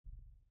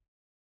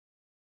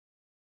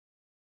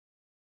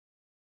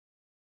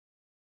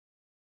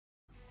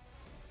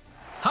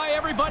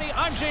everybody,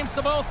 I'm James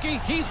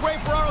Cebulski. He's Ray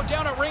Ferraro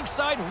down at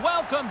ringside.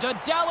 Welcome to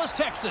Dallas,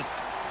 Texas.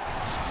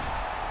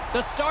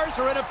 The Stars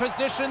are in a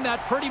position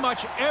that pretty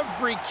much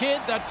every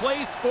kid that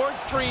plays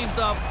sports dreams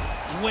of,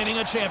 winning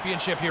a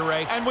championship here,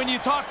 Ray. And when you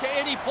talk to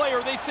any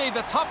player, they say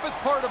the toughest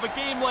part of a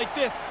game like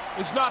this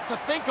is not to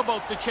think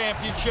about the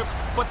championship,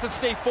 but to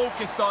stay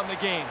focused on the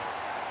game.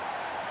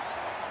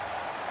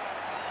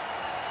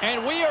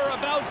 And we are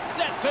about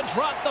set to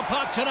drop the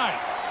puck tonight.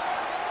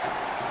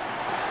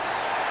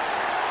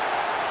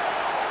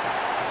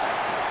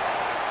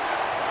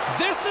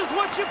 This is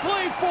what you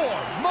play for.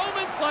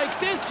 Moments like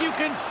this, you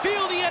can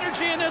feel the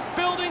energy in this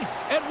building,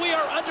 and we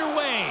are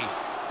underway.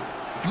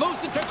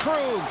 Moves it to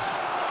Krug.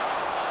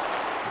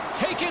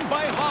 Taken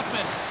by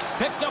Hoffman.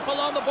 Picked up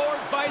along the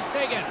boards by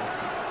Sagan.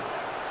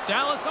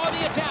 Dallas on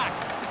the attack.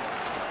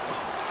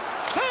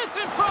 Chance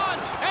in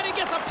front, and he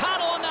gets a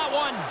paddle on that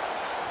one.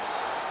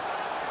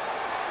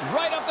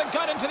 Right up the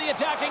gut into the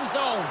attacking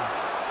zone.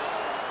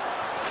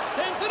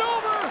 Sends it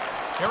over.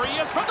 Here he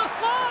is from the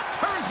slot.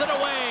 Turns it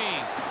away.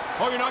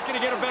 Oh, you're not going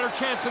to get a better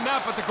chance than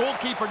that, but the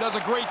goalkeeper does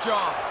a great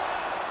job.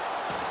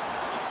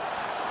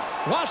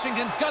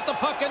 Washington's got the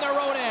puck in their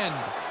own end.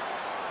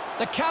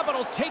 The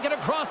Capitals take it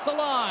across the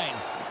line.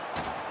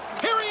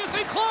 Here he is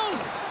in close.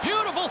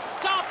 Beautiful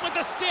stop with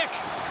the stick.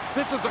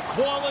 This is a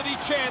quality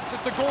chance that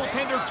the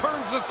goaltender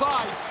turns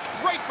aside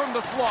right from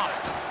the slot.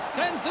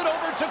 Sends it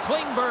over to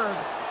Klingberg.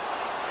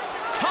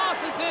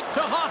 Tosses it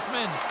to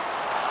Hoffman.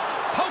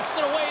 Pokes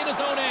it away in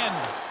his own end.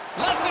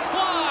 Lets it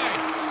fly.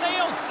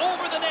 Sails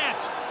over the net.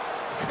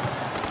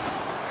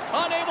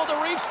 Unable to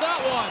reach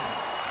that one.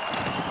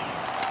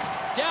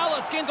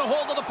 Dallas gains a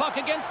hold of the puck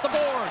against the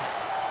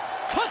boards.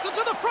 Puts it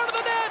to the front of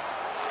the net.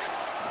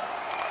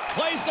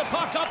 Plays the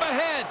puck up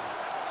ahead.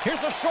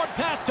 Here's a short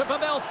pass to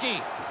Pavelski.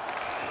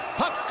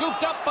 Puck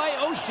scooped up by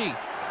Oshie.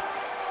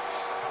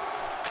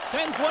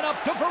 Sends one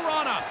up to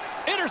Verona.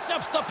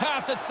 Intercepts the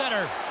pass at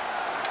center.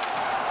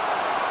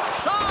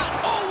 Shot!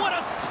 Oh, what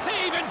a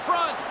save in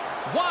front!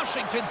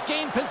 Washington's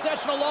gained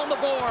possession along the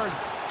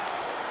boards.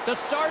 The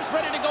Stars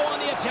ready to go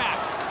on the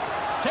attack.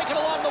 Taken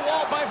along the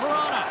wall by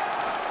Verona.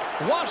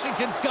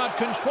 Washington's got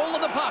control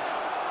of the puck.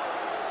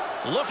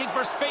 Looking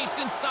for space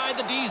inside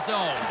the D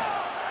zone.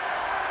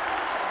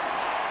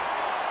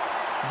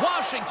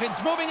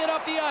 Washington's moving it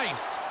up the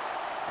ice.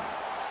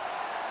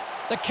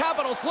 The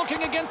Capitals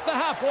looking against the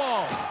half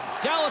wall.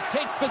 Dallas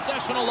takes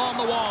possession along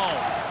the wall.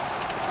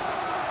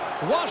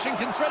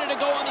 Washington's ready to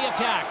go on the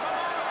attack.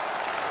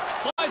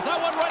 Slides that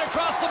one right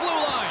across the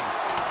blue line.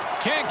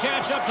 Can't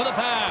catch up to the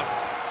pass.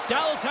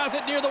 Dallas has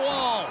it near the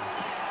wall.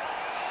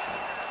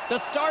 The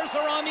Stars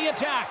are on the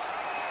attack.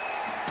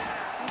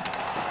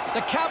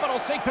 The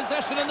Capitals take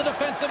possession in the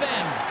defensive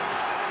end.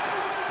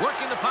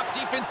 Working the puck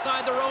deep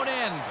inside their own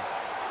end.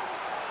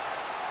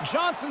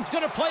 Johnson's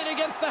going to play it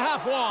against the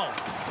half wall.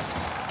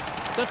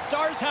 The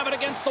Stars have it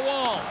against the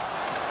wall.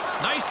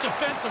 Nice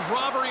defensive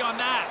robbery on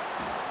that.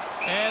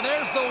 And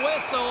there's the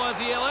whistle as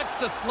he elects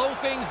to slow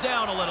things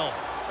down a little.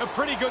 A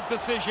pretty good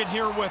decision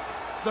here with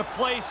the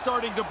play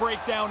starting to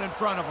break down in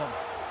front of him.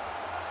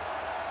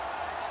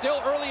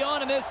 Still early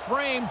on in this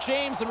frame,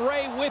 James and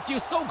Ray with you.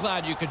 So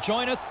glad you could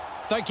join us.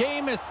 The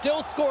game is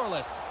still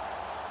scoreless.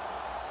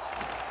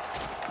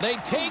 They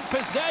take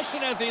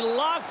possession as he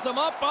locks them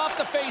up off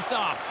the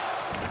faceoff.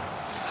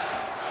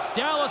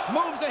 Dallas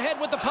moves ahead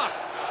with the puck.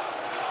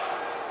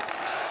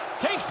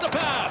 Takes the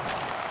pass.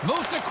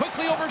 Moves it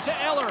quickly over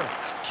to Eller.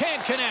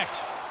 Can't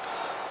connect.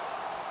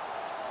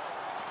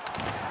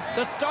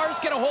 The Stars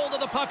get a hold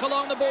of the puck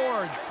along the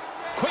boards.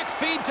 Quick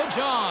feed to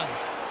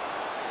Johns.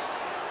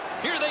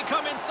 Here they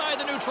come inside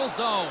the neutral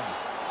zone.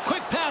 Quick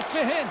pass to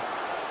Hintz.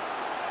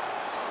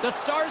 The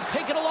Stars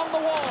take it along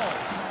the wall.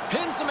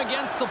 Pins them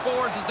against the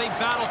boards as they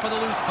battle for the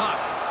loose puck.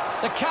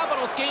 The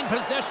Capitals gain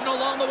possession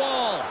along the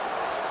wall.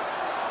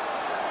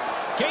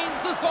 Gains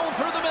the zone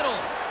through the middle.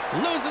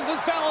 Loses his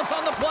balance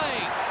on the play.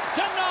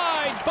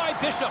 Denied by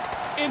Bishop.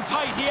 In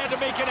tight, he had to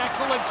make an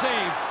excellent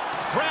save.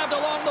 Grabbed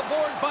along the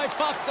boards by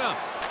Faksa.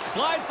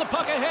 Slides the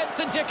puck ahead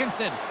to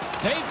Dickinson.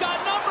 They've got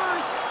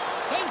numbers.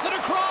 Sends it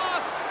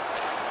across.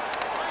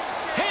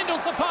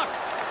 Handles the puck.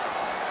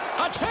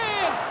 A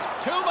chance.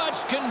 Too much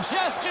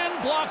congestion.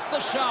 Blocks the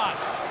shot.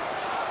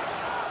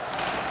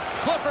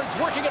 Clifford's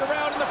working it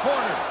around in the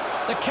corner.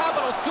 The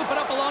Capitals scoop it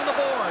up along the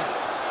boards.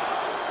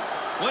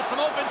 With some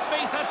open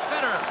space at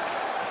center.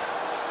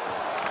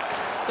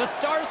 The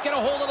Stars get a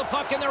hold of the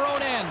puck in their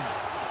own end.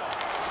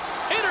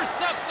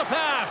 Intercepts the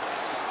pass.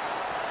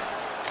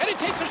 And he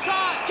takes a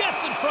shot.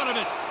 Gets in front of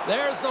it.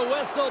 There's the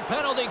whistle.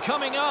 Penalty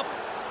coming up.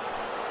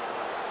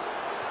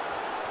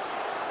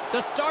 The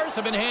Stars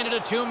have been handed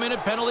a 2-minute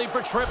penalty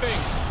for tripping.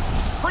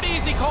 Pretty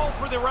easy call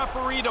for the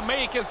referee to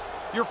make as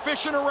you're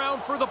fishing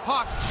around for the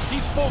puck.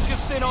 He's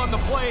focused in on the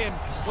play, and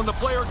when the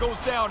player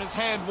goes down, his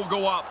hand will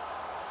go up.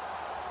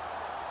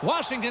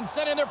 Washington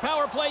sending their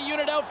power play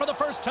unit out for the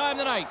first time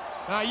tonight.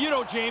 You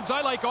know, James,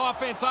 I like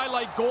offense, I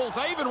like goals.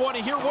 I even want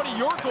to hear one of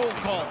your goal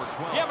calls.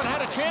 You haven't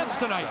had a chance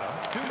tonight.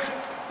 2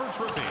 minutes for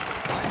tripping.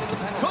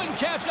 Couldn't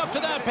catch up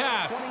to that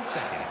pass.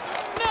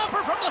 Snap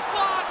Jumper from the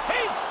slot.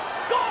 He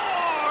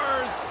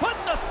scores!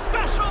 Putting the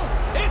special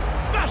in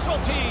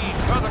specialty.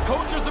 Now, the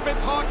coaches have been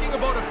talking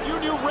about a few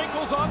new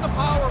wrinkles on the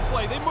power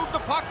play. They moved the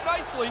puck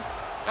nicely,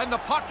 and the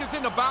puck is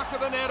in the back of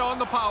the net on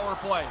the power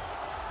play.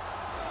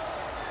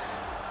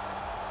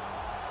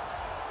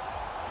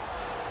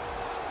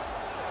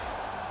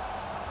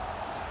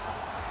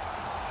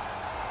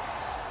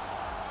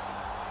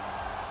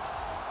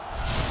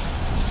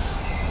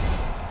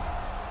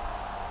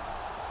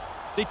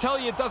 They tell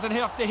you it doesn't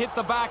have to hit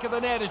the back of the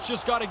net. It's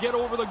just got to get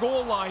over the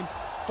goal line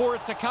for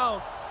it to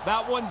count.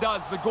 That one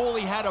does. The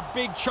goalie had a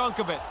big chunk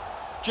of it.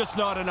 Just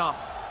not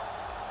enough.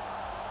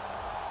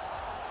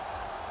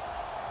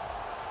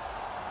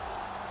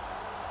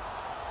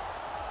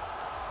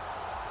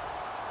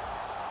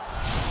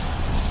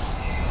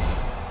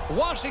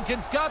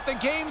 Washington's got the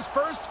game's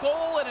first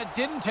goal, and it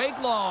didn't take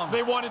long.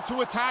 They wanted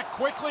to attack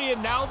quickly,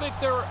 and now that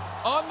they're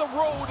on the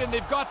road and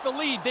they've got the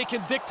lead, they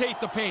can dictate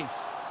the pace.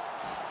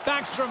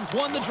 Backstrom's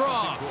won the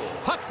draw.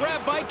 Puck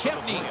grab by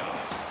Kempney.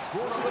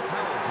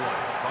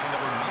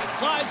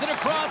 Slides it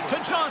across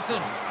to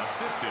Johnson.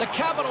 The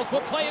Capitals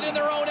will play it in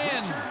their own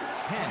end.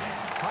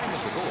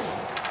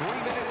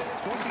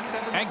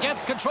 And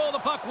gets control of the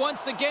puck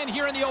once again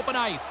here in the open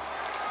ice.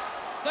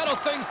 Settles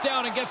things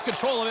down and gets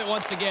control of it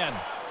once again.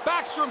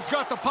 Backstrom's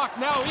got the puck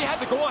now. He had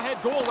the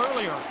go-ahead goal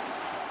earlier.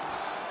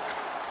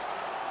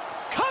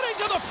 Cutting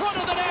to the front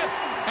of the net.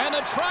 And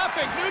the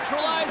traffic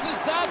neutralizes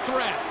that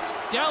threat.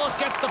 Dallas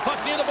gets the puck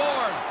near the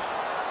boards.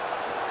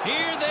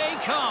 Here they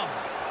come.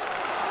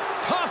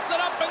 Toss it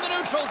up in the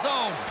neutral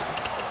zone.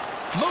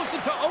 Moves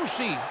it to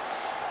Oshie.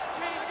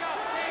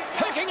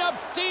 Picking up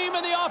steam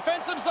in the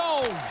offensive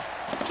zone.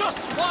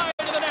 Just wide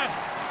of the net.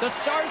 The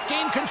Stars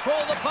gain control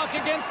of the puck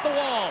against the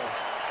wall.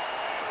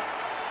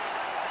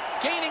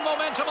 Gaining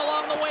momentum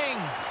along the wing.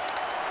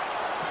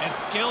 And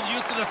skilled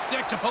use of the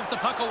stick to poke the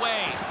puck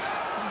away.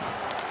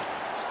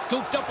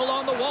 Scooped up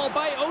along the wall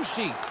by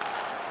Oshie.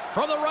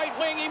 From the right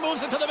wing, he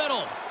moves it to the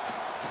middle.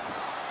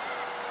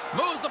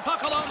 Moves the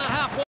puck along the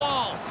half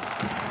wall.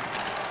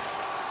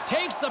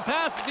 Takes the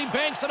pass as he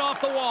banks it off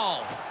the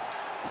wall.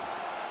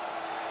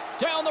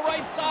 Down the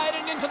right side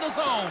and into the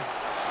zone.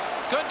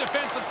 Good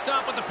defensive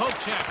stop with the poke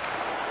check.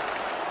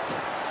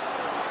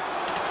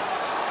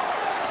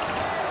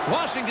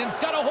 Washington's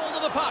got a hold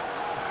of the puck.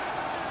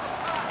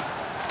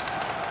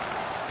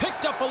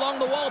 Picked up along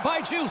the wall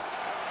by Juice.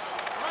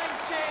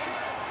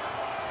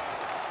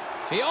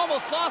 He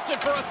almost lost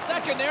it for a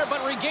second there,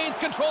 but regains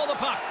control of the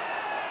puck.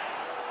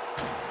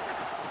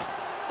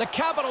 The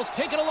Capitals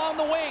take it along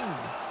the wing.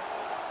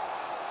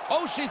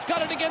 Oshie's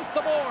got it against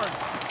the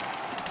boards.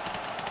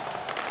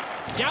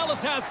 Dallas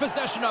has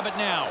possession of it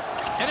now,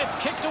 and it's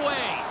kicked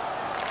away.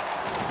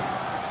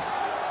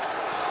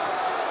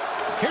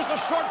 Here's a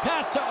short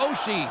pass to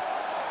Oshie.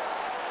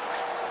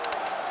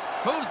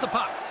 Moves the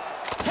puck.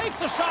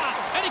 Takes a shot,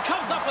 and he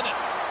comes up with it.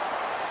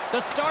 The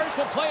Stars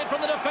will play it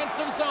from the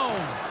defensive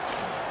zone.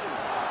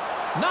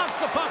 Knocks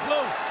the puck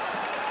loose.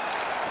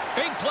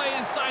 Big play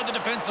inside the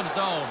defensive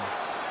zone.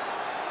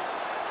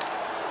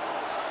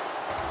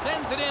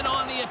 Sends it in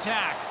on the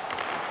attack.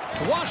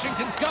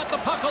 Washington's got the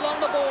puck along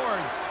the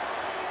boards.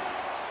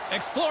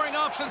 Exploring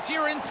options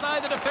here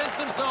inside the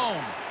defensive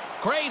zone.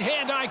 Great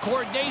hand-eye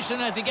coordination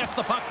as he gets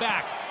the puck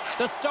back.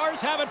 The Stars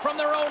have it from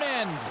their own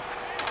end.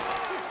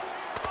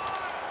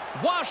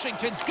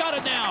 Washington's got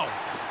it now.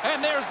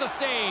 And there's the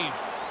save.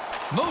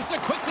 Moves it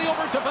quickly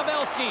over to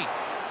Pavelski.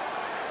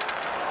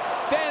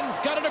 Ben's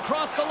got it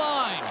across the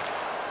line.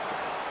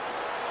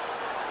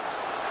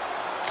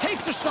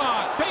 Takes a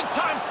shot. Big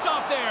time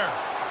stop there.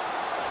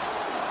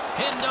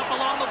 Pinned up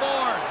along the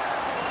boards.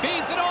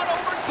 Feeds it on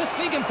over to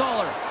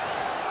Siegenthaler.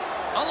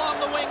 Along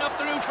the wing up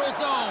the neutral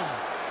zone.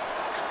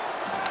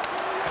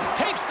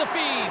 Takes the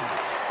feed.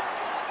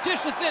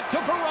 Dishes it to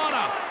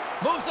Verona.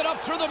 Moves it up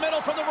through the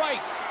middle from the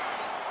right.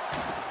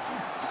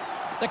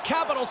 The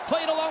Capitals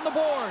play it along the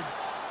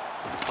boards.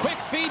 Quick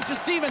feed to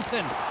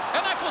Stevenson.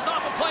 And that goes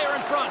off a player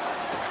in front.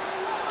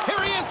 Here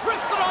he is,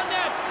 wristed on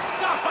net.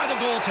 Stopped by the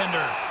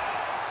goaltender.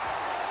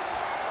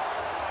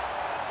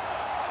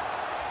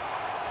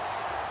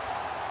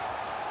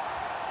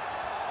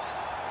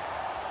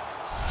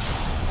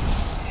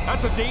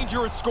 That's a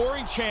dangerous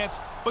scoring chance,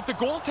 but the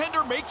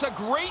goaltender makes a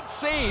great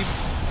save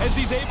as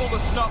he's able to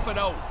snuff it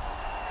out.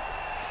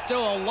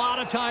 Still a lot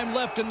of time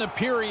left in the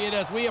period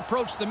as we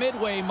approach the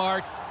midway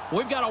mark.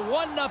 We've got a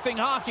 1-0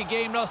 hockey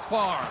game thus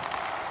far.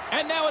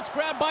 And now it's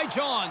grabbed by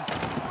Johns.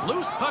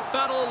 Loose puck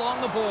battle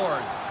along the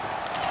boards.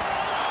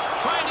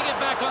 Trying to get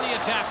back on the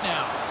attack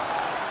now.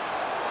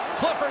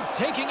 Clifford's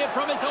taking it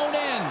from his own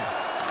end.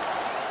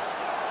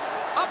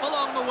 Up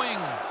along the wing.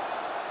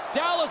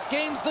 Dallas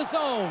gains the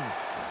zone.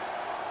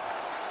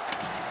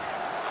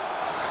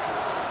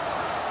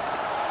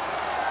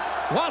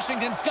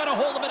 Washington's got a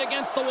hold of it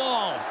against the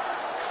wall.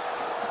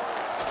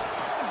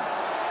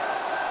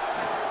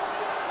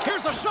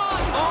 Here's a shot.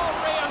 Oh,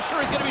 Ray, I'm sure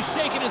he's going to be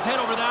shaking his head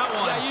over that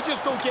one. Yeah, you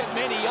just don't get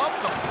many of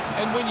them.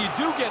 And when you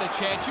do get a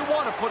chance, you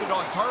want to put it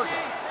on target.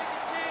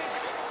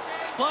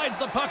 Slides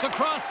the puck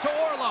across to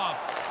Orlov.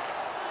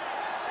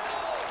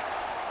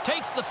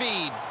 Takes the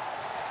feed.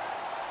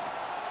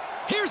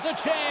 Here's a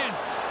chance.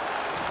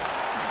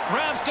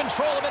 Grabs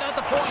control of it at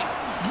the point.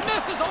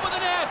 Misses over the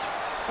net.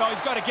 No,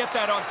 he's got to get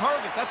that on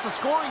target. That's a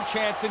scoring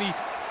chance, and he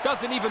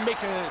doesn't even make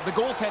the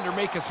goaltender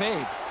make a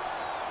save.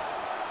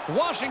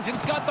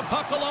 Washington's got the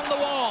puck along the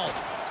wall.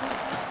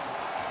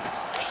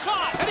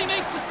 Shot, and he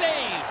makes the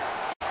save.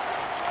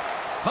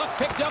 Puck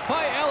picked up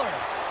by Eller.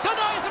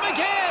 Denies him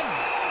again.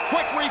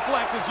 Quick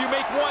reflexes. You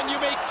make one, you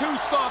make two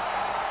stops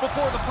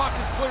before the puck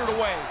is cleared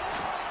away.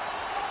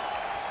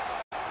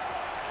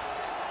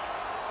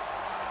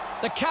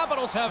 The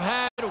Capitals have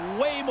had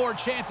way more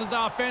chances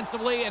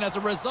offensively, and as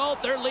a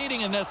result, they're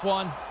leading in this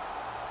one.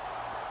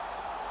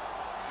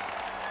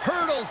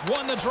 Hurdles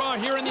won the draw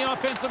here in the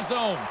offensive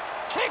zone.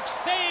 Kick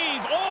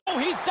save. Oh,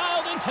 he's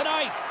dialed in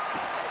tonight.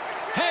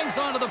 Hangs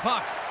onto the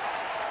puck.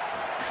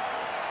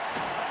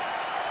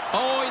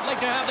 Oh, he'd like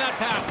to have that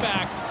pass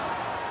back.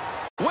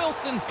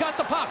 Wilson's got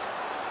the puck.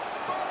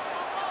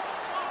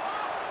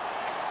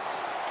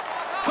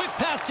 Quick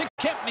pass to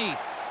Kempney.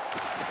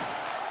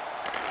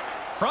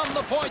 From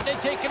the point, they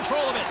take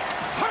control of it.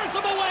 Turns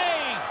him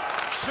away.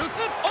 Shoots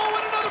it. Oh,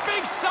 and another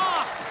big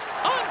stop.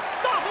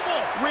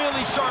 Unstoppable.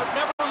 Really sharp.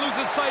 Never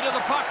loses sight of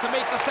the puck to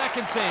make the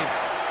second save.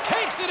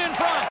 Takes it in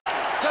front.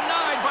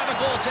 Denied by the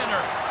goaltender.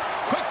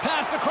 Quick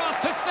pass across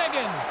to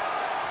Seguin.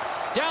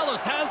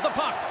 Dallas has the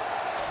puck.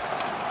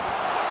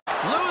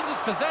 Loses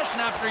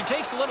possession after he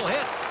takes a little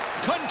hit.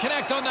 Couldn't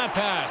connect on that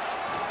pass.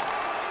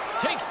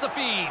 Takes the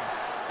feed.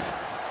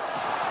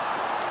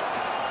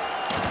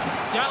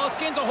 Dallas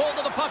gains a hold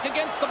of the puck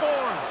against the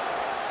boards.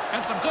 And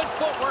some good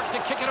footwork to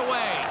kick it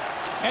away.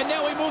 And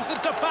now he moves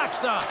it to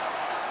Faksa.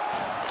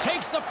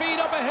 Takes the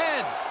feed up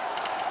ahead.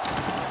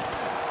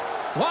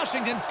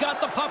 Washington's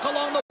got the puck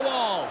along the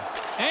wall.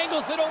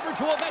 Angles it over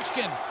to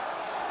Ovechkin.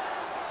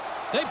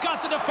 They've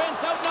got the defense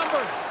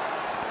outnumbered.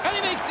 And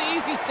he makes the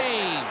easy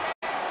save.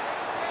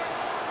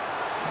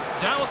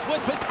 Dallas with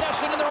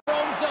possession in their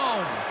own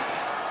zone.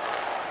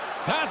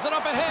 Pass it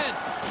up ahead.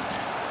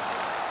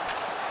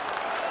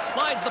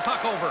 Slides the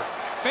puck over.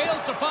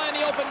 Fails to find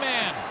the open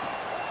man.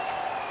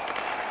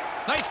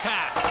 Nice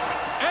pass.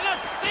 And that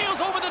sails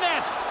over the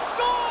net.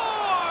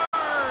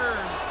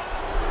 Scores!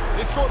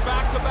 They score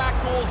back-to-back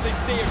goals. They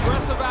stay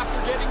aggressive after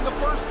getting the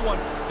first one.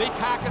 They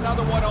tack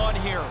another one on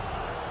here.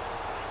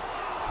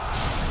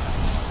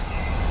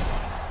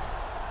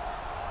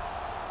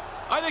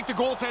 I think the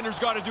goaltender's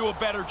got to do a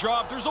better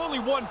job. There's only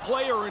one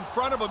player in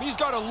front of him. He's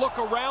got to look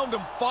around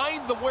him,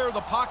 find where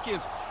the puck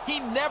is. He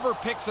never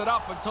picks it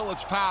up until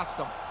it's past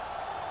him.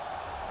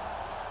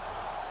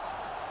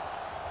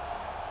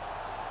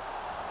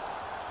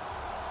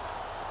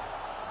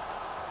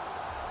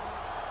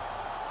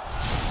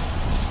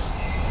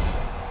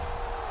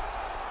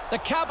 The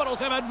Capitals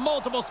have had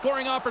multiple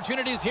scoring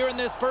opportunities here in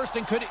this first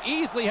and could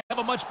easily have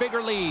a much bigger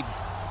lead.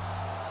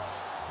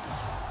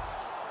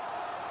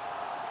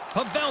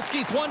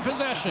 Pavelski's won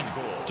possession.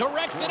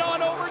 Directs it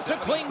on over to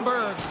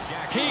Klingberg.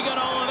 He got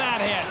all of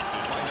that hit.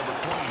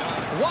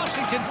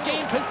 Washington's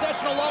gained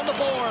possession along the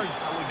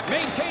boards.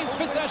 Maintains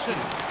possession.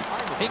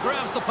 He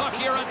grabs the puck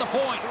here at the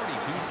point.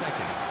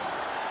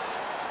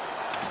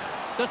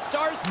 The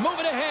Stars move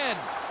it ahead.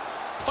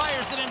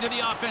 Fires it into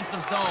the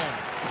offensive zone.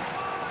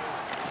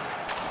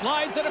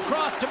 Slides it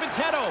across to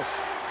Viteto.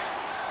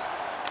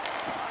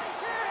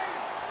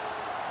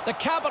 The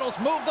Capitals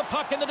move the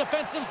puck in the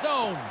defensive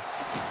zone.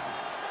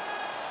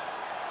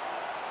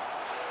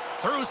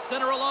 Through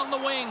center along the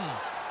wing.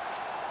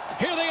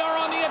 Here they are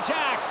on the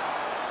attack.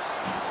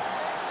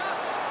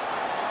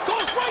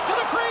 Goes right to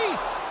the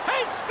crease.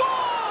 He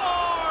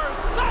scores!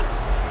 That's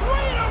 3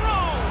 in a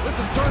row! This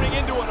is turning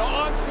into an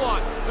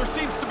onslaught. There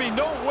seems to be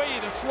no way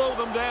to slow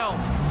them down.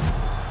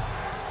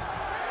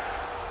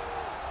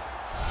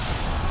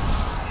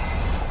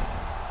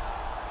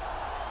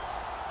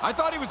 I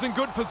thought he was in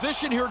good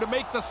position here to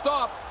make the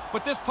stop,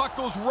 but this puck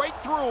goes right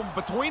through him,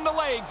 between the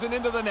legs and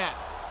into the net.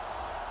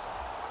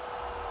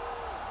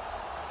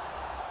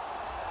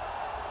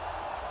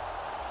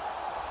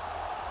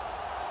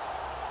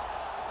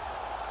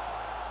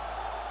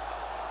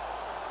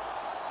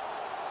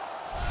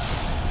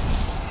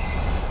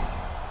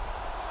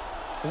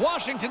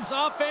 Washington's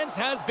offense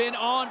has been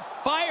on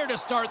fire to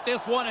start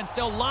this one, and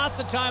still lots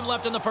of time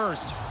left in the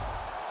first.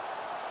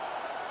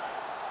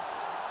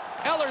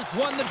 Eller's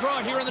won the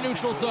draw here in the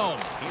neutral zone.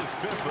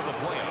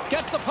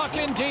 Gets the puck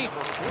in deep.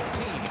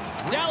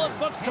 Dallas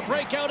looks to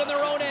break out in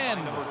their own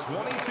end.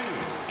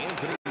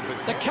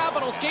 The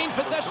Capitals gain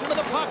possession of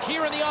the puck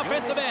here in the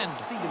offensive end.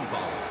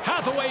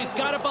 Hathaway's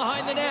got it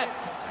behind the net.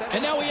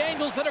 And now he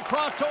angles it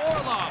across to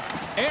Orlov.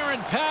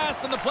 Aaron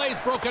pass, and the play's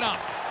broken up.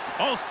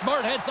 Oh,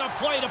 smart heads-up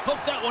play to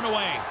poke that one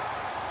away.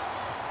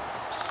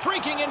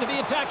 Streaking into the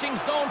attacking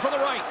zone for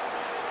the right.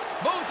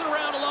 Moves it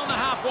around along the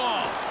half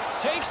wall.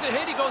 Takes a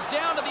hit, he goes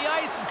down to the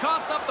ice and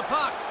coughs up the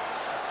puck.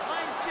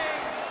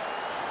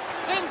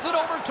 Sends it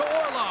over to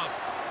Orlov.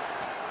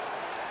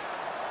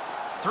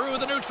 Through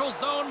the neutral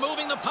zone,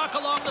 moving the puck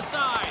along the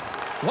side.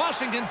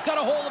 Washington's got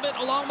a hold of it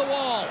along the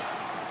wall.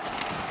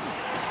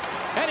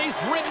 And he's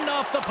ridden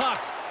off the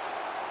puck.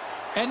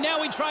 And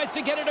now he tries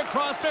to get it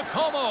across to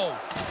Como.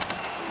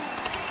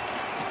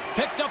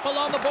 Picked up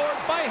along the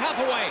boards by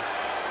Hathaway.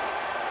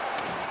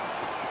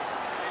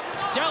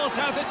 Dallas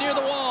has it near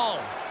the wall.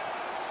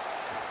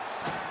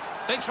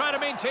 They try to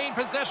maintain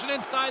possession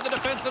inside the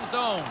defensive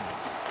zone.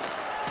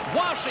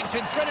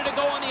 Washington's ready to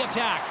go on the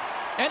attack.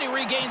 And he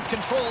regains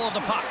control of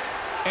the puck.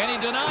 And he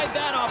denied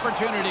that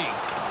opportunity.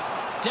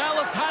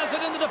 Dallas has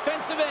it in the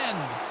defensive end.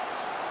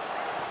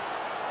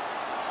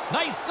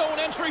 Nice zone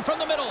entry from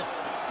the middle.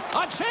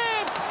 A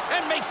chance,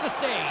 and makes the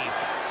save.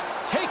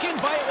 Taken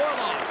by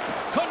Orlov.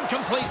 Couldn't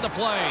complete the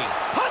play.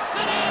 Puts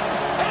it in,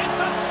 and it's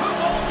a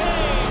 2-goal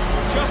game.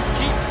 Just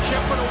keep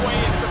chipping away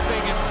at the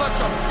thing. It's such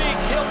a big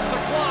hill to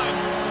climb,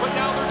 but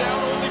now they're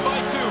down only by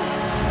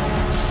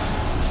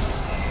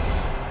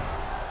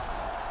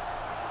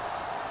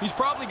 2. He's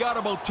probably got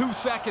about 2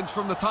 seconds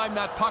from the time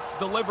that puck's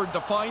delivered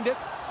to find it.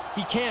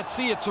 He can't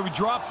see it, so he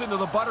drops into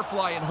the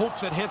butterfly and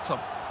hopes it hits him.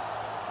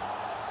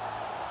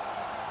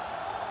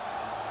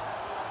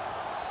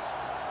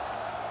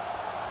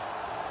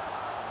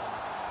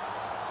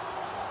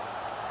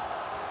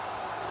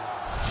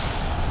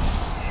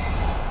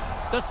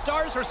 The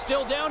Stars are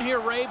still down here,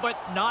 Ray, but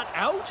not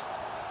out?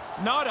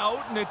 Not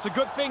out, and it's a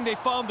good thing they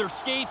found their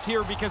skates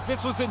here because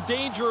this was in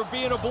danger of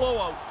being a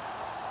blowout.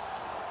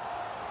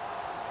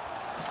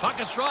 Puck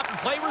is dropped and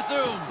play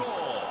resumes.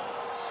 Goal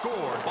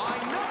scored by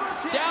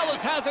number 10.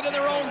 Dallas has it in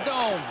their own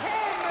zone.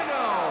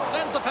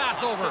 Sends the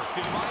pass over.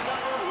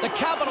 The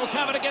Capitals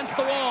have it against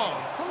the wall.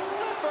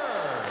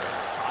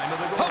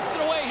 Pokes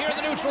it away here in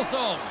the neutral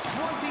zone.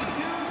 22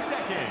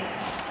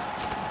 seconds.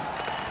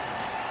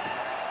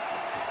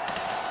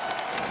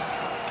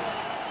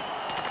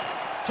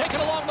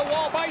 Taken along the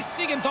wall by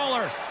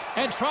Siegenthaler.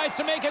 And tries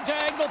to make a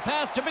diagonal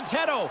pass to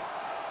Potato.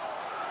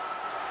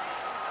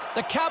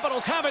 The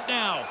Capitals have it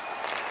now.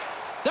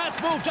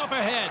 That's moved up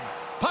ahead.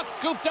 Puck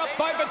scooped up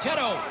by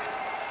Potato.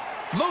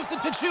 Moves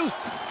it to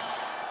Juice.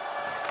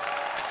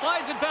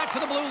 Slides it back to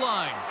the blue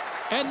line.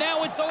 And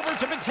now it's over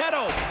to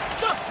Potato.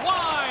 Just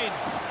wide.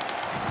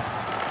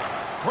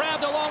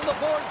 Grabbed along the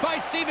boards by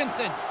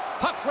Stevenson.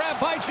 Puck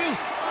grabbed by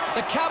Juice.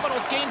 The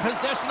Capitals gain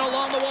possession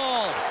along the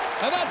wall.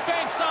 And that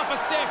banks off a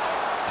stick.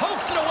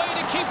 Pokes it away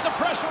to keep the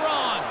pressure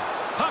on.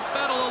 Puck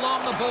battle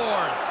along the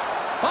boards.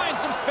 Finds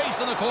some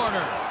space in the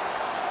corner.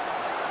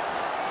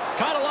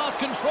 Kind of lost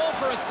control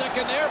for a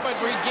second there, but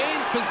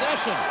regains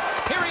possession.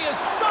 Here he is,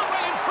 shot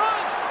right in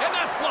front, and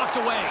that's blocked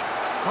away.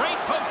 Great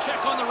poke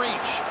check on the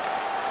reach.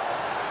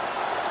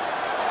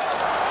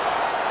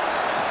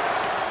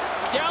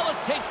 Dallas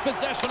takes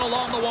possession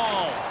along the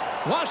wall.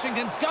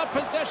 Washington's got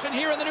possession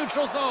here in the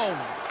neutral zone.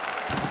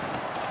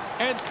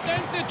 And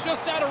sends it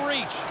just out of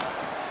reach.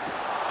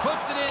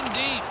 Puts it in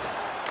deep.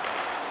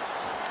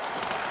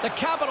 The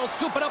Capitals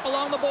scoop it up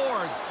along the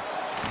boards.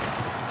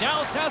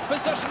 Dallas has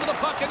possession of the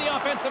puck in the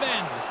offensive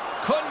end.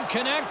 Couldn't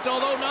connect,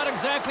 although not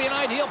exactly an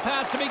ideal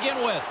pass to begin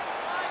with.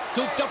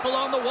 Scooped up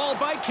along the wall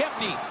by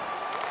Kempny.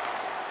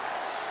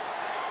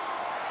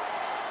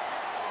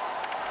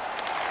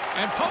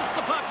 And pokes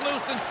the puck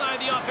loose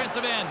inside the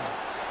offensive end.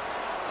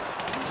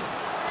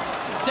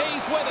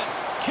 Stays with it.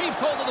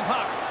 Keeps hold of the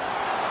puck.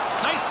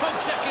 Nice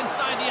poke check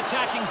inside the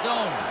attacking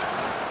zone.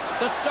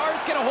 The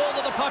Stars get a hold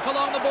of the puck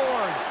along the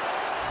boards.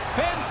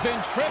 Ben's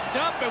been tripped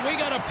up, and we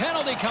got a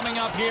penalty coming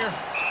up here.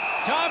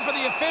 Time for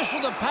the official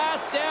to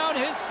pass down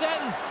his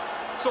sentence.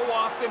 So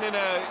often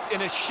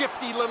in a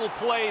shifty little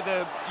play,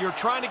 you're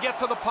trying to get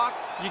to the puck,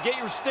 you get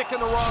your stick in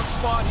the wrong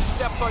spot, he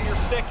steps on your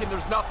stick, and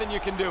there's nothing you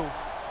can do.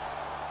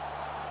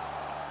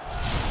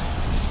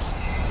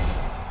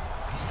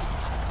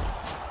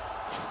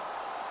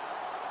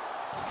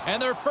 And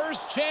their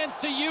first chance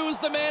to use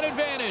the man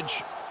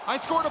advantage. I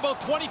scored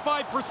about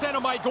 25%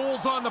 of my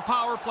goals on the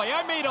power play.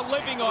 I made a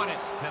living on it.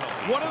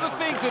 One of the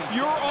things, if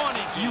you're on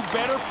it, you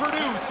better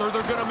produce or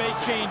they're going to make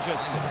changes.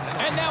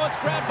 And now it's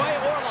grabbed by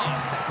Orlov.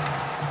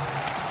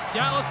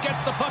 Dallas gets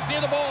the puck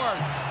near the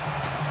boards.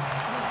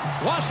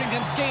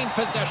 Washington's gained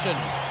possession.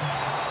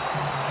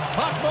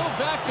 Puck moved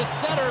back to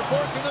center,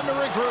 forcing them to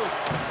regroup.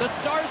 The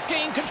Stars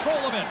gain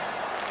control of it.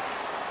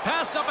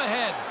 Passed up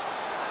ahead.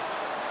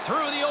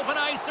 Through the open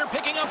ice, they're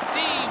picking up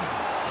steam.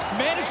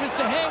 Manages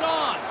to hang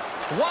on.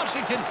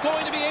 Washington's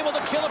going to be able to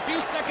kill a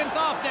few seconds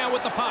off now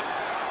with the puck.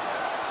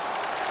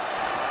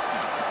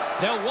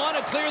 They'll want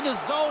to clear the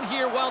zone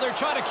here while they're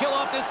trying to kill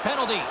off this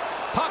penalty.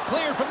 Puck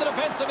cleared from the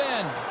defensive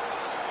end.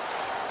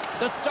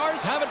 The Stars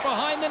have it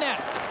behind the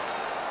net.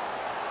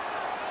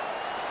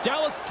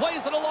 Dallas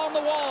plays it along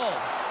the wall.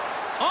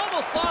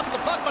 Almost lost the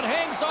puck, but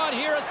hangs on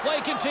here as play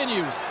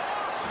continues.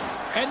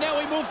 And now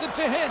he moves it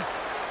to Hintz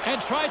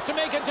and tries to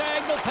make a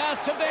diagonal pass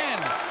to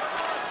Van.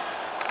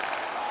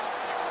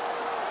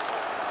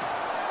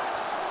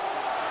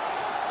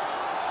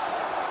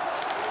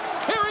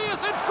 Here he is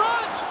in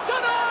front,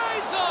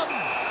 denies him!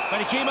 But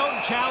he came out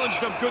and challenged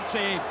him. Good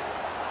save.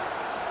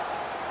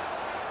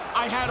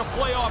 I had a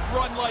playoff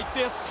run like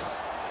this.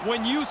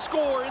 When you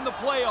score in the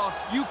playoffs,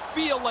 you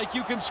feel like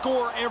you can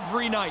score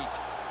every night.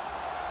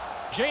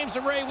 James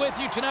and Ray with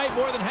you tonight.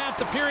 More than half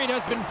the period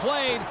has been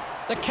played.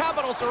 The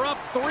Capitals are up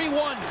 3-1.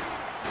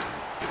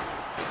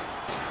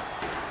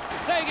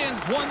 Sagan's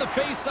won the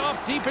face-off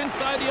deep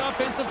inside the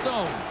offensive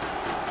zone.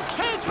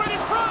 Chase right in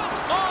front.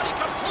 Oh, and he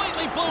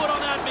completely blew it on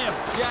that miss.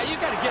 Yeah, you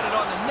got to get it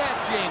on the net,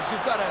 James.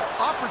 You've got an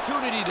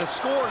opportunity to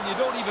score, and you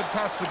don't even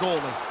test the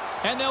goalie.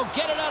 And they'll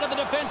get it out of the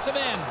defensive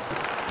end.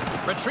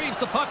 Retrieves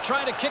the puck,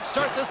 trying to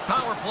kickstart this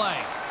power play.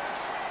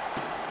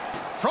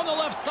 From the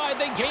left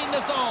side, they gain the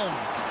zone.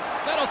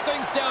 Settles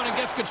things down and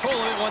gets control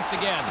of it once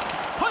again.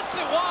 Puts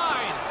it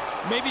wide.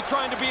 Maybe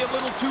trying to be a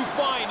little too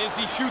fine as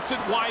he shoots it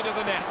wide of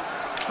the net.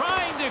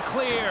 Trying to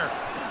clear.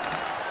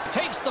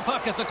 Takes the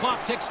puck as the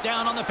clock ticks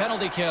down on the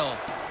penalty kill.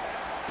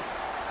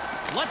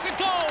 Lets it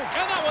go,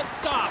 and that one's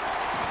stopped.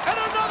 And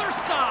another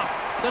stop.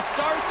 The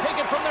Stars take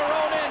it from their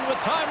own end with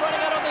time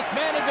running out on this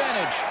man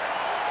advantage.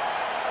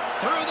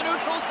 Through the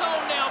neutral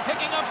zone now,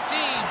 picking up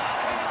steam.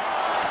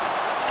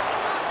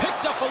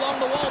 Picked up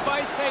along the wall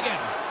by Sagan.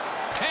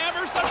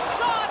 Hammers a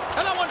shot,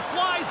 and that one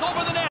flies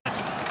over the net.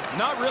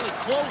 Not really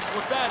close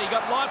with that. He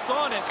got lots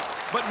on it,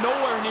 but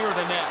nowhere near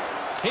the net.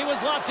 He was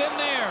locked in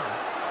there.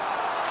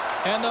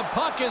 And the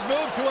puck is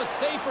moved to a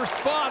safer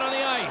spot on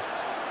the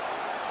ice.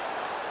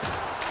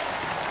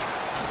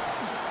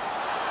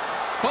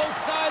 Both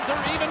sides are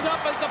evened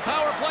up as the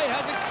power play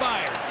has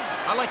expired.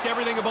 I liked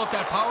everything about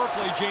that power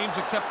play, James,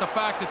 except the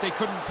fact that they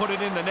couldn't put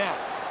it in the net.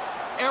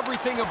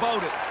 Everything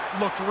about it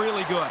looked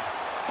really good.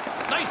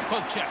 Nice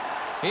poke check.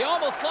 He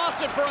almost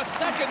lost it for a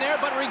second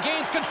there, but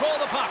regains control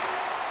of the puck.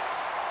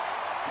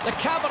 The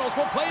Capitals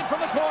will play it from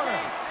the corner.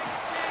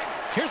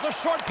 Here's a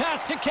short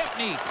pass to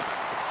Kempny.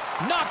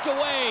 Knocked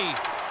away.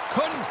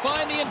 Couldn't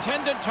find the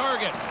intended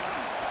target.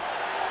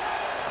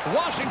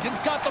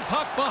 Washington's got the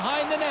puck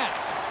behind the net.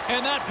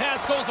 And that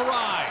pass goes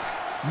awry.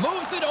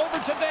 Moves it over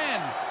to Ben.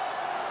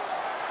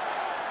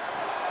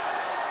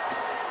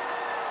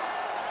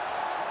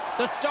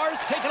 The Stars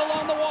take it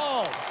along the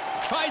wall.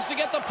 Tries to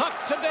get the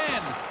puck to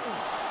Ben.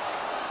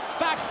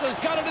 Faxa's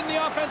got it in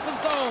the offensive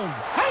zone.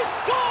 He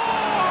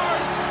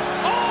scores!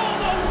 Oh,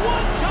 the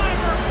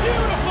one-timer,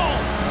 beautiful!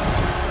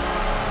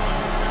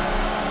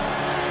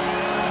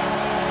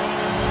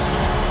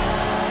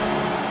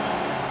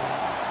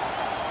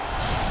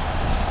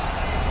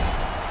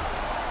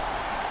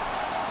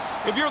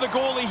 If you're the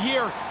goalie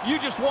here, you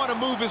just want to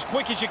move as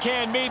quick as you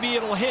can. Maybe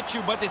it'll hit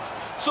you, but it's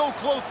so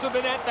close to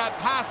the net that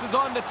pass is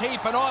on the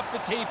tape and off the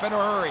tape in a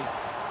hurry.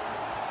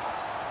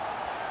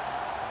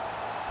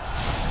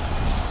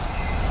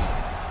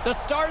 The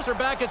Stars are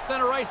back at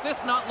center ice.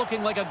 This not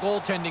looking like a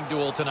goaltending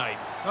duel tonight.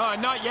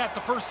 Not yet.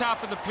 The first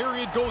half of the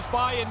period goes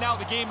by, and now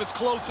the game is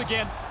close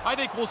again. I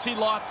think we'll see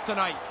lots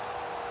tonight.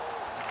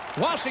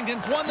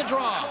 Washington's won the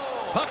draw.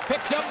 Puck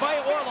picked up by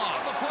Orlov.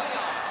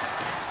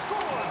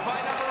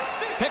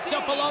 Picked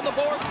up along the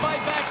boards by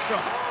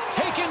Backstrom.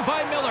 Taken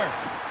by Miller.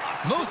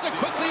 Moves it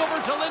quickly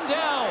over to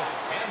Lindell.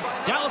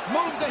 Dallas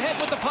moves ahead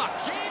with the puck.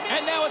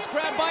 And now it's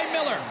grabbed by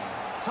Miller.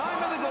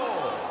 Time of the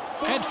goal.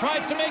 And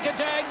tries to make a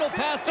diagonal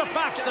pass to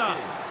Faxa.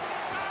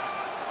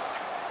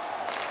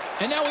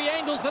 And now he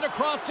angles it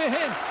across to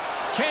Hintz.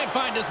 Can't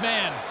find his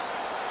man.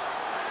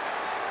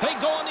 They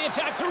go on the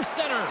attack through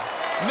center.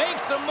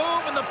 Makes a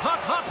move and the puck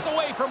hops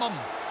away from him.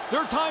 There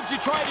are times you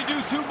try to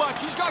do too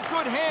much. He's got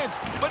good hands,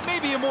 but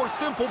maybe a more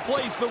simple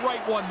play's the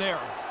right one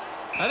there.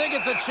 I think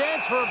it's a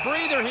chance for a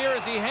breather here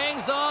as he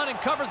hangs on and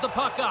covers the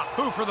puck up.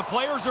 Who, for the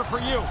players or for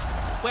you?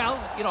 Well,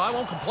 you know, I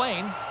won't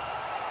complain.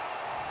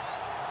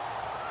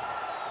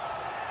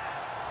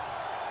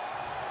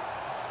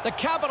 The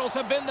Capitals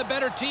have been the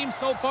better team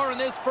so far in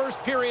this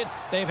first period.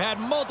 They've had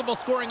multiple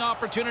scoring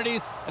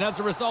opportunities, and as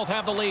a result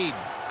have the lead.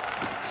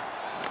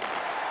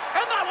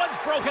 And that one's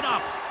broken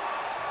up.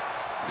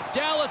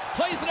 Dallas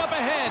plays it up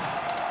ahead.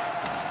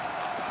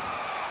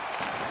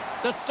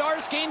 The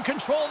Stars gain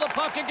control of the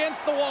puck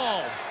against the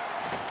wall.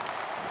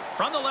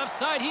 From the left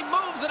side, he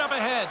moves it up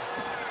ahead.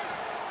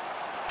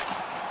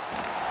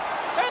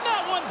 And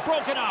that one's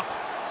broken up.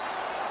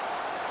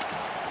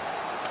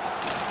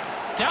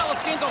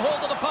 Dallas gains a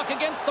hold of the puck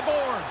against the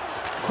boards.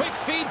 Quick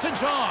feed to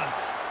Johns.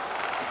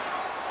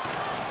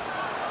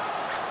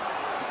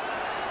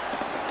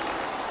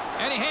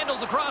 And he handles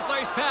the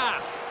cross-ice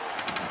pass.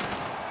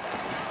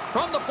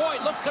 From the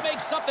point, looks to make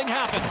something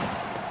happen.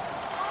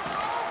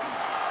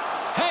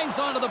 Hangs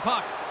onto the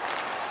puck.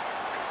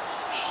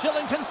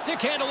 Shillington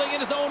stick handling in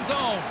his own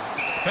zone.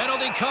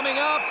 Penalty coming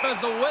up as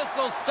the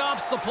whistle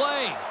stops the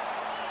play.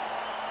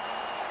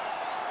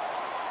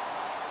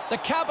 The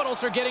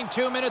Capitals are getting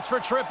 2 minutes for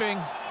tripping.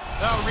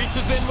 Now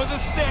reaches in with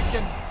his stick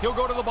and he'll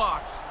go to the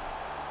box.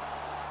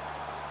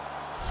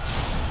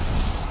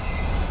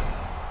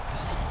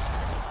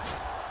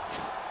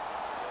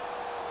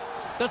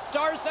 The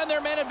Stars send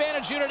their man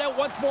advantage unit out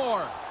once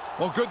more.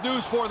 Well, good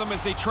news for them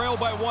as they trail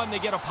by one. They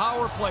get a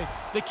power play.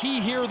 The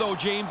key here, though,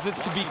 James, is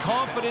to be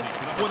confident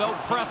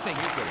without pressing.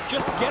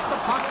 Just get the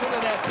puck to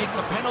the net, make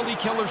the penalty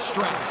killer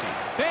stress.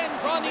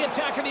 Ben's on the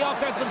attack in the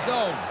offensive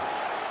zone.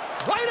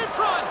 Right in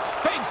front.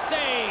 Big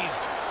save.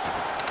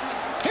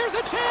 Here's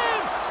a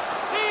chance.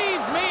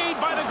 Save made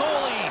by the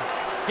goalie.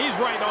 He's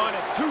right on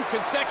it. 2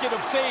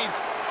 consecutive saves.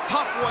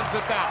 Tough ones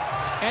at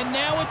that. And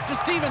now it's to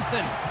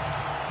Stevenson.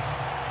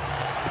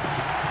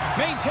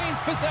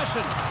 Maintains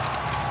possession.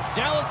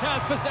 Dallas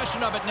has possession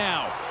of it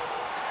now.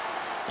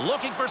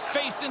 Looking for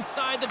space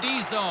inside the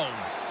D zone.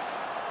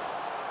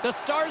 The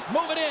Stars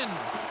move it in.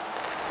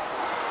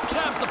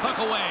 Jabs the puck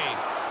away.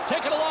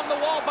 Taken along the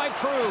wall by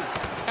Krug.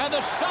 And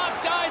the shot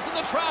dies in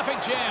the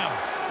traffic jam.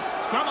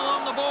 Scrum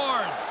along the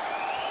boards.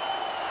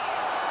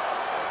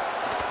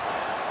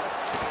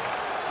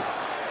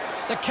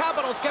 The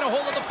Capitals get a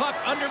hold of the puck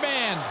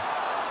undermanned.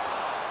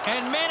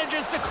 And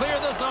manages to clear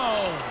the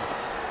zone.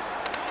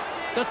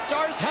 The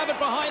Stars have it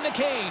behind the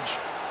cage.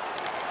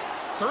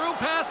 Through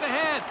pass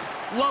ahead.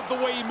 Love the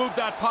way he moved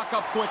that puck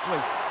up quickly.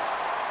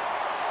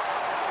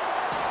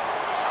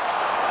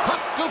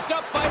 Puck scooped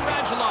up by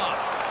Radulov.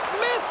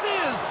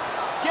 Misses!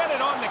 Get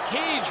it on the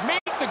cage.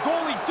 Make the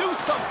goalie do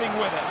something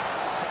with it.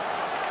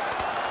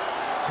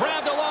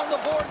 Grabbed along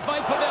the boards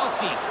by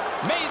Pavelski.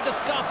 Made the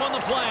stop on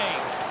the play.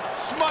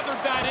 Smothered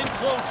that in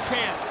close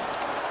chance.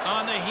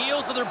 On the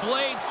heels of their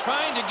blades,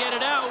 trying to get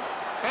it out.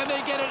 And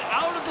they get it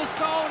out of the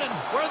zone. And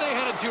where are they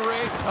headed to,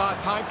 Ray?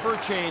 Time for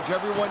a change.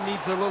 Everyone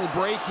needs a little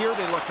break here.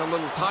 They look a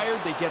little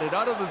tired. They get it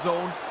out of the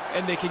zone,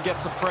 and they can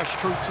get some fresh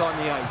troops on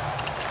the ice.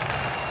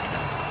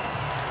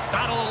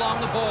 Battle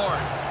along the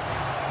boards.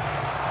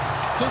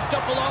 Scooped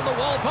up along the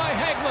wall by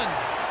Hagman.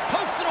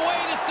 Pokes it away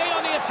to stay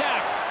on the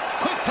attack.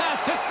 Quick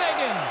pass to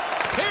Seguin.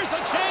 Here's a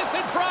chance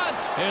in front.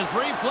 His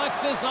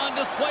reflexes on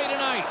display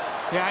tonight.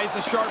 Yeah, he's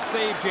a sharp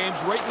save, James.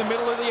 Right in the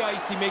middle of the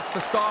ice, he makes the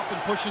stop and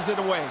pushes it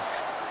away.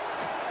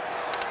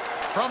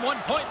 From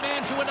one-point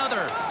man to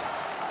another.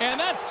 And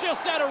that's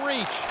just out of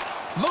reach.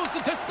 Moves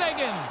it to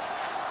Seguin.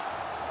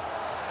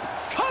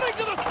 Cutting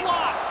to the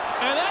slot.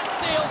 And that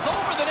sails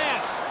over the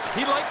net.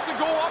 He likes to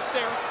go up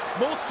there.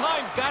 Most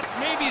times, that's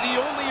maybe the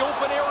only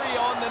open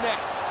area on the net.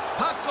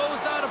 Puck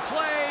goes out of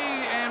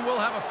play, and we'll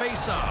have a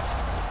face-off.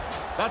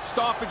 That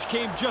stoppage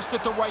came just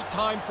at the right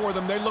time for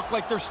them. They look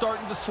like they're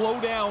starting to slow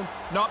down,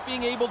 not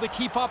being able to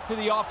keep up to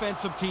the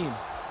offensive team.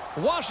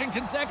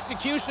 Washington's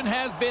execution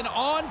has been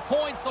on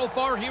point so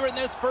far here in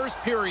this first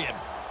period.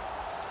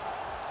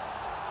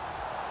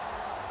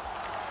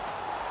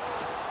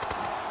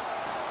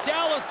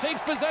 Dallas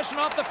takes possession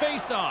off the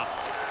faceoff.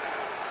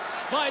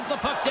 Slides the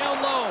puck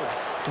down low.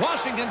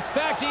 Washington's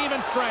back to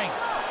even strength.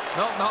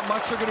 No, not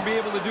much they're going to be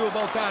able to do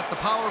about that. The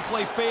power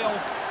play failed.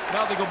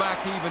 Now they go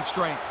back to even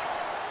strength.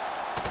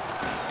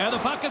 And the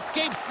puck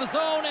escapes the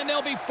zone, and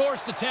they'll be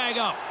forced to tag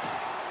up.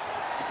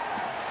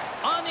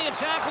 On the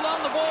attack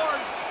along the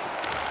boards.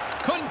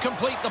 Couldn't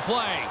complete the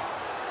play.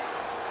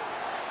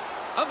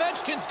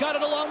 Ovechkin's got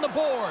it along the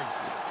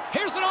boards.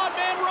 Here's an odd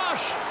man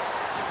rush.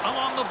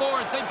 Along the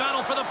boards, they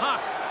battle for the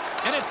puck.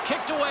 And it's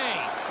kicked away.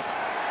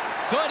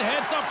 Good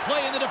heads-up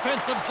play in the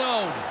defensive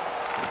zone.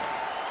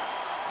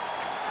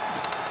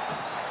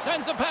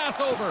 Sends a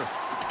pass over.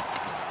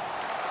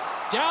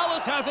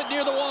 Dallas has it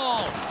near the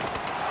wall.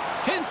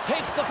 Hintz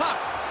takes the puck.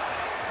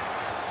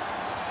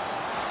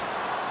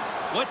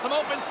 With some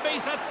open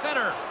space at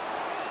center.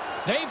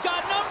 They've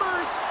got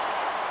numbers.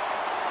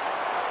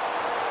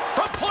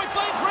 From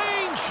point-blank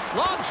range.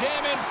 Long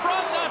jam in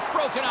front. That's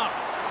broken up.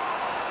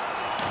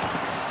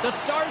 The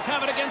Stars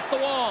have it against the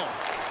wall.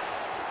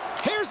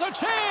 Here's a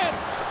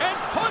chance. And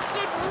puts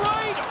it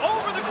right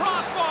over the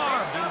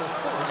crossbar.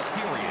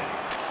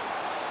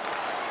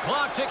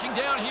 Clock ticking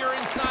down here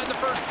inside the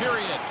first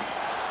period.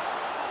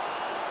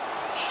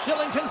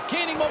 Shillington's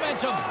gaining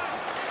momentum.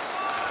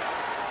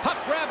 Puck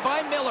grab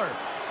by Miller.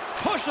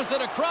 Pushes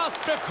it across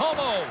to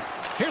Como.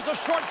 Here's a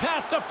short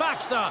pass to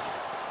Faxa.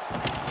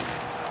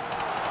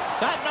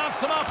 That knocks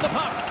him off the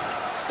puck.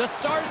 The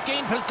Stars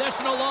gain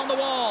possession along the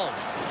wall.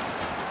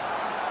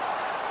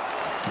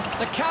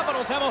 The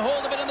Capitals have a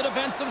hold of it in the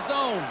defensive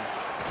zone.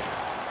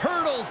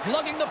 Hurdles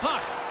lugging the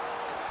puck.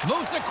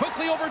 Moves it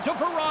quickly over to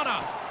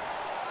Verana.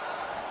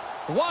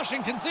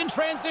 Washington's in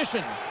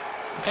transition.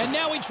 And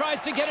now he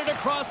tries to get it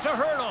across to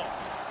Hurdle.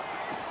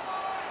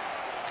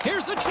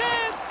 Here's a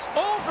chance.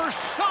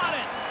 Overshot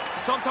it.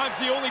 Sometimes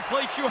the only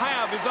place you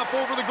have is up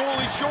over the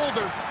goalie's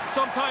shoulder.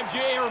 Sometimes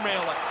you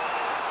airmail it.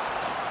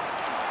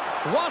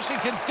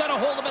 Washington's got a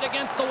hold of it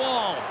against the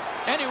wall.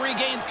 And he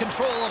regains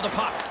control of the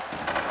puck.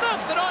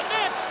 Snaps it on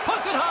net.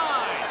 Puts it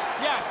high.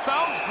 Yeah, it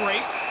sounds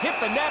great. Hit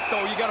the net,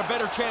 though, you got a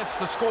better chance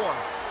to score.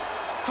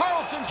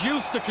 Carlson's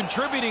used to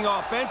contributing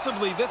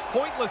offensively. This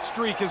pointless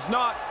streak is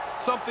not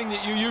something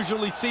that you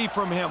usually see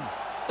from him.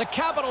 The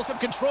Capitals have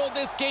controlled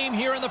this game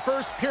here in the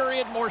first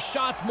period. More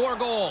shots, more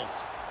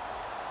goals.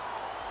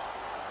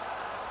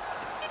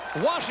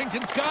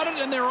 Washington's got it,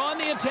 and they're on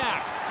the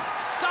attack.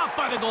 Stopped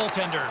by the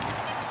goaltender.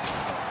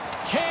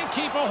 Can't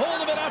keep a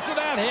hold of it after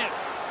that hit.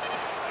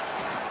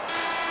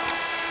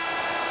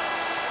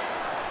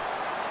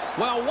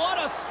 Well, what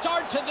a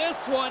start to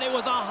this one. It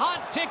was a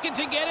hot ticket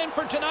to get in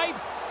for tonight,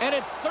 and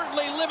it's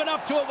certainly living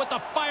up to it with the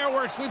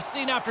fireworks we've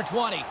seen after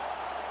 20.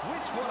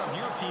 Which one of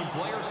your team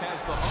players has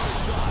the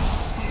hardest shot?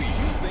 Who do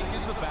you think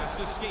is the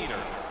fastest skater?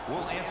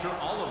 We'll answer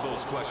all of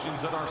those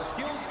questions at our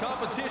skills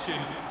competition.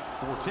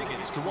 For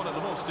tickets to one of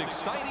the most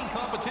exciting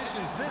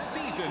competitions this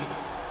season,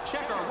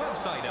 Check our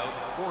website out.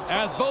 Or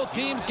As both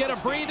teams get a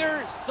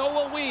breather, so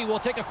will we. We'll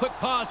take a quick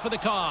pause for the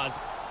cause.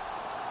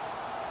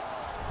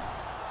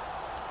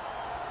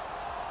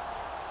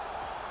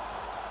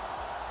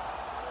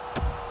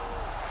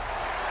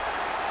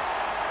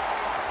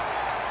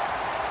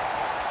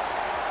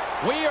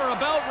 We are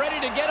about ready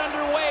to get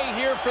underway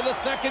here for the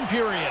second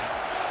period.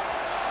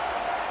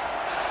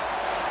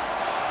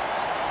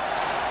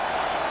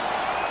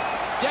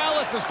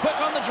 Dallas is quick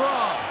on the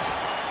draw.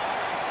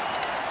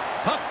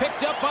 Puck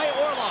picked up by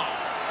Orlov.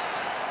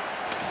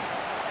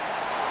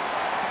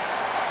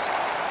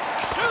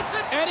 Shoots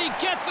it, and he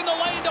gets in the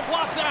lane to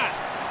block that.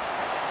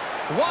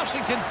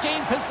 Washington's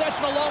gained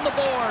possession along the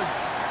boards.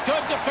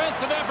 Good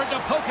defensive effort to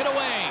poke it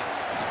away.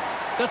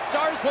 The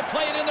Stars will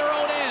play it in their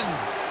own end.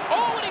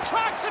 Oh, and he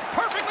tracks it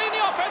perfectly in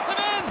the offensive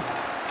end.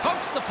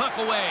 Pokes the puck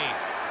away.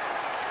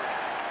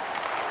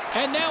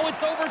 And now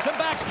it's over to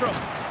Backstrom.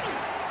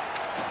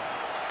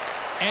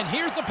 And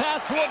here's the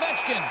pass to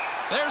Ovechkin.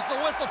 There's the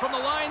whistle from the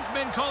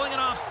linesman calling an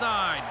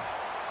offside.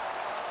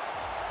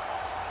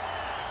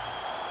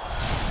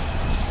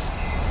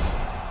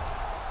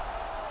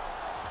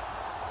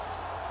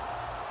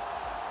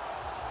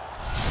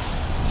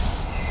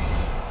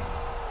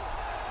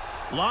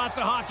 Lots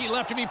of hockey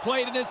left to be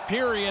played in this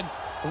period.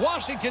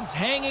 Washington's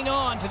hanging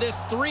on to this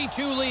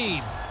 3-2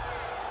 lead.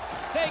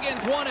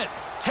 Sagan's won it.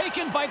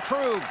 Taken by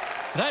Krug.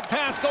 That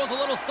pass goes a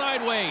little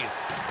sideways.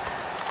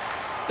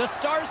 The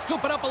Stars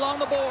scoop it up along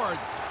the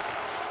boards.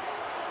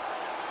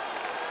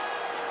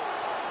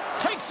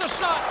 Takes a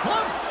shot.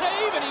 Glove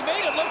save, and he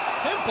made it look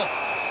simple.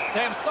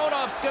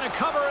 Samsonov's going to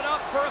cover it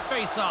up for a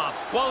face-off.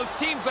 While his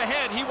team's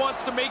ahead, he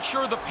wants to make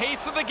sure the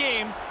pace of the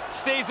game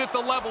stays at the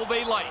level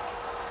they like.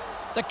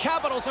 The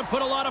Capitals have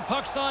put a lot of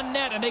pucks on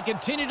net, and they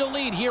continue to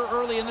lead here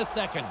early in the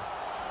second.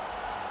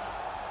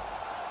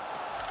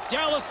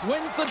 Dallas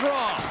wins the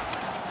draw.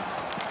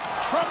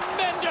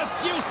 Tremendous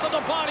use of the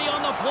body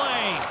on the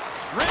play.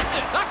 Rips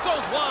it. That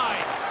goes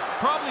wide.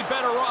 Probably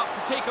better off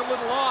to take a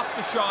little off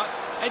the shot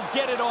and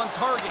get it on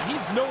target.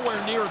 He's nowhere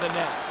near the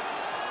net.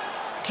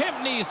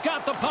 Kempney's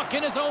got the puck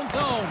in his own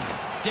zone.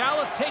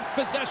 Dallas takes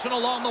possession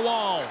along the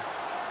wall.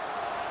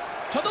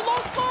 To the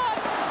low slot.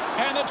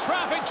 And the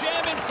traffic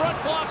jam in front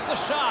blocks the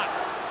shot.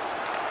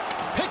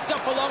 Picked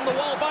up along the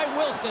wall by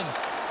Wilson.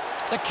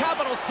 The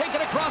Capitals take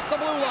it across the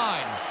blue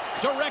line.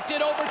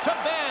 Directed over to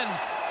Ben.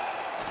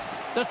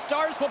 The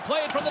Stars will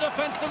play it from the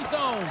defensive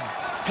zone.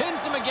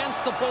 Pins him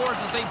against the boards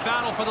as they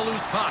battle for the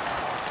loose puck.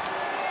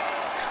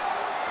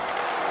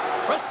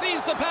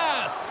 Receives the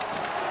pass.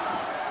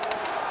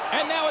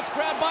 And now it's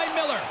grabbed by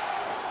Miller.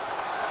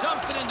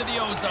 Dumps it into the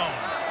O-zone.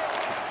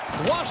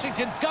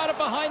 Washington's got it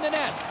behind the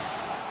net.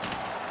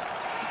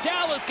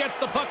 Dallas gets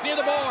the puck near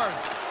the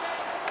boards.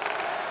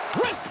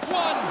 Wrists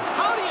one.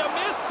 How do you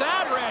miss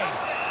that, Ray?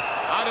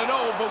 I don't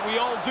know, but we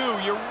all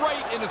do. You're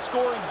right in a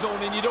scoring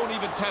zone, and you don't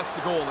even test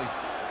the goalie.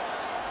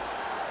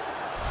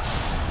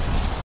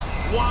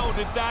 Wow,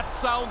 did that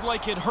sound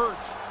like it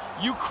hurts?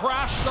 You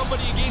crash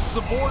somebody against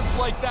the boards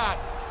like that,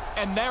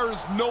 and there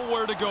is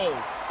nowhere to go.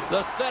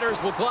 The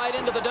setters will glide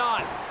into the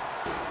dot.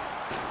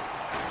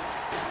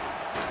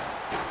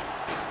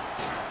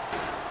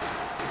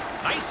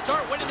 Nice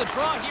start winning the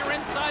draw here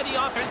inside the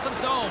offensive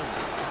zone.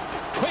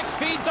 Quick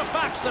feed to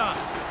Faxa.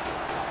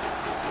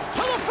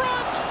 To the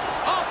front.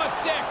 Off a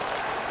stick.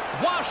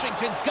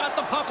 Washington's got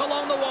the puck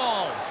along the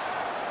wall.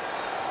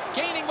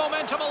 Gaining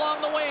momentum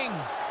along the wing.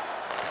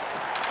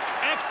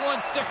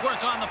 Excellent stick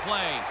work on the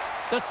play.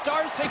 The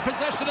Stars take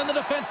possession in the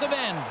defensive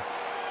end.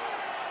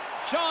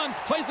 Johns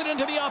plays it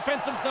into the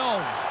offensive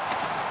zone.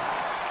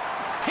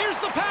 Here's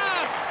the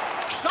pass.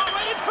 Shot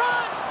right in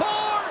front.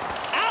 Board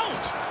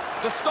out.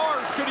 The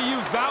Stars could have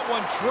used that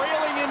one,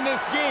 trailing in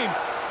this game.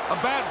 A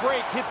bad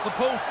break hits the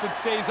post and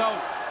stays out.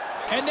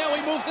 And now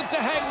he moves it to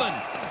Hagelin.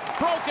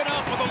 Broken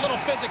up with a little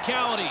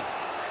physicality.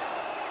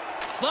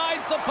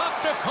 Slides the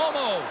puck to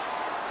Como.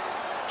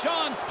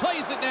 Johns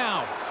plays it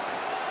now.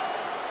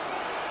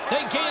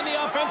 They gain the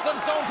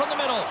offensive zone from the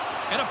middle.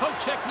 And a poke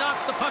check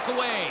knocks the puck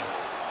away.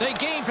 They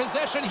gain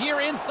possession here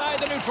inside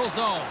the neutral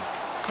zone.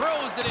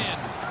 Throws it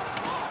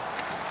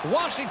in.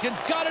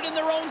 Washington's got it in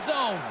their own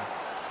zone.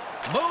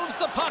 Moves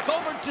the puck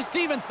over to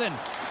Stevenson.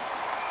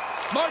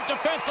 Smart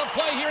defensive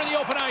play here in the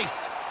open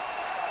ice.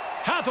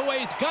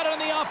 Hathaway's got it on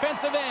the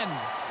offensive end.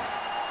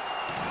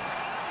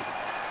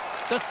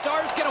 The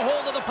Stars get a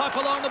hold of the puck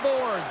along the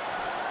boards.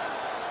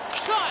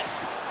 Shot!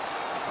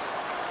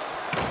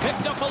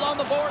 Picked up along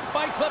the boards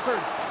by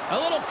Clifford. A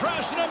little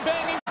crashing and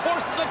banging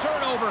forces the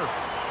turnover.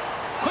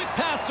 Quick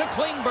pass to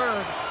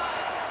Klingberg.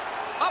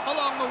 Up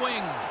along the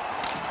wing.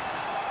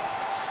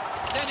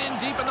 Sent in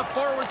deep, and the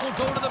forwards will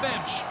go to the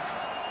bench.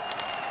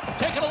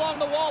 Taken along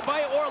the wall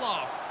by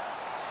Orlov.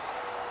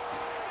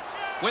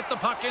 With the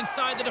puck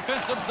inside the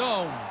defensive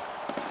zone.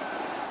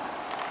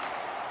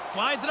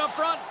 Slides it up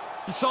front.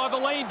 He saw the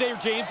lane there,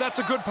 James. That's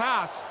a good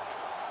pass.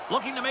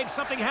 Looking to make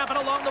something happen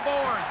along the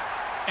boards.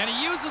 And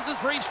he uses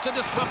his reach to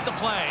disrupt the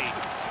play.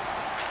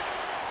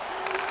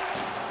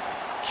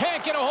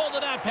 Can't get a hold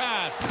of that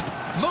pass.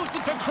 Moves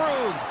it to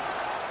Krug.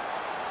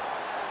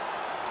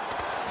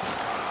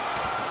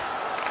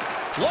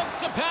 Looks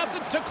to pass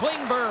it to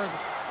Klingberg.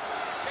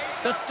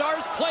 The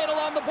Stars play it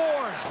along the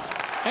boards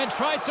and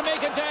tries to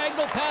make a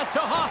diagonal pass to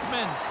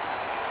Hoffman.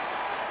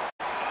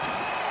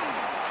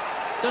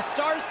 The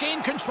Stars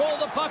gain control of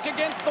the puck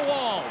against the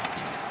wall.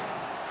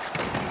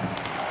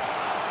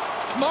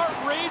 Smart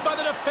read by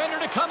the defender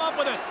to come up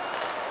with it.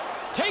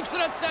 Takes it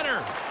at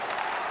center.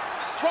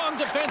 Strong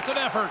defensive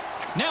effort.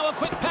 Now a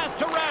quick pass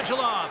to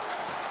Radulov.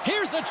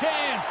 Here's a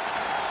chance.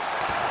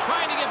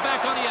 Trying to get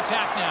back on the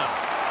attack now.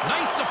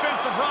 Nice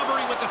defensive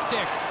robbery with the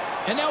stick.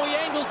 And now he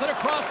angles it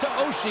across to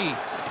Oshie.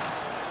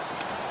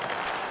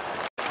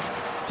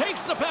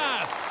 Takes the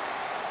pass.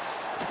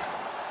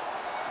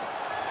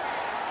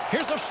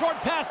 Here's a short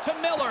pass to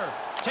Miller.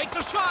 Takes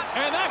a shot,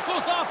 and that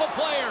goes off a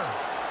player.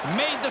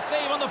 Made the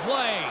save on the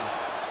play.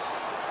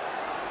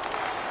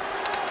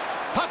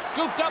 Puck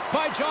scooped up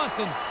by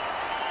Johnson.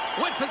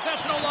 With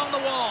possession along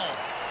the wall.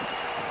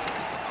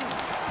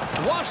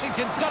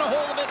 Washington's got a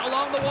hold of it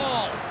along the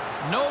wall.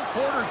 No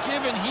quarter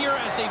given here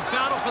as they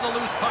battle for the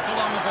loose puck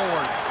along the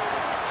boards.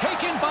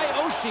 Taken by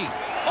Oshie.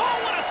 Oh,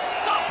 what a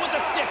stop with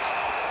the stick.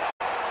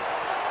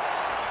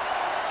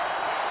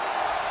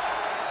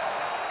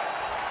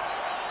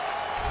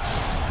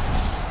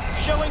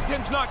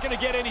 Shillington's not going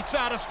to get any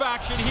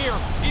satisfaction here,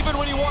 even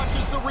when he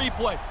watches the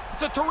replay.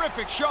 It's a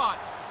terrific shot,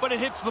 but it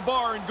hits the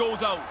bar and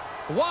goes out.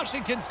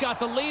 Washington's got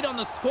the lead on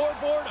the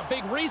scoreboard. A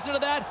big reason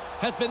of that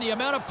has been the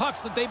amount of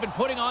pucks that they've been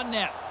putting on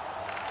net.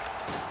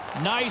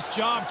 Nice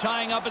job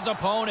tying up his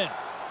opponent.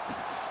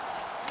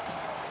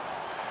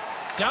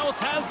 Dallas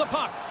has the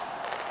puck.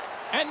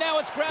 And now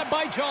it's grabbed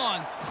by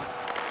Johns.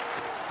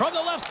 From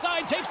the left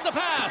side, takes the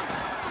pass.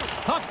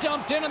 Puck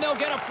dumped in, and they'll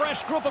get a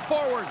fresh group of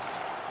forwards.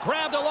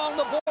 Grabbed along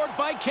the boards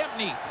by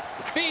Kempney.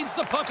 Feeds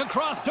the puck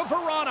across to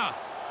Verana.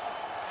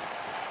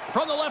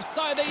 From the left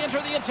side, they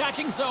enter the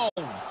attacking zone.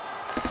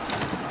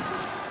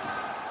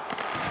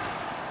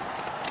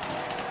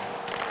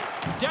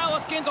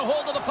 Dallas gains a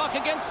hold of the puck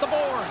against the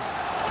boards.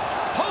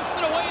 Pokes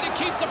it away to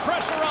keep the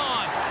pressure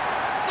on.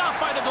 Stopped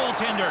by the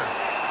goaltender.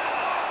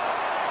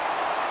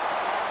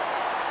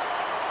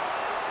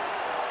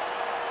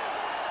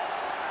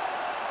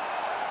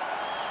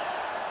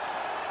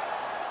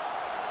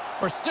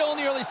 We're still in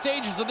the early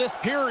stages of this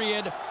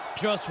period.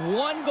 Just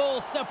one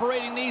goal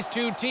separating these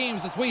two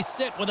teams as we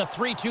sit with a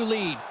 3-2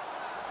 lead.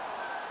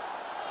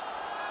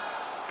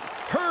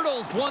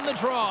 Hurdles won the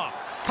draw.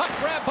 Puck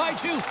grab by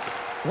Juice.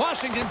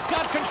 Washington's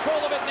got control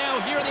of it now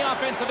here in the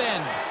offensive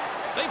end.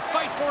 They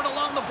fight for it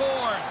along the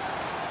boards.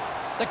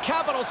 The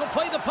Capitals will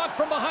play the puck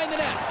from behind the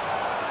net.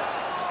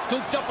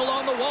 Scooped up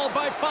along the wall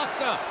by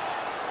Faksa.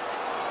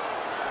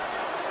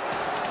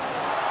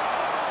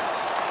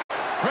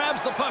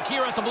 Grabs the puck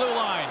here at the blue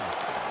line.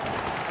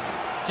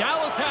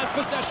 Dallas has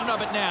possession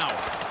of it now.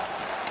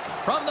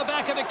 From the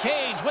back of the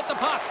cage with the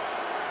puck.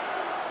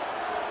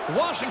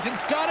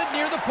 Washington's got it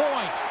near the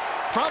point.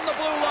 From the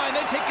blue line,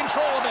 they take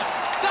control of it.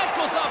 That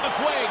goes off a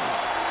twig.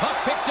 Puck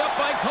picked up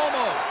by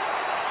Como.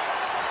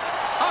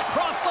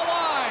 Across the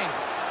line.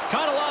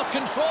 Kind of lost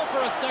control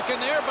for a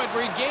second there, but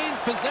regains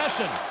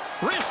possession.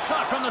 Wrist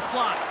shot from the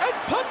slot. And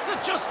puts it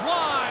just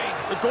wide.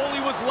 The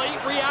goalie was late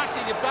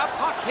reacting. If that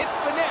puck hits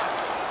the net,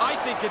 I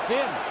think it's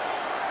in.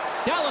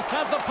 Dallas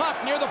has the puck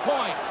near the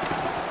point.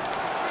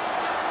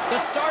 The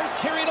Stars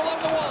carry it along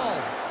the wall.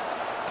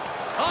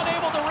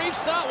 Unable to reach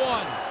that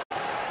one.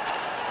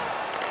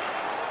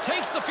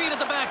 Takes the feed at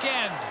the back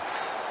end.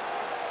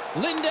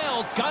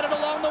 Lindell's got it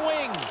along the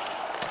wing.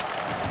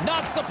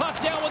 Knocks the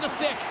puck down with a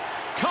stick.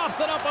 Coughs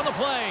it up on the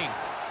play.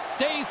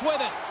 Stays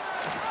with it.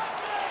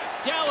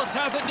 Dallas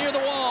has it near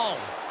the wall.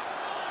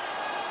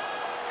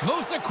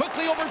 Moves it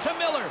quickly over to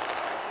Miller.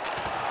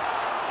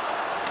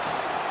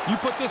 You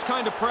put this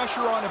kind of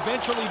pressure on,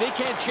 eventually they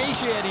can't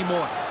chase you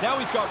anymore. Now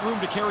he's got room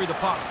to carry the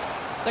puck.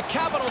 The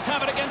Capitals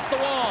have it against the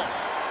wall.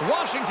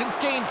 Washington's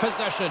gained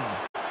possession.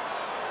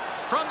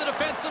 From the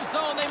defensive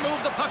zone, they move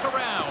the puck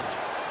around.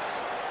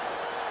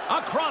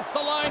 Across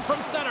the line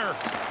from center.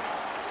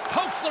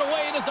 Pokes it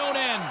away in his own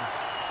end.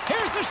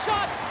 Here's a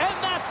shot, and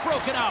that's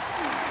broken up.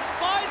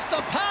 Slides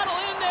the paddle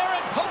in there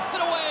and pokes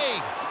it away.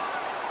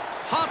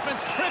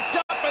 Hoffman's tripped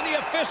up, and the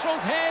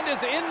official's hand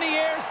is in the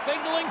air,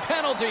 signaling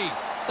penalty.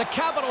 The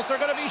Capitals are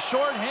going to be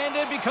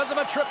short-handed because of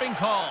a tripping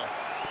call.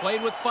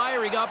 Played with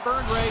fire, he got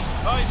burned, Ray.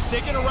 He's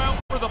digging around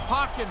for the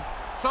puck, and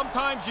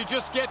sometimes you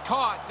just get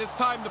caught. This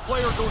time the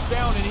player goes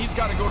down, and he's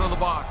got to go to the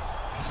box.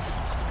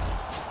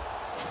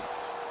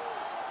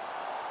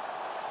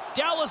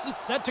 Dallas is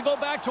set to go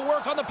back to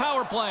work on the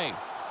power play.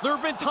 There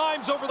have been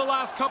times over the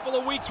last couple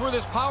of weeks where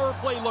this power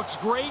play looks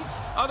great,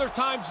 other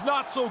times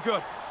not so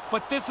good.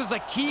 But this is a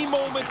key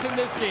moment in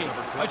this game.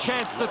 A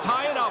chance to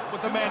tie it up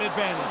with the man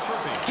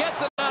advantage.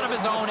 Gets it out of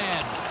his own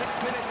end.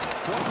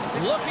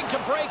 Looking to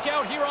break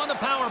out here on the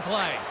power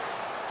play.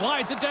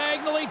 Slides it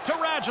diagonally to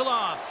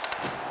Radulov.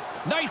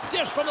 Nice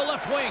dish from the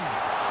left wing.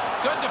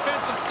 Good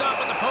defensive stop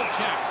with the poke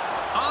check.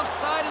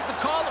 Offside is the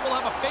call that will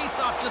have a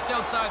face-off just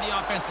outside the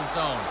offensive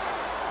zone.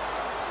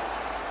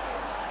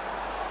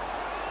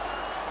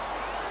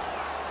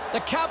 The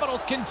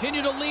Capitals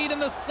continue to lead in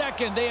the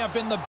second. They have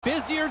been the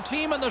busier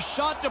team in the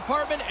shot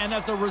department, and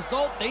as a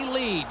result, they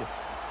lead.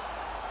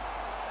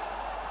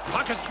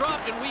 Puck is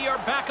dropped, and we are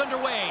back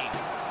underway.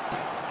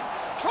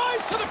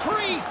 Tries to the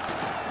crease.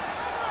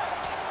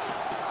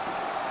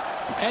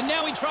 And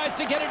now he tries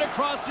to get it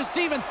across to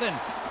Stevenson.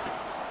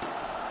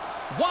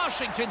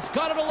 Washington's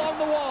got it along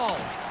the wall.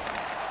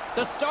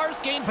 The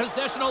Stars gain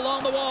possession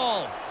along the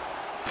wall.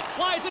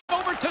 Slides it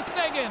over to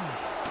Seguin.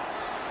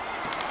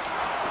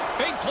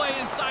 Big play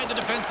inside the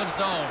defensive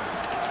zone.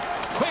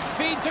 Quick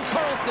feed to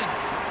Carlson.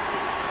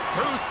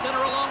 Through center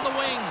along the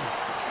wing.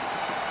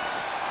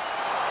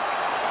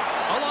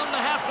 Along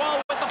the half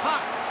wall with the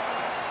puck.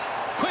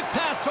 Quick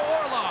pass to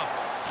Orlov.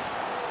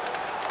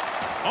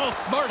 Oh,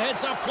 smart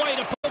heads-up play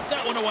to put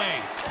that one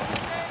away.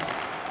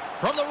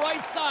 From the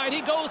right side,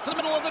 he goes to the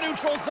middle of the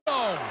neutral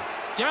zone.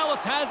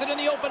 Dallas has it in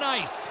the open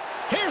ice.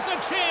 Here's a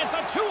chance,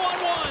 a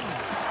 2-on-1.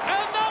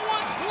 And that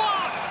one's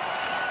blocked.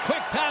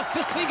 Quick pass to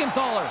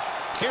Siegenthaler.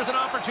 Here's an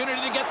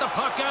opportunity to get the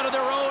puck out of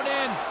their own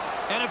end.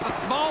 And it's a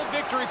small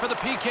victory for the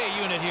PK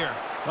unit here.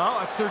 Well,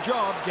 that's their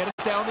job. Get it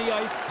down the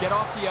ice, get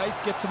off the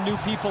ice, get some new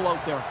people out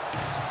there.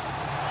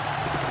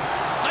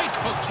 Nice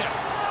poke check.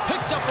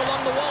 Picked up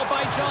along the wall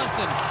by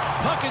Johnson.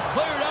 Puck is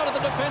cleared out of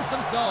the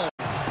defensive zone.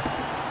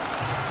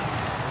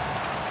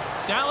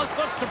 Dallas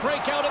looks to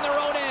break out in their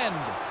own end.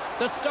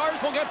 The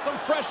Stars will get some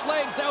fresh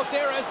legs out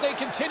there as they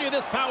continue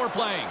this power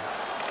play.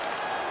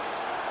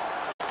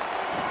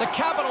 The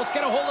Capitals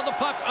get a hold of the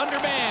puck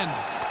undermanned.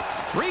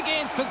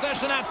 Regains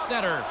possession at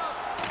center.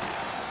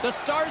 The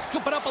Stars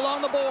scoop it up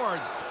along the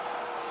boards.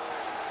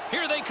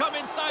 Here they come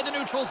inside the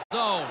neutral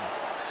zone.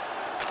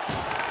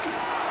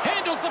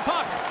 Handles the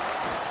puck.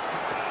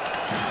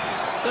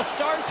 The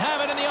Stars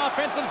have it in the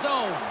offensive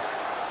zone.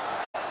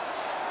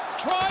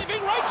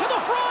 Driving right to the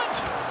front.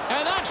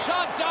 And that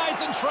shot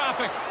dies in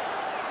traffic.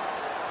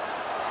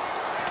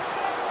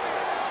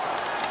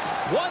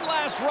 One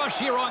last rush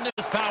here on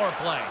this power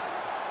play.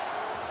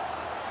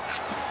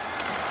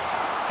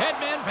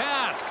 Headman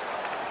pass.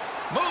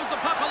 Moves the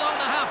puck along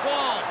the half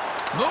wall.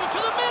 Move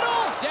to the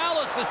middle.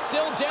 Dallas is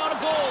still down a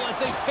goal as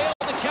they fail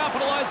to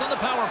capitalize on the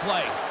power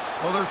play.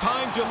 Well, there are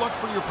times you look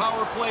for your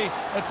power play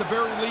at the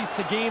very least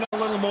to gain a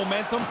little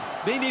momentum.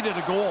 They needed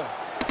a goal.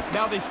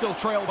 Now they still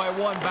trail by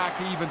one, back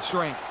to even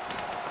strength.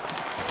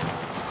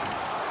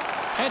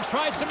 And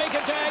tries to make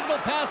a diagonal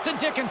pass to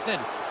Dickinson.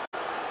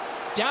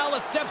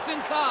 Dallas steps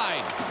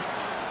inside.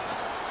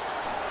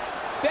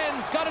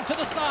 Ben's got it to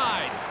the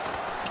side.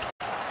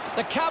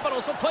 The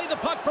Capitals will play the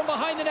puck from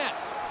behind the net.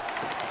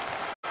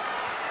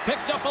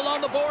 Picked up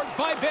along the boards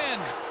by Ben.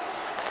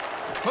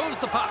 Moves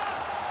the puck.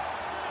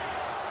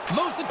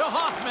 Moves it to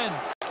Hoffman.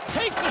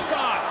 Takes the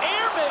shot.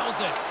 Airmails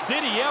it.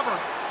 Did he ever?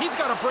 He's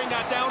got to bring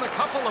that down a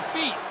couple of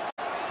feet.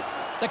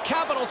 The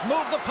Capitals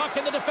move the puck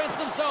in the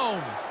defensive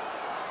zone.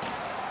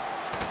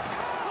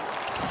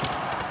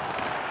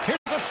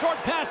 Here's a short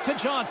pass to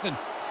Johnson.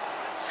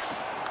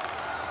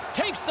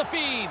 Takes the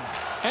feed.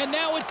 And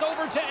now it's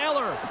over to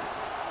Eller.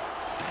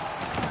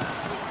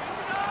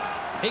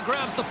 He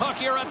grabs the puck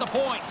here at the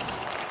point.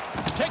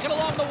 Taken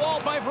along the wall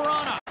by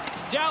Verona.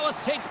 Dallas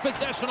takes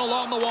possession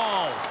along the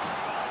wall.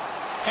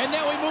 And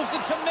now he moves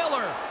it to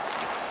Miller.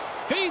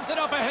 Feeds it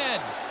up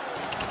ahead.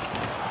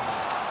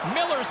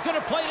 Miller's going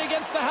to play it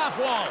against the half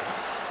wall.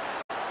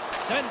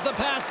 Sends the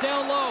pass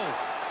down low.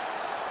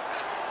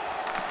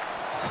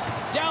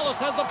 Dallas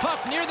has the puck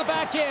near the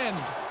back end.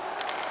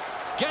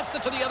 Gets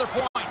it to the other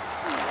point.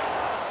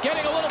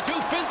 Getting a little too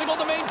physical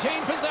to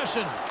maintain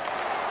possession.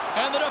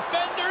 And the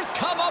defenders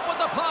come up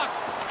with the puck.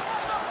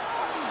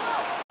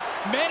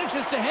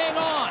 Manages to hang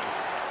on.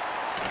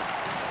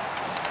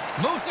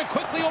 Moves it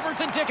quickly over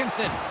to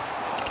Dickinson.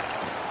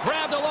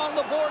 Grabbed along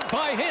the board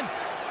by Hintz.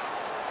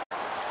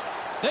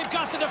 They've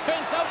got the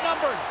defense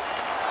outnumbered.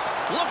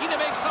 Looking to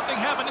make something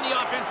happen in the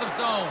offensive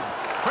zone.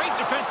 Great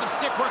defensive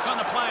stick work on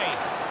the play.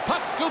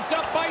 Puck scooped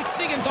up by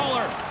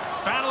Siegenthaler.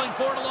 Battling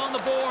for it along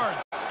the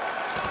boards.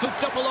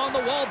 Scooped up along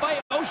the wall by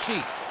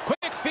Oshie.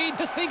 Quick feed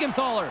to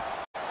Siegenthaler.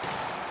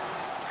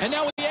 And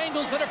now he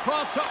angles it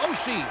across to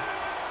Oshie.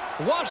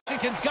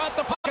 Washington's got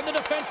the puck in the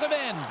defensive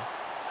end.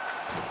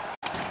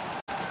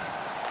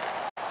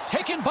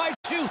 Taken by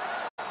Juice.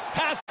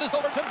 Passes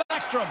over to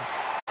Backstrom.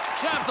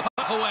 Jabs the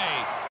puck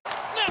away.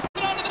 Snaps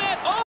it onto the net.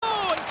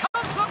 Oh, and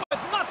comes up with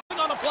nothing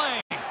on the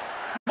play.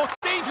 Most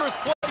dangerous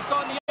place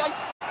on the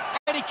ice,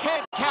 and he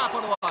can't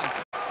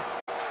capitalize.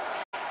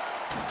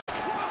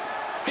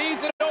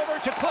 Feeds it over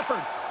to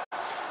Clifford.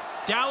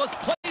 Dallas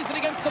plays it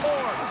against the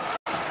boards.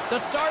 The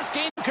Stars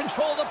gain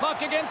control of the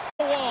puck against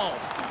the wall.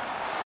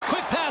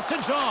 Quick pass to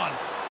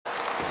Johns.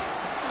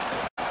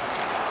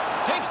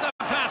 Takes that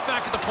pass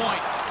back at the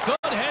point.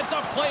 Good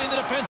heads-up play in the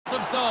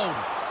defensive zone.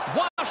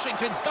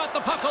 Washington's got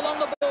the puck along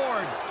the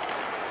boards.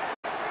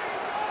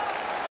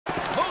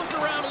 Moves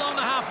around along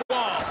the half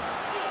wall.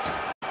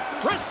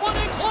 Wrestling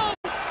in close.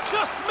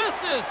 Just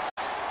misses.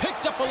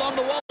 Picked up along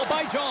the wall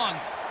by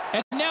Johns.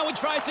 And now he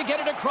tries to get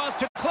it across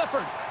to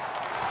Clifford.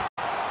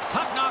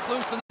 Puck knocked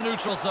loose in the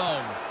neutral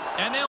zone.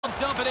 And they'll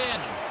dump it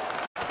in.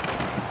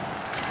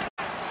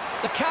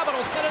 The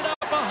Capitals set it up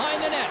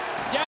behind the net.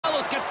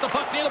 Dallas gets the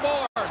puck near the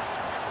boards.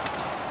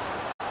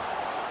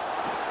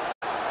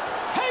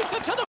 Takes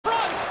it to the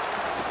front.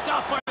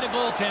 Stopped by the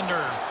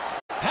goaltender.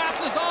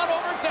 Passes on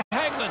over to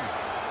Hagman.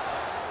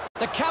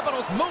 The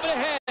Capitals move it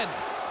ahead.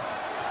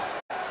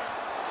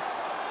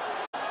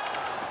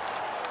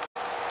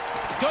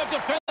 Good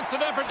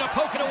defensive effort to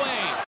poke it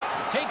away.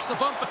 Takes a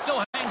bump but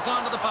still hangs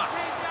on to the puck.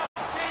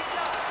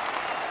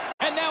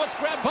 And now it's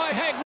grabbed by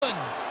Hagman.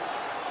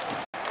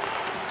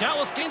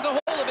 Dallas gains a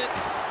hold of it.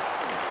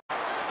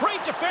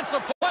 Great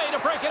defensive play to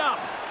break it up.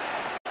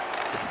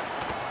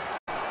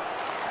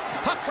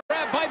 Puck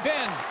grabbed by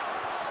Ben.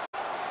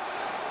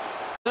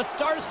 The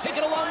Stars take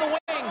it along the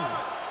wing.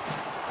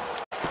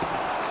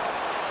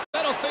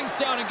 Settles things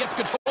down and gets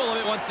control of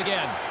it once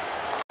again.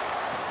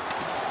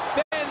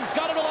 Ben's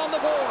got it along the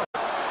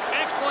boards.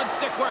 Excellent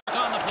stick work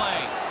on the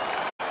play.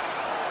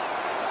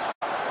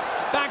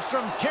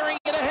 Backstrom's carrying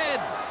it ahead.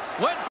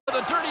 Went for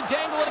the dirty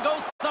dangle and it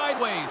goes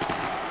sideways.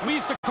 We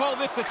used to call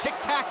this the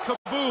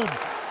tic-tac-kaboom.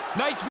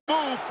 Nice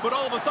move, but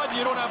all of a sudden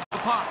you don't have the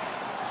puck.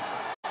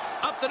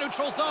 Up the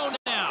neutral zone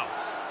now.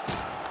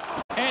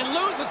 And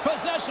loses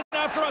possession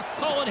after a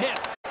solid hit.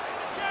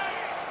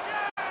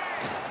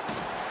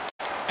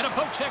 And a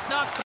poke check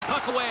knocks the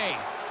puck away.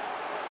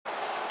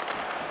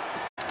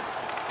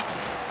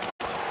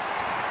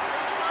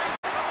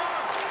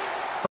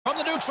 From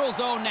the neutral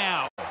zone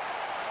now.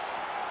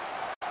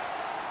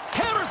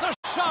 Hammers a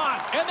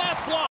shot, and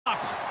that's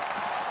blocked.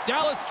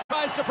 Dallas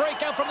tries to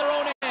break out from their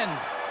own end.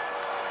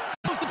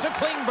 Moves it to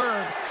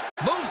Klingberg.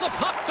 Moves the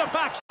puck to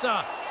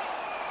Faxa.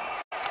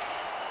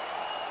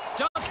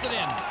 Dumps it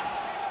in.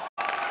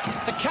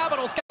 The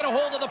Capitals get a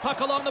hold of the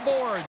puck along the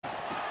boards.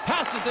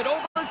 Passes it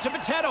over to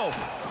Potato.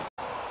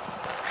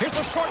 Here's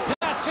a short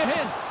pass to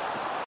Hintz.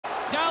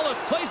 Dallas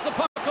plays the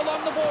puck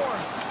along the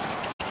boards.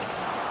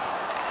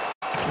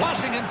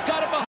 Washington's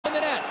got it behind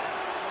the net.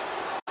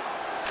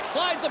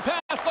 Slides the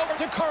pass over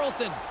to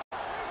Carlson.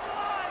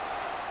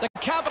 The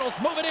Capitals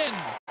move it in.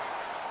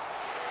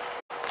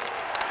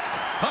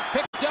 Puck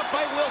picked up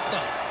by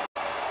Wilson.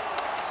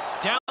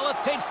 Dallas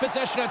takes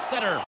possession at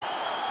center.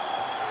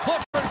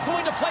 Clifford's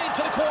going to play it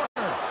to the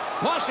corner.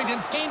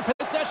 Washington's gained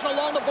possession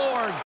along the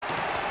boards.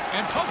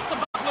 And pokes the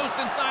puck loose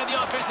inside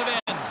the offensive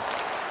end.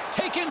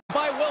 Taken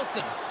by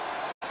Wilson.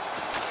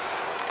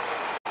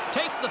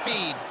 Takes the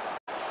feed.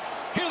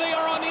 Here they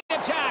are on the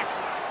attack.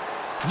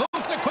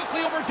 Moves it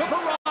quickly over to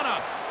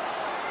Verana.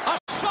 A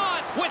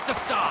shot with the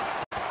stop.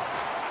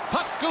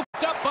 Puck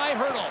scooped up by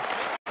Hurdle.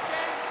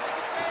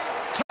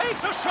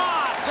 Takes a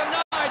shot.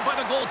 Denied by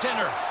the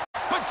goaltender.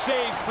 Good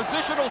save.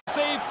 Positional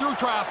save through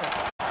traffic.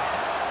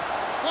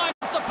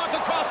 Slides the puck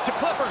across to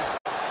Clifford.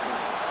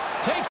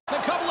 Takes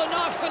a couple of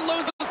knocks and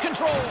loses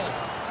control.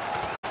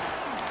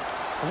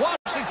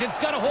 Washington's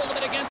got a hold of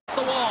it against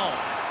the wall.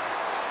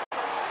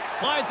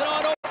 Slides it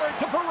on over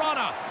to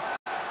Verana.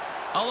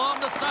 Along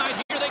the side,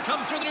 here they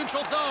come through the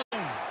neutral zone.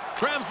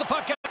 Grabs the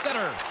puck at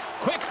center.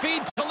 Quick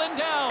feed to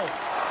Lindell.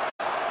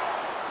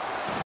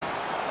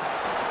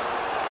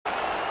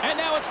 And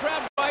now it's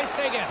grabbed by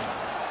Sagan.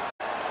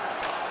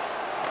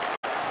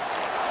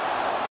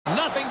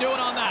 Nothing doing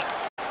on that.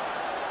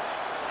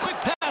 Quick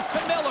pass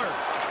to Miller.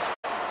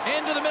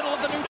 Into the middle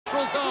of the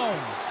neutral zone.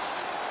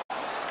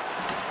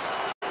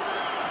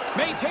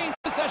 Maintains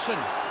possession.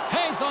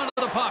 Hangs on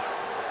to the puck.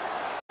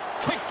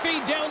 Quick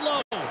feed down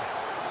low.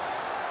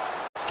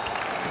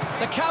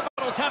 The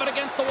Capitals have it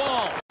against the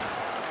wall.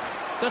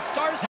 The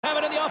Stars have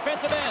it in the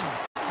offensive end.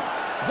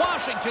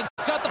 Washington's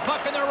got the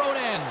puck in their own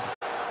end.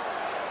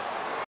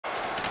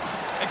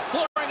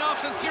 Exploring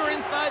options here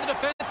inside the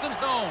defensive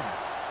zone.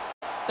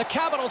 The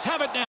Capitals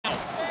have it now.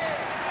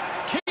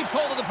 Keeps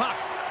hold of the puck.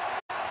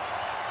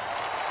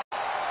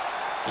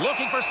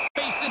 Looking for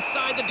space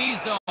inside the D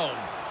zone.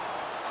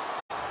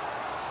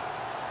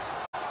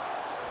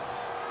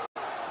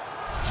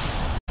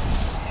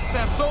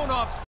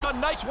 Samsonov's done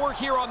nice work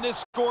here on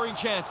this scoring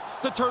chance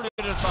to turn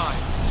it aside.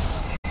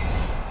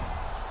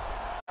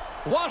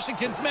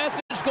 Washington's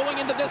message going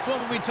into this one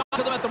when we talked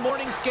to them at the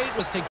morning skate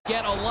was to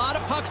get a lot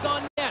of pucks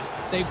on net.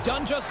 They've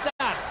done just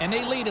that, and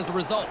they lead as a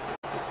result.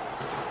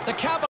 The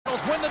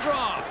Capitals win the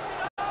draw.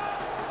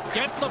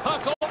 Gets the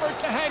puck over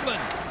to Hagman.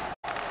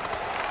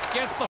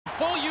 Gets the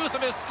full use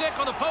of his stick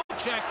on the poke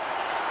check.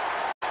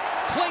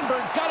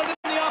 Klingberg's got it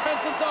in the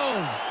offensive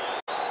zone.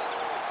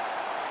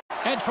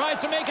 And tries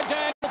to make a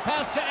diagonal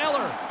pass to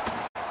Eller.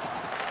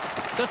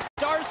 The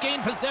Stars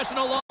gain possession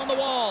along the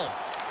wall.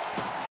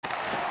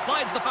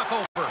 Slides the puck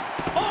over.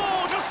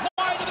 Oh, just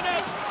wide of the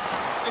net.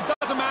 It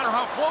doesn't matter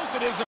how close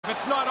it is. If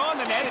it's not on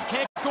the net, it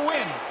can't go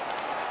in.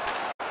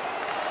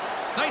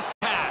 Nice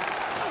pass.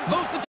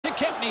 Moves it to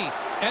Kempney.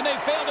 And they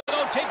fail to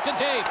go tape to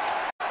tape.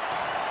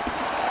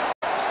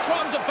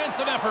 Strong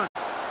defensive effort.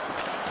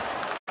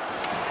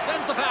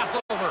 Sends the pass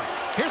over.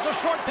 Here's a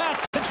short pass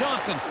to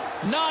Johnson.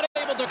 Not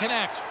able to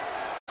connect.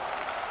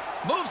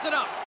 Moves it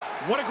up.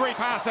 What a great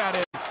pass that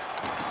is.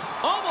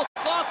 Almost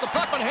lost the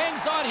puck, but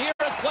hangs on here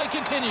as play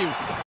continues.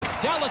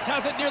 Dallas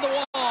has it near the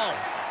wall.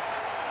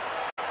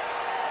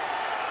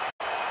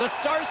 The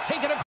Stars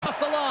take it across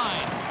the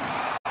line.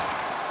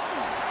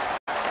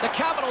 The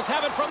Capitals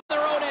have it from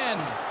their own end.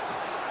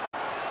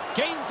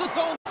 Gains the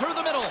zone through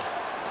the middle.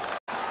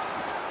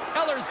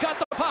 Eller's got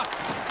the puck.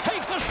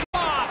 Takes a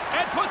shot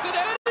and puts it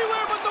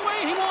anywhere but the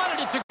way he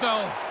wanted it to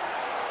go.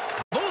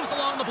 Moves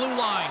along the blue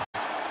line.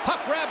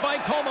 Puck grabbed by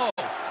Como.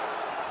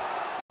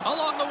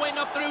 Along the wing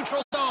up the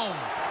neutral zone.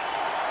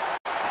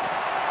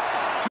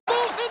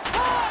 Moves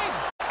inside!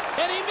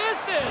 And he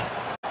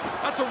misses!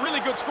 That's a really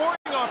good scoring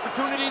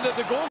opportunity that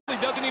the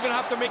goalie doesn't even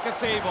have to make a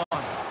save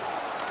on.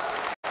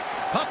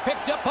 Puck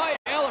picked up by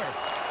Eller.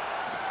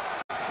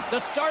 The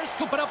Stars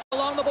scoop it up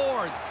along the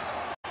boards.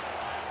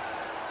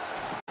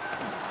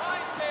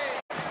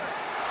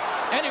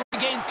 And he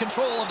regains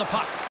control of the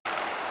puck.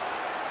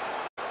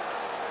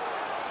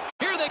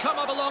 Here they come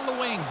up along the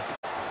wing.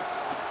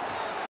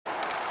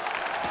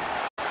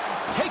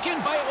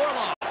 Taken by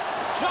Orlov.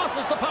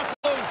 Jostles the puck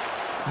loose.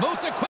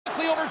 Moves it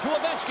quickly over to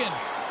Ovechkin.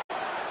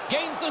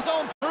 Gains the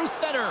zone through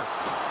center.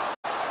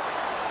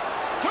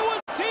 To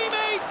his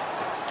teammate.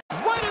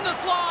 Right in the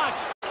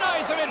slot.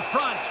 Denies him in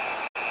front.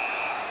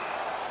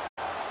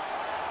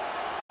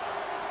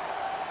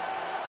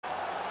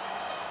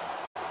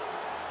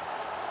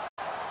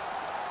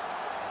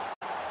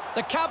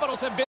 The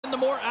Capitals have been the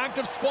more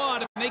active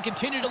squad, and they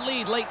continue to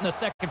lead late in the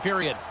second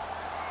period.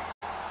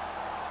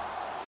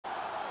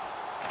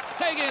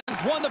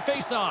 Sagans won the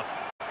faceoff.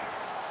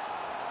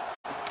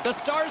 The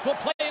Stars will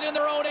play it in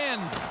their own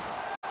end.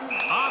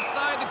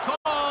 Offside the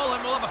call,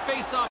 and we'll have a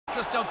faceoff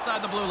just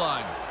outside the blue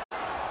line.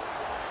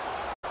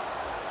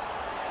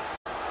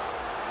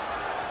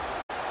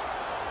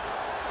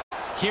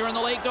 Here in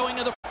the late going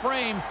of the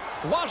frame,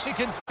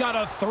 Washington's got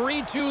a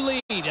 3-2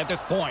 lead at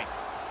this point.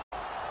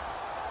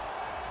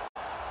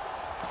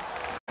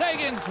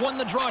 Sagans won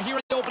the draw here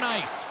in the open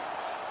ice.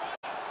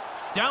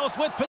 Dallas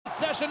with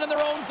possession in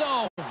their own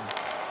zone.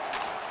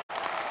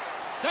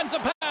 Sends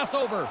a pass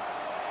over.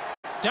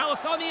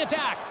 Dallas on the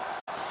attack.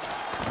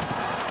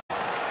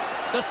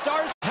 The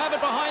Stars have it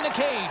behind the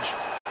cage.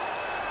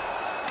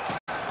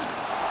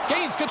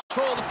 Gains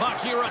control of the puck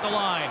here at the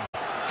line.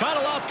 Kind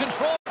of lost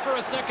control for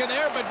a second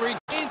there, but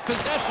regains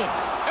possession.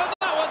 And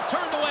that one's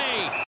turned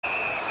away.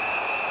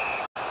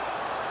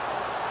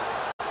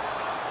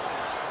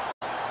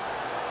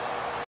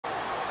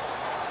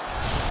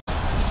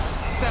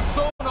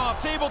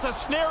 Samsonov's able to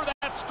snare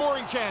that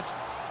scoring chance.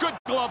 Good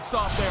glove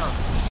stop there.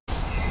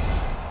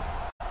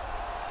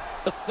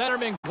 The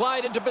centermen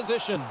glide into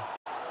position.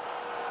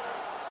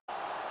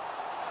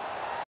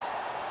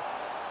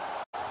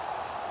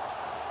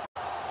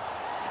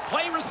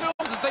 Play resumes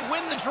as they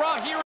win the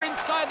draw here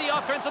inside the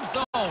offensive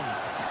zone.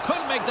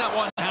 Couldn't make that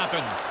one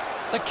happen.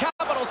 The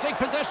Capitals take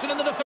possession in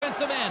the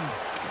defensive end.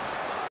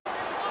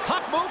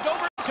 Puck moved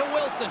over to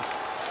Wilson.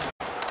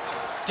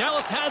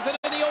 Dallas has it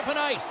in the open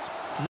ice.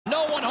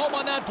 No one home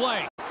on that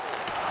play.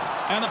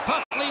 And the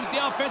puck leaves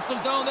the offensive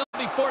zone. They'll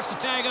be forced to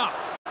tag up.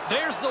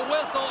 There's the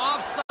whistle.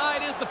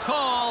 Offside is the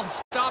call,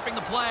 stopping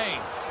the play.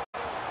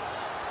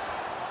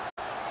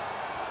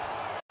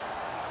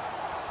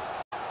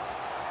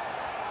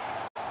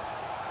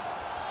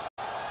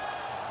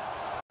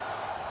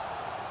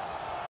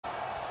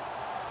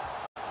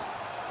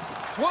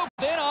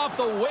 Swooped in off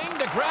the wing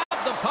to grab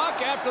the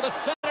puck after the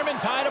centerman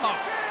tied him up.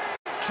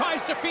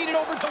 Tries to feed it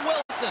over to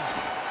Wilson.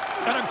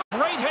 And a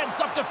great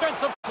heads-up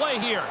defensive play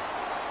here.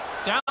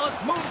 Dallas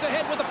moves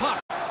ahead with the puck.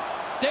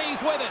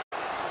 Stays with it.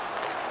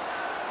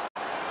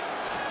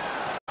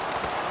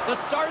 The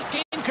Stars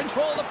gain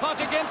control of the puck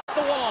against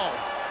the wall.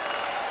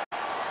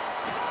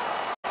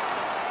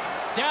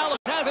 Dallas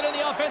has it in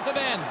the offensive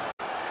end.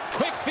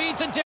 Quick feed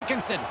to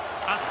Dickinson.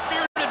 A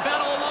spirited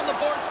battle along the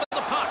boards for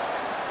the puck.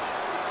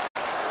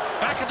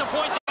 Back at the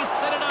point, they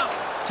set it up.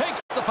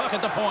 Takes the puck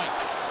at the point.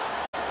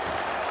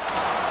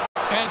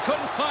 And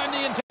couldn't find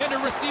the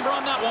intended receiver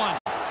on that one.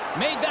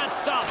 Made that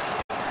stop.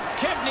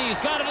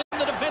 Kempney's got it in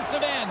the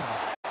defensive end.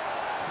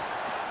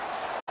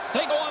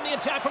 They go on the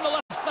attack from the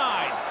left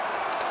side.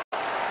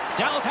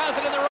 Dallas has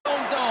it in their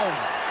own zone.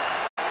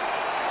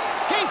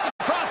 Skates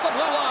across the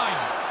blue line.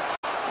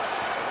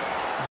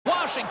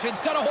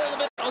 Washington's got a hold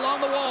of it along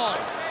the wall.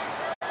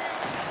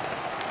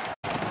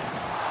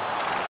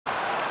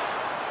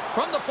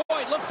 From the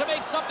point, looks to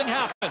make something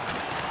happen.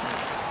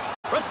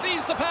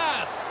 Receives the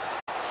pass.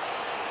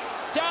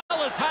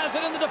 Dallas has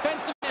it in the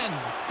defensive end.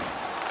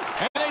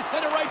 And they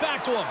send it right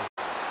back to him.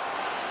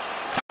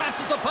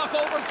 Passes the puck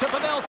over to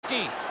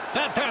Pavelski.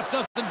 That pass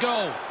doesn't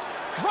go.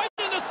 Right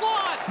in the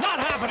slot. Not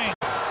happening.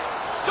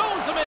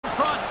 Stones him in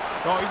front.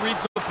 Oh, he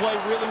reads the play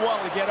really well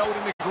to get out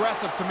and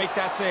aggressive to make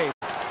that save.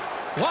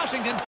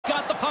 Washington's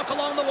got the puck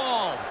along the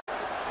wall.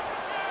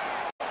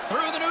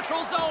 Through the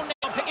neutral zone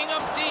now, picking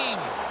up steam.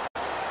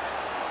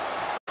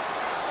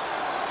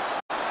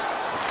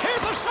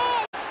 Here's a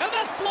shot, and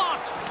that's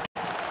blocked.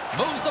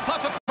 Moves the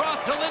puck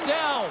across to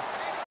Lindell.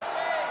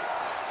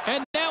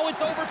 And now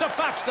it's over to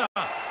Faksa.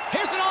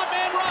 Here's an odd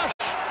man rush.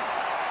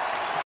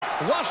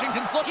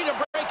 Washington's looking to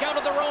break out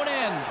of their own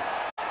end.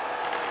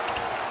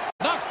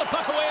 Knocks the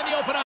puck away in the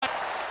open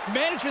ice.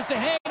 Manages to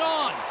hang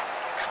on.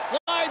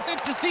 Slides Gets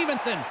it to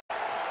Stevenson.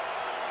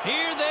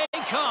 Here they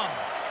come.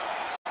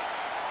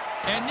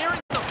 And nearing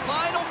the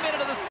final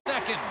minute of the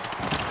second.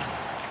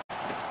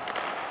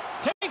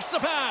 Takes the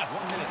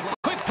pass.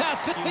 Quick pass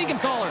to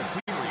Siegenthaler.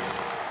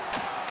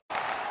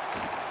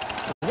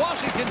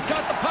 Washington's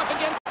got the puck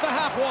against the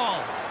half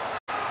wall.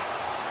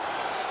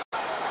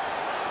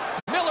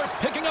 Miller's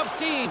picking up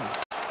steam.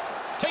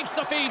 Takes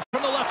the feed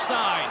from the left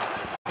side.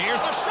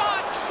 Here's a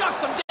shot.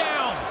 Shuts him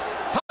down.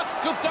 Puck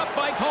scooped up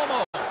by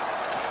Como.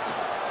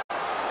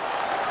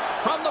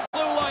 From the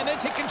blue line, they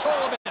take control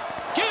of it.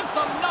 Gives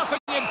them nothing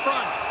in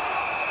front.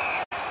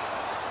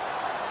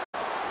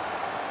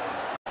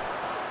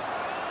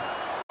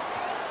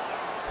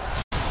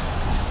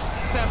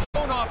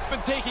 Samsonov's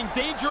been taking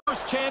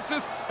dangerous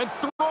chances and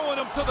throwing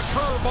them to the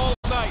curb all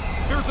night.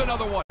 Here's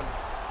another one.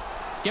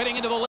 Getting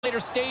into the later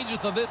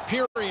stages of this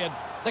period,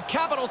 the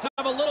Capitals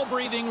have a little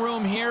breathing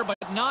room here, but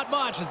not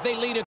much as they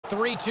lead it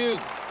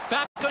 3-2.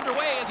 Back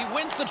underway as he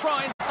wins the draw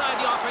inside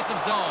the offensive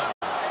zone.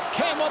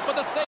 Came up with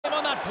a save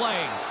on that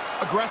play.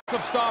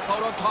 Aggressive stop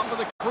out on top of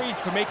the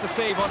crease to make the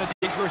save on a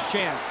dangerous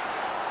chance.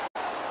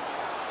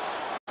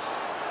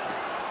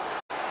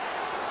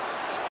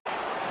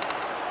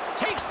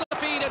 Takes the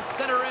feed at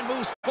center and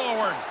moves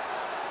forward.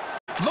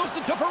 Moves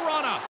it to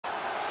Verona.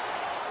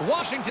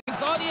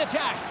 Washington's on the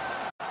attack.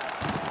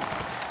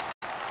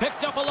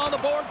 Picked up along the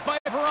boards by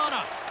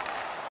Verona.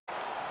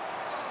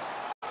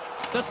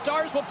 The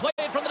Stars will play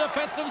it from the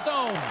defensive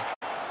zone.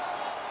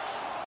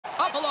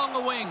 Up along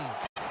the wing.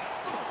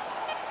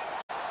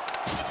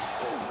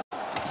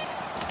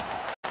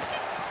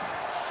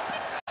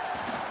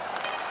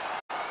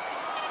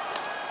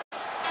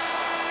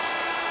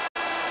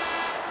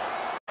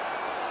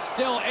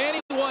 Still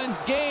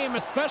anyone's game,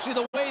 especially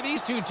the way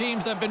these two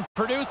teams have been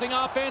producing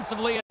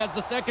offensively as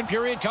the second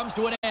period comes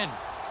to an end.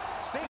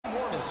 Stay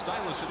warm and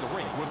stylish in the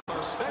rink with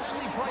our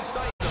specially priced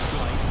items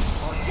tonight.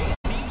 Our game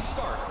team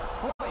scarf,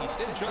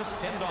 priced at just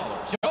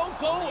 $10. Don't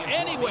go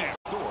anywhere.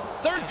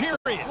 Third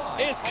period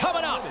is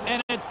coming up,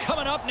 and it's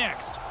coming up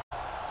next.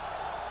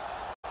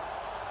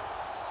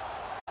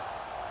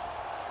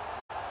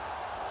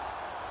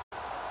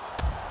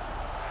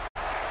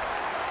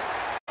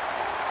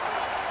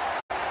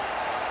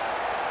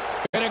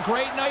 Been a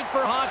great night for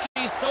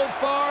hockey so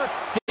far.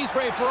 He's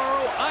Ray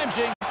Ferraro. I'm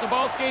James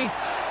Cebulski.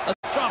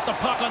 Let's drop the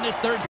puck on this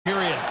third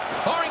period.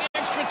 Barring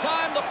extra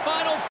time, the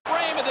final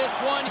frame of this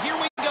one. Here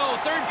we go.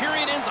 Third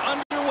period is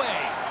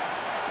underway.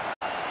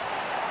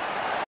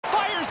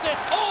 Fires it.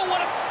 Oh,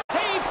 what a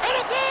save. And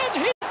it's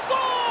in. He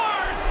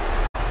scores.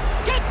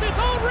 Gets his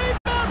own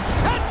rebound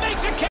and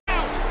makes it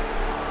count.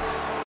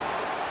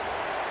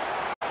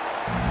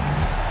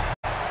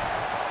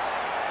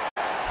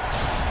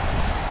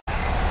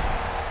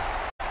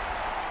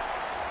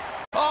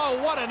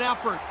 Oh, what an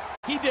effort.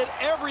 He did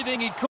everything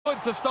he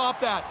could to stop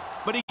that,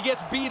 but he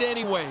gets beat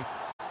anyway.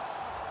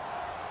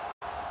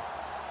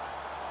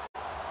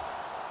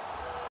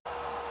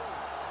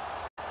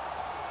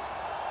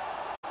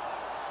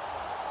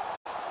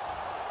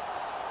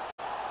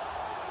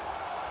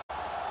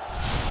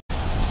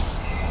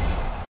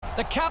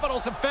 The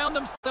Capitals have found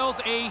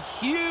themselves a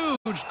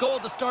huge goal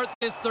to start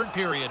this third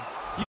period.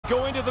 You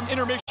go into the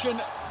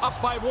intermission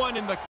up by one,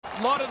 and a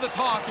lot of the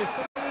talk is,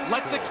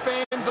 let's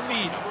expand the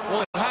lead.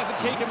 Well, it hasn't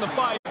taken them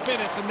 5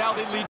 minutes, and now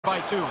they lead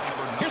by 2.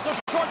 Here's a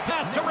short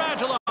pass to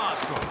Radulov.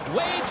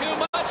 Way too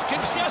much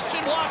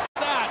congestion blocks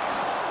that.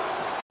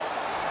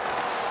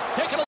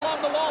 Taken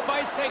along the wall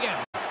by Sagan.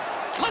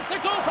 Lets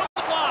it go from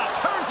the slot.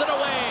 Turns it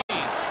away.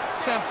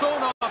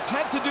 Samsonov's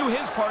had to do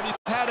his part. He's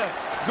had a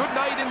good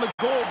night in the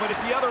goal, but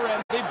at the other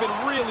end, they've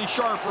been really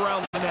sharp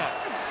around the net.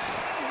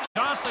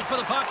 Jostling for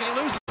the puck, and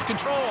he loses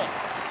control.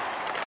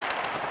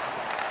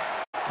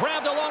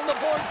 Grabbed along the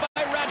board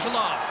by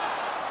Radulov.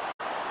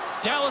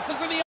 Dallas is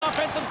in the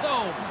offensive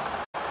zone.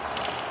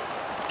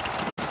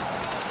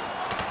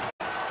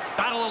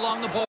 Battle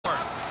along the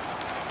boards.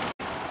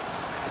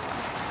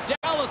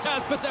 Dallas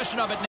has possession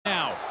of it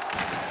now.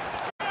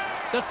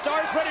 The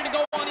Stars ready to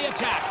go on the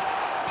attack.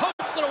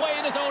 Pokes it away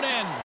in his own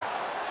end.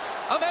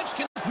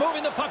 Ovechkin's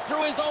moving the puck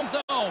through his own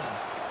zone.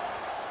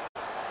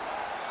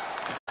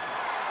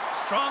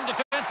 Strong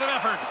defensive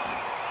effort.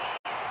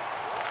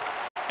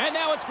 And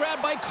now it's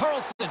grabbed by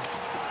Carlson.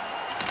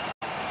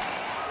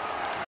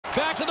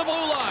 Back to the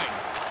blue line.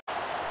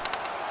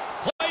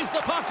 Plays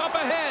the puck up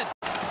ahead.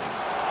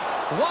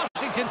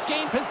 Washington's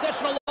gained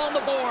possession along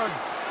the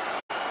boards.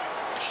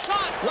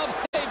 Shot. Love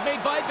save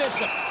made by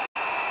Bishop.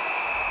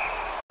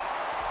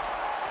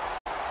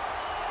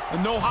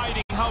 And no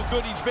hiding how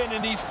good he's been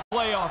in these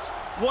playoffs.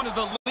 One of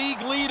the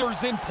league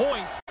leaders in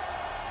points.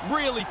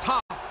 Really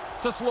tough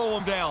to slow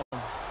him down.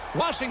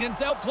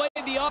 Washington's outplayed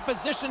the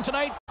opposition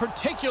tonight,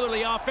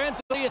 particularly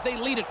offensively, as they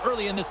lead it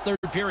early in this third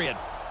period.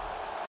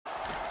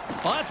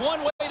 Well, that's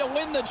one way to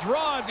win the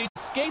draw as he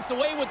skates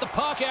away with the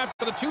puck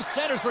after the two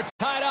centers were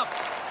tied up.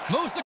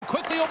 Moves it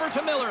quickly over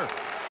to Miller.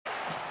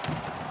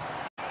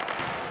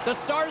 The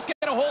Stars get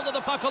a hold of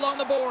the puck along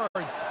the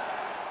boards.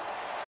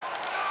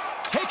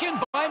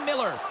 Taken by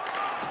Miller.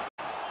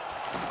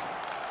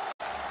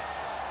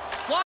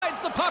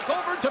 the puck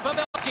over to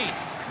Pavelski.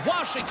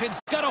 Washington's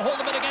got a hold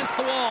of it against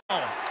the wall.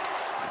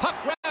 Puck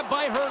grabbed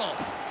by Hurdle.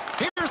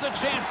 Here's a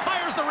chance.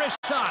 Fires the wrist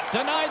shot.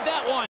 Denied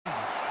that one.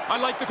 I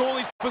like the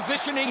goalie's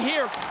positioning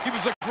here. He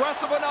was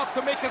aggressive enough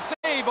to make a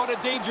save on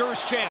a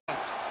dangerous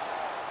chance.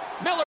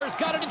 Miller's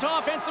got it into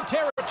offensive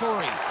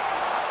territory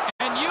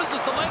and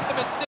uses the length of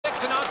his stick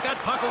to knock that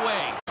puck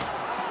away.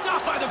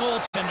 Stopped by the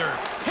goaltender.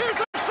 Here's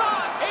a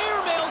shot.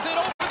 Airmails it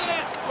over the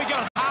net. We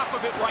got half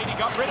of it right. He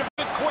got rid of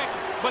it quick,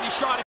 but he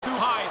shot it too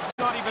high. It's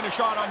not even a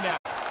shot on net.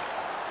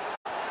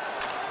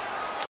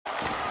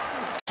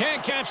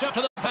 Can't catch up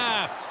to the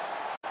pass.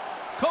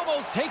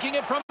 Como's taking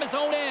it from his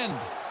own end.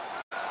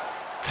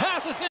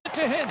 Passes it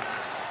to Hintz.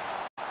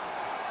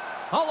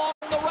 Along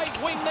the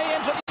right wing, they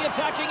enter the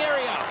attacking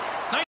area.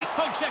 Nice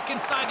poke check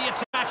inside the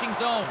attacking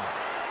zone.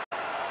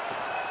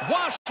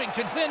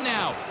 Washington's in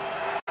now.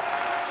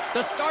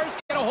 The Stars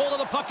get a hold of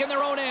the puck in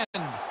their own end.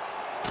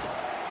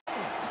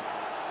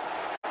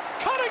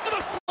 Cutting to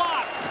the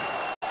slot.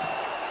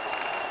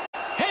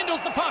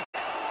 Handles the puck.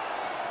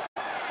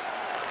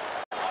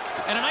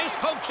 And a nice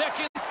poke check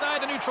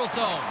inside the neutral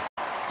zone.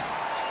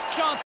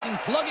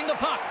 Johnson's lugging the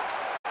puck.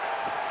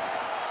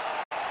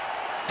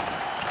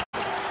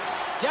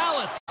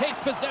 Dallas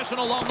takes possession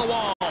along the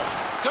wall.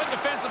 Good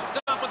defensive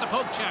stop with the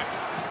poke check.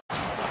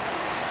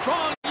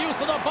 Strong use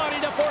of the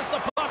body to force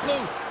the puck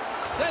loose.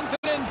 Sends it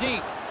in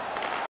deep.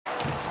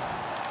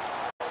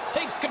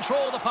 Takes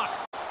control of the puck.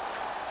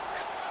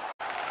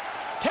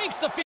 Takes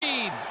the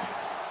feed.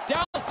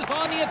 Dallas is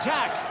on the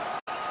attack.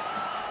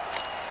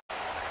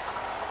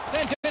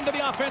 Sent into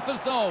the offensive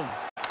zone.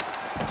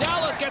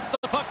 Dallas gets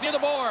the puck near the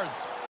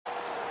boards.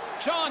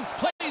 Johns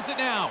plays it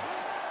now.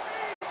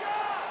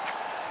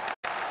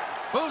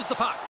 Moves the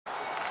puck.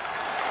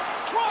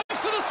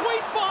 Drives to the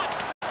sweet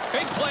spot.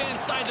 Big play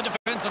inside the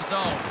defensive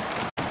zone.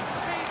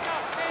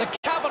 The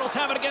Capitals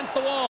have it against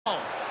the wall.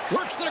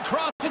 Works it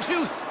across to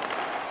Juice.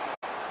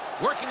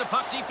 Working the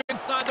puck deep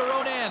inside their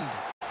own end.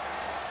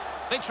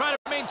 They try to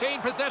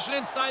maintain possession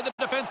inside the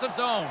defensive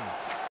zone.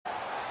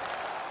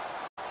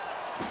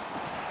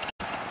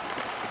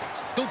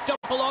 Scooped up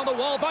along the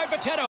wall by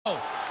Vottetto.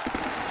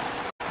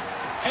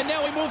 And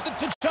now he moves it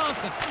to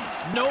Johnson.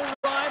 No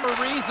rhyme or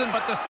reason,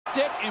 but the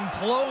stick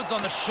implodes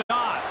on the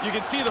shot. You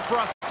can see the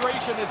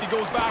frustration as he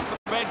goes back to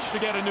the bench to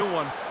get a new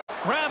one.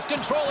 Grabs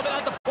control of it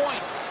at the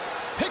point.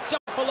 Picked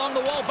up along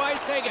the wall by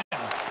Sagan.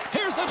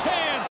 Here's a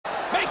chance.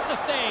 Makes the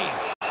save.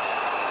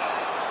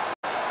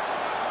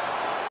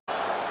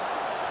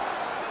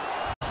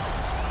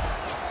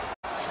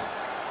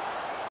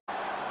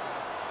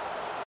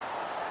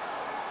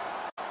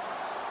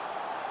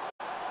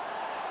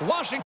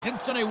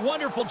 Washington's done a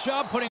wonderful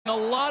job putting a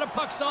lot of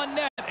pucks on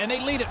net, and they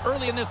lead it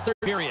early in this third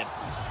period.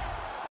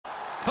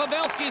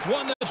 Pavelski's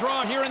won the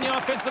draw here in the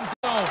offensive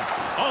zone.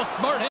 Oh,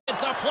 smart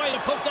heads-up play to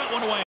poke that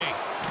one away.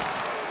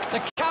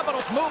 The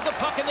Capitals move the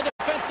puck in the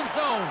defensive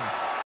zone.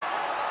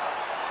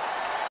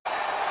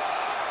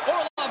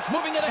 Orlov's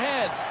moving it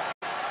ahead.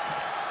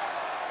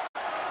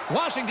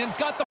 Washington's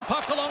got the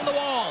puck along the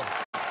wall.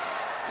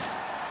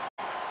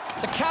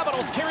 The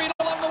Capitals carry it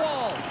along the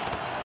wall.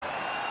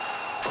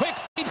 Quick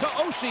feed to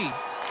Oshie.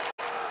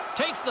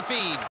 Takes the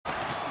feed.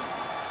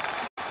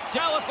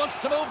 Dallas looks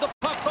to move the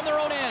puck from their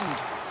own end.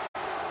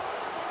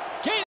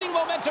 Gaining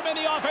momentum in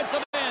the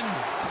offensive end.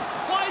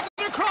 Slides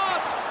it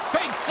across.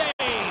 Big save.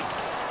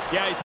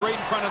 Yeah, he's right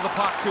in front of the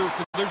puck, too.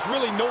 So there's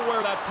really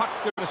nowhere that puck's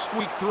going to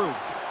squeak through.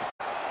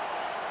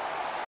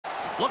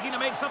 Looking to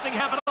make something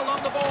happen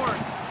along the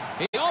boards.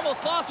 He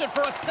almost lost it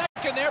for a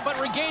second there, but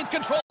regains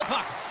control of the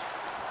puck.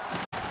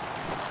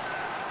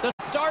 The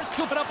Stars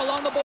scoop it up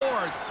along the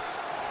boards.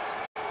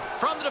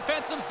 From the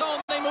defensive zone,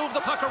 they move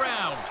the puck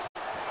around.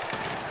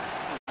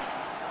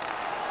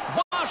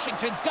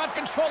 Washington's got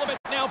control of it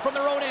now from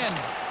their own end.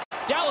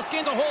 Dallas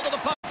gains a hold of the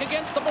puck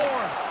against the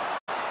boards.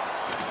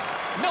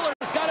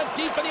 Miller's got it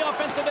deep in the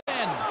offensive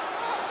end.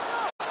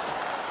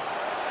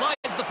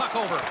 Slides the puck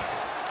over.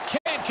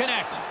 Can't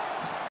connect.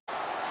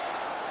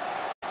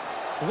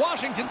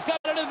 Washington's got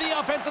it in the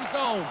offensive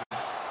zone.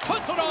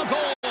 Puts it on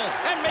goal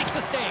and makes the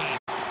save.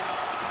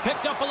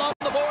 Picked up along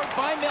the boards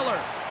by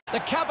Miller. The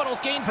Capitals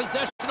gain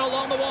possession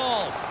along the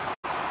wall.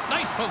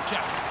 Nice poke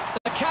check.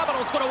 The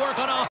Capitals going to work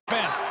on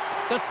offense.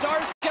 The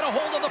Stars get a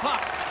hold of the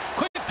puck.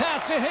 Quick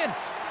pass to Hintz.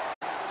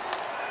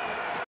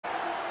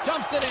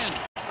 Dumps it in.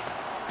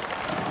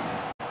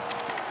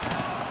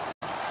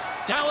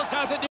 Dallas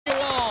has it near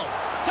wall.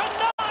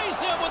 Denies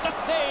him with the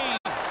save.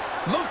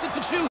 Moves it to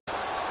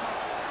Juice.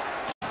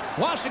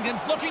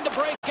 Washington's looking to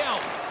break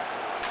out.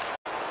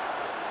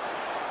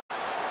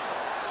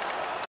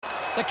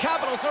 The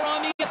Capitals are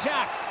on the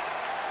attack.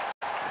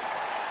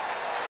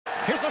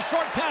 Here's a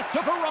short pass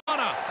to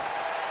Verona.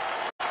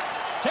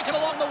 Taken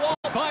along the wall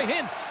by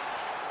Hintz.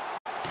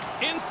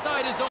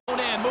 Inside his own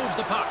end, moves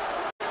the puck.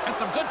 And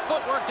some good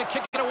footwork to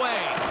kick it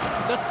away.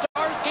 The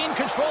Stars gain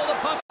control of the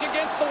puck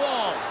against the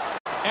wall.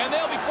 And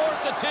they'll be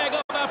forced to tag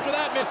up after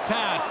that missed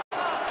pass.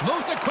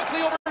 Moves it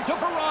quickly over to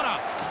Verona.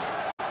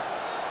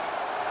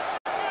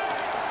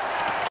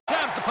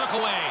 Jabs the puck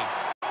away.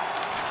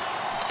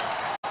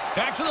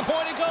 Back to the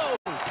point it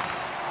goes.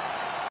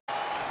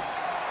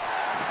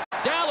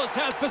 Dallas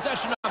has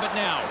possession of it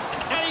now.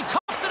 And he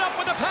coughs it up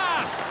with a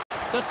pass.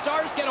 The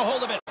Stars get a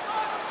hold of it.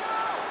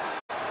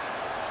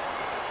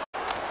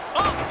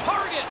 Off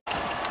target.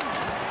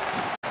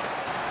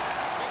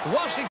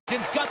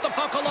 Washington's got the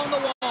puck along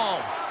the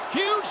wall.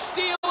 Huge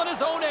steal in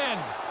his own end.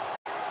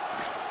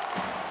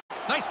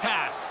 Nice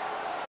pass.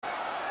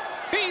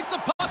 Feeds the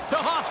puck to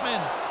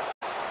Hoffman.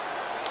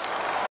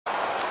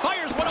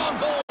 Fires one on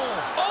goal.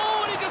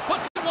 Oh, and he just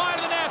puts it wide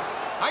of the net.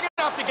 I'm going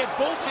to have to get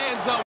both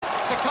hands out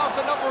to count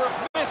the number of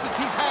misses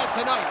he's had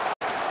tonight.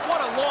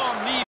 What a long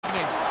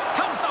evening.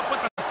 Comes up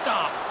with the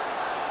stop.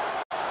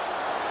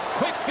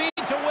 Quick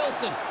feed to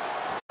Wilson.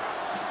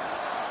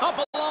 Up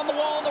along the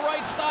wall on the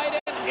right side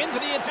and into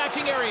the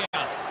attacking area.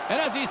 And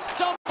as he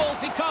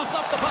stumbles, he coughs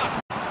up the puck.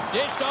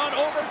 Dished on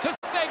over to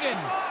Seguin.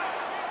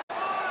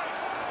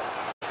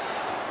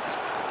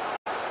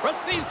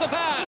 Receives the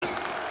pass.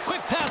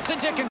 Quick pass to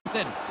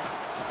Dickinson.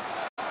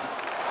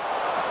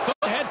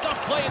 Good heads-up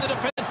play in the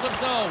defensive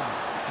zone.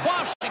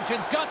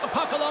 Washington's got the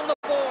puck along the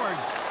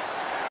boards.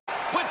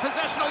 With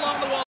possession along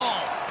the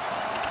wall.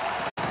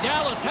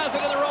 Dallas has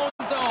it in their own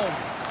zone.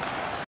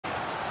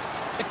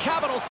 The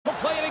Capitals will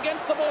play it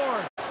against the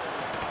boards.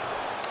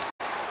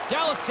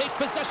 Dallas takes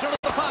possession of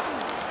the puck.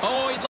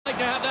 Oh, he'd like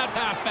to have that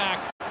pass back.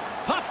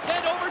 Puck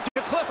sent over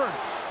to Clifford.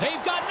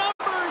 They've got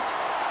numbers.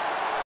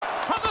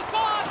 From the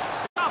slot.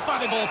 Stopped by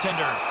the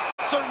goaltender.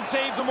 Certain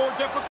saves are more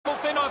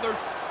difficult than others.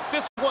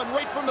 This one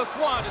right from the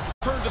slot is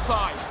turned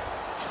aside.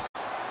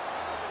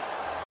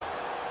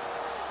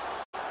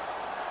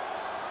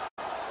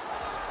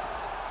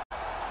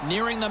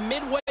 Nearing the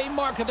midway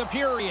mark of the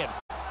period.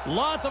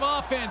 Lots of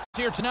offense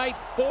here tonight.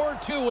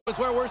 4-2 is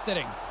where we're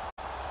sitting.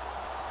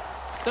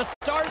 The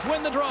Stars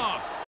win the draw.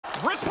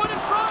 Wrist one in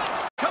front.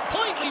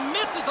 Completely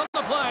misses on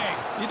the play.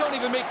 You don't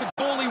even make the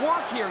goalie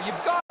work here.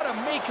 You've got to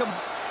make him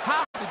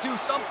have to do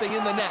something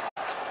in the net.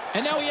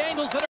 And now he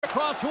angles it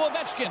across to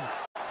Ovechkin.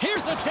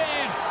 Here's a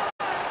chance.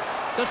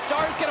 The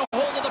Stars get a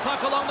hold of the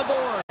puck along the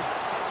boards.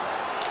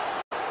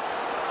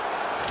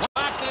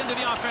 Whacks it into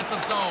the offensive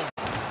zone.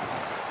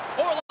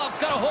 Orlov's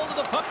got a hold of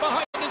the puck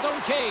behind his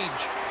own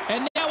cage.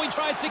 And now he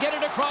tries to get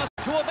it across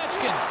to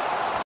Ovechkin.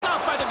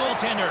 Stopped by the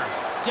goaltender.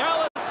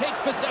 Dallas takes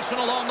possession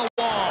along the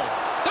wall.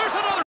 There's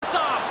another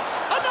stop.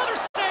 Another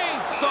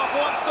save. Stop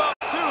one, stop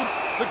two.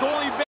 The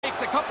goalie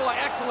makes a couple of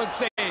excellent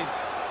saves.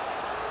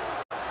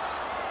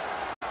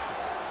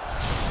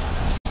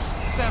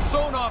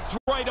 Samsonov's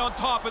right on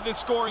top of this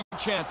scoring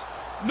chance.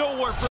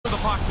 Nowhere for the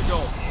puck to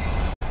go.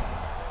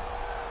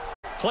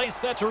 Play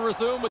set to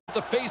resume with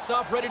the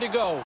face-off ready to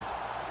go.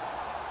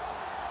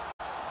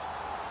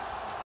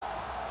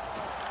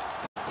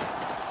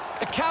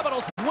 The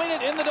Capitals win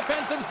it in the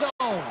defensive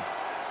zone.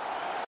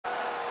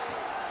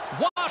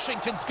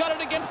 Washington's got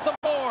it against the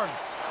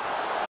boards.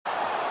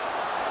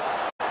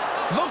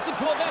 Moves it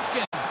to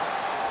Ovechkin.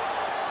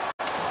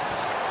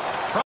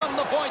 From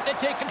the point, they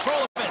take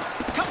control of it.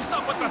 Comes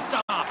up with the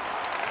stop.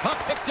 Puck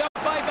picked up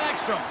by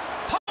Backstrom.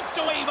 Poked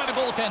away by the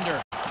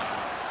goaltender.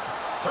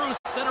 Through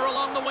center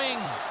along the wing.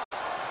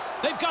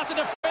 They've got the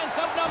defense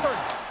outnumbered.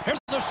 Here's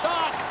a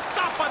shot.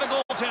 Stopped by the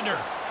goaltender.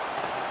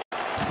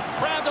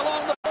 Grabbed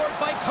along the board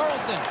by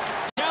Carlson.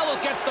 Dallas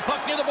gets the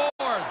puck near the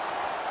boards.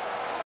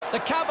 The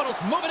Capitals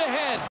move it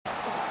ahead.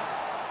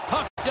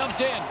 Puck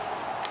dumped in.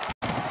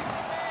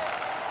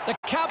 The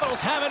Capitals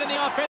have it in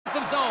the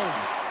offensive zone.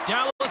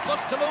 Dallas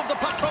looks to move the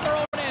puck from their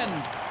own end.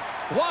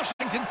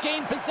 Washington's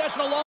gained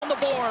possession along the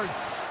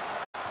boards.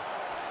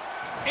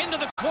 Into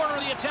the corner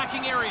of the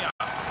attacking area.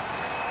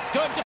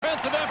 Good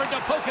defensive effort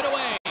to poke it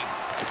away.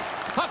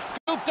 Puck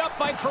scooped up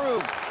by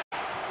Krug.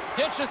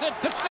 Dishes it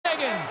to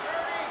Seguin.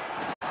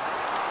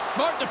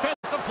 Smart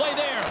defensive play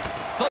there.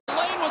 The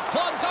lane was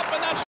plugged up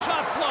and that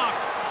shot's blocked.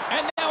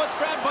 And now it's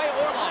grabbed by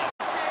Orlov.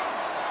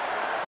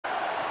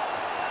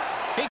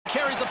 He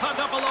carries the puck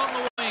up along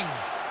the wing.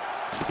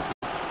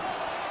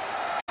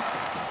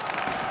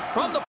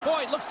 From the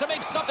point, looks to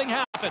make something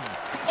happen.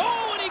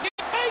 Oh, and he can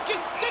fake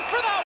his stick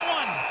for that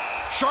one.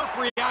 Sharp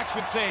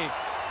reaction save.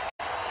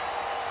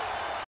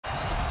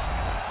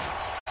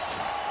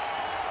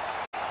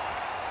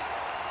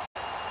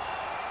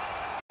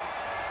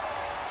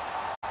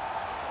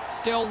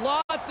 Still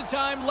lots of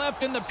time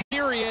left in the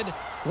period.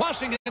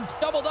 Washington's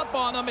doubled up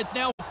on them. It's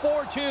now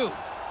 4-2.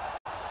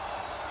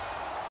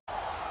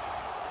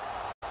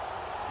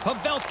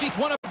 Pavelski's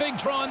won a big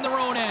draw in their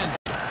own end.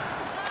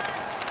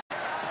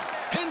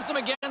 Pins them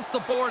against the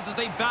boards as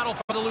they battle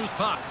for the loose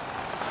puck.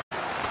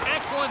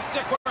 Excellent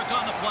stick work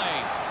on the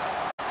play.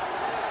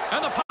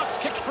 And the puck's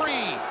kicked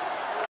free.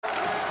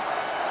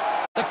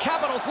 The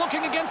Capitals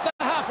looking against the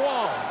half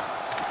wall.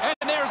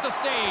 And there's a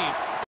save.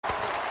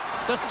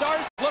 The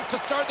Stars look to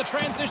start the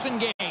transition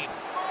game.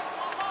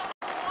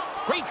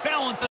 Great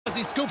balance as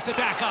he scoops it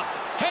back up.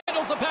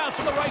 Handles the pass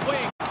from the right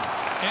wing.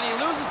 And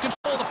he loses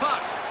control of the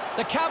puck.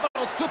 The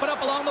Capitals scoop it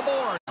up along the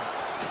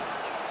boards.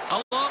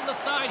 Along the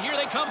side, here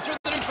they come through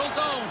the neutral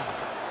zone.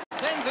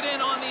 Sends it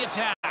in on the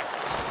attack.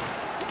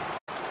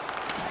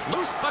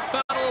 Loose puck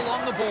battle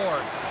along the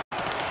boards.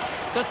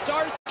 The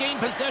Stars gain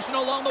possession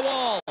along the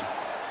wall.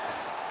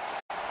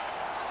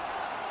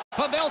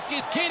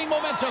 Pavelski's gaining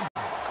momentum.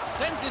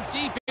 Sends it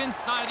deep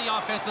inside the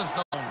offensive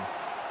zone.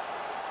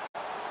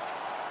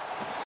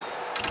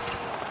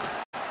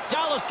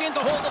 Dallas gains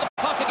a hold of the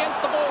puck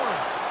against the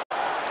boards.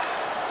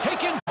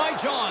 Taken by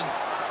Johns.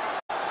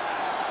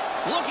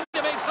 Looking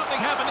to make something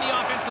happen in the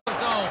offensive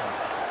zone.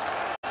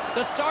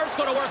 The Stars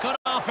go to work on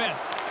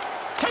offense.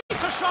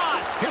 Takes a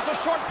shot. Here's a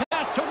short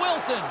pass to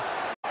Wilson.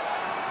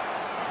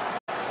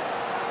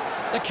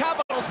 The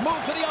Capitals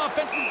move to the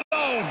offensive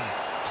zone.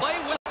 Play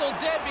whistle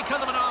dead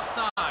because of an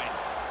offside.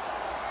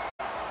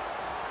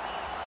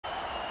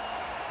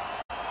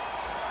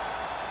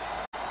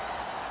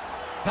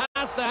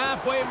 Past the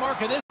halfway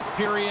mark of this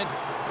period,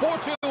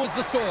 4-2 is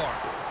the score.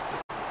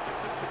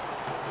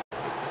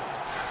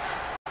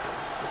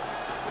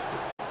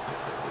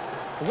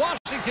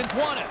 Washington's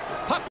won it.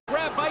 Puck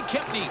grabbed by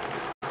Kempney.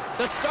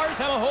 The Stars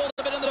have a hold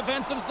of it in the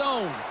defensive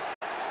zone.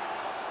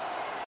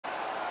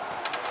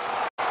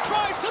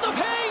 Drives to the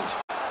paint.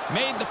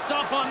 Made the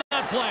stop on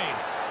that play.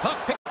 Puck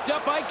picked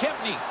up by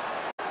Kempney.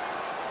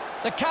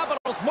 The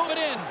Capitals move it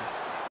in.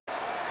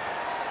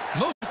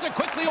 Moves it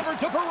quickly over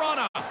to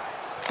Verona.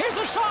 Here's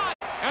a shot.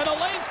 And the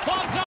lane's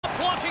clogged up,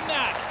 blocking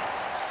that.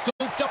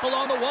 Scooped up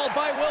along the wall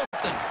by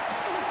Wilson.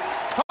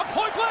 From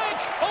point blank.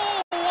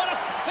 Oh, what a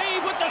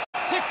save with the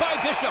stick by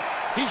Bishop.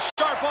 He's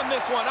sharp on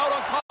this one. Out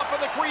on top of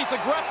the crease,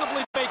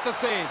 aggressively make the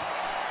save.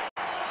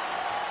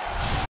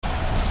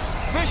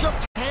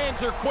 Bishop's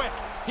hands are quick.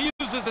 He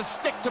uses his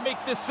stick to make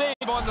this save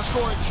on the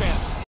scoring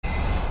chance.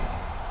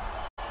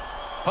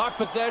 Puck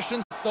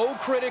possession so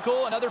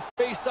critical. Another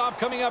face-off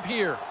coming up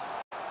here.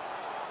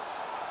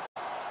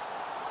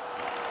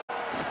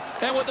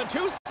 And with the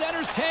two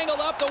centers tangled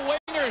up, the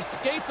winger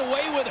skates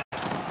away with it.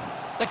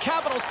 The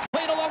Capitals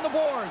played along the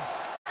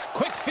boards.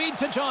 Quick feed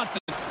to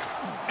Johnson.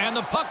 And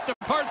the puck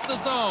departs the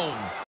zone.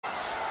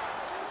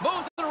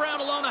 Moves it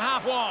around along the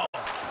half wall.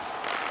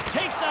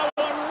 Takes that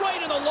one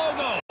right in the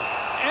logo.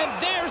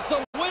 And there's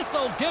the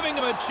whistle, giving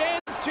him a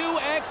chance to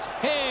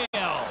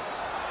exhale.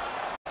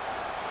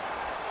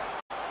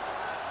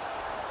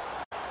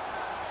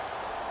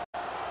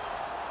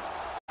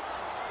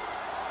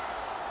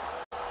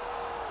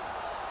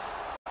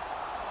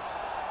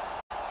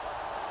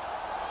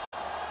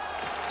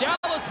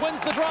 Dallas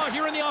wins the draw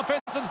here in the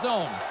offensive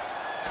zone.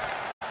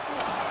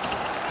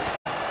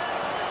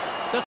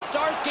 The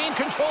Stars gain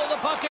control of the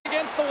puck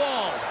against the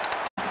wall.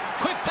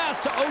 Quick pass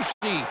to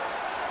Oshie.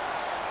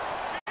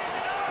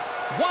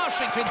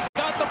 Washington's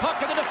got the puck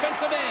in the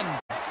defensive end.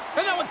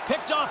 And that one's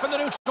picked off in the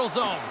neutral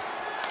zone.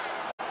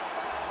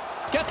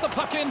 Gets the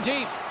puck in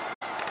deep.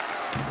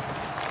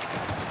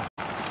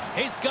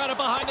 He's got it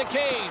behind the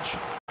cage.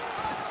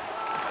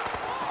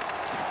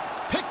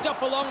 Picked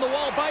up along the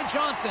wall by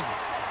Johnson.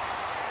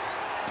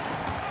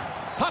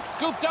 Puck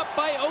scooped up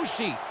by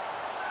Oshie.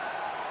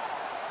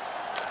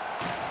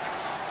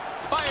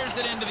 Fires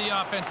it into the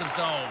offensive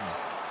zone.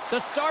 The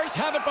Stars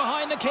have it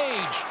behind the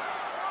cage.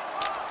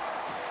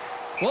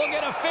 We'll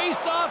get a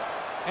face-off,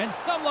 and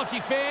some lucky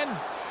fan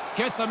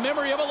gets a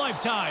memory of a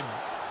lifetime.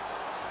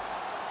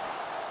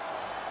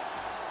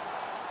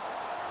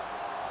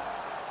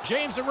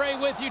 James and Ray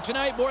with you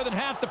tonight. More than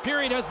half the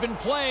period has been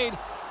played.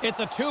 It's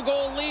a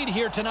 2-goal lead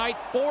here tonight.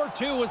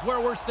 4-2 is where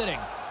we're sitting.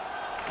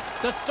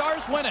 The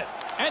Stars win it,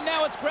 and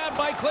now it's grabbed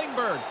by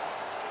Klingberg.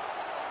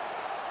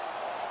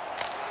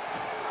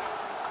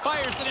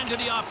 Fires it into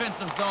the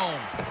offensive zone.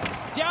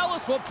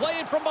 Dallas will play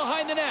it from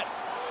behind the net.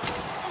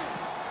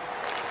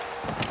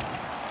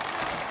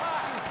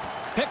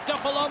 Picked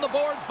up along the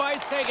boards by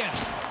Sagan.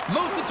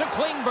 Moves it to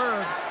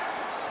Klingberg.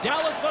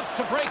 Dallas looks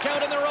to break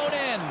out in their own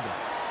end.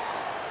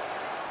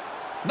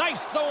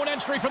 Nice zone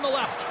entry from the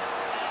left.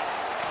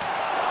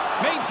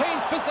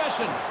 Maintains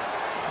possession.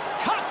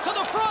 Cuts to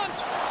the front.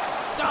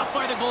 Stopped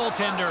by the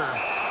goaltender.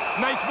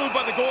 Nice move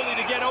by the goalie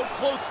to get out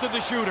close to the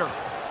shooter.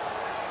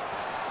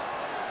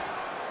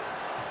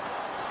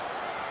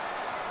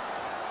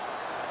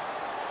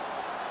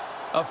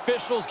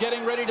 Officials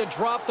getting ready to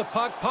drop the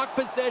puck. Puck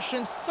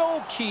possession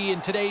so key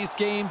in today's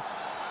game.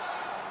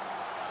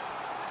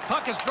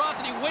 Puck is dropped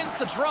and he wins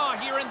the draw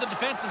here in the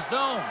defensive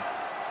zone.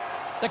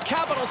 The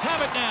Capitals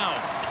have it now.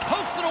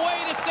 Pokes it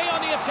away to stay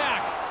on the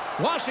attack.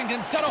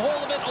 Washington's got a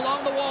hold of it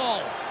along the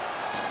wall.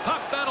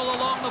 Puck battle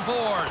along the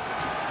boards.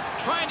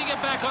 Trying to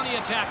get back on the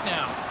attack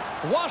now.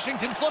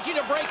 Washington's looking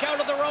to break out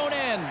of their own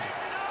end.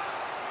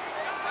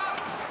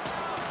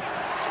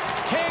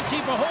 Can't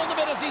keep a hold of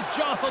it as he's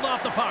jostled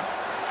off the puck.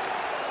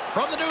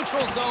 From the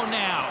neutral zone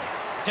now.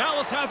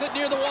 Dallas has it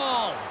near the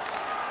wall.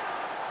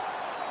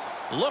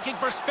 Looking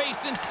for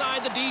space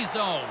inside the D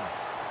zone.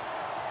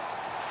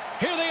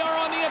 Here they are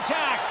on the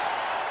attack.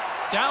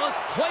 Dallas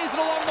plays it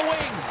along the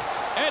wing.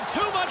 And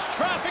too much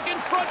traffic in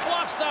front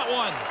blocks that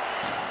one.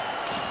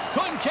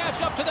 Couldn't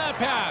catch up to that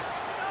pass.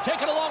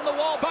 Taken along the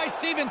wall by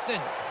Stevenson.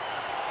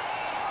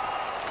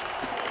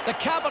 The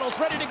Capitals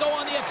ready to go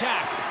on the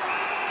attack.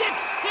 Stick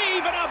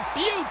save and a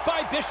beaut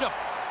by Bishop.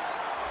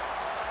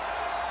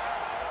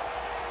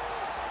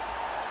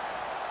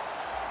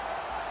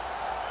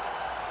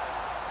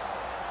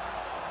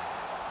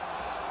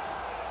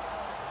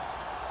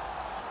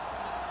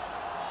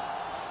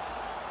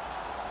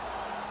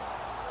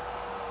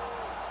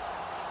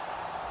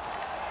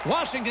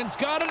 Washington's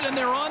got it, and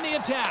they're on the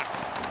attack.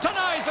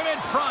 Denies him in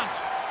front.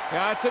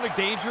 Yeah, it's in a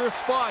dangerous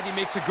spot. He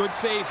makes a good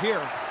save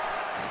here.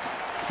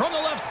 From the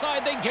left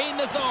side, they gain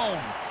the zone.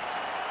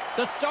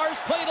 The Stars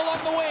played along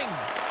the wing.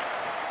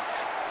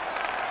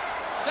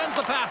 Sends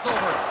the pass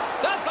over.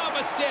 That's off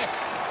a stick.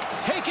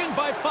 Taken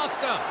by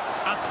Faksa.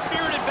 A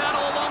spirited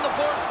battle along the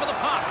boards for the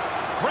puck.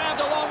 Grabbed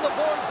along the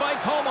boards by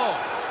Como.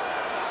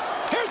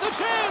 Here's a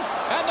chance,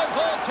 and the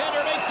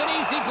goaltender makes an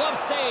easy glove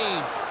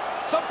save.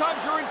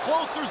 Sometimes you're in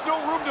close, there's no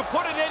room to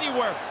put it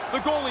anywhere. The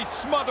goalie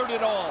smothered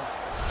it all.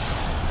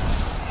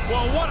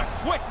 Well, what a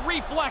quick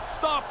reflex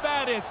stop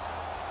that is.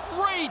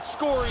 Great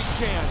scoring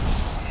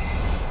chance.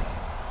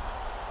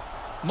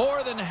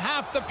 More than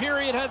half the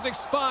period has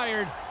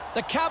expired.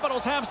 The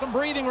Capitals have some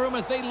breathing room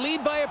as they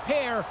lead by a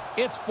pair.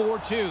 It's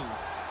 4-2.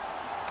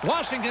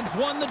 Washington's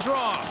won the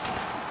draw.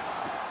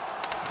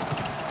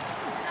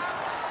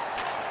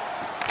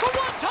 The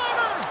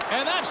one-timer!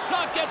 And that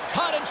shot gets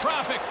caught in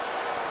traffic.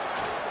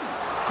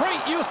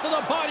 Great use of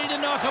the body to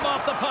knock him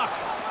off the puck.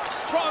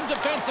 Strong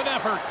defensive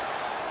effort.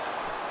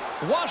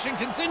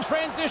 Washington's in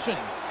transition.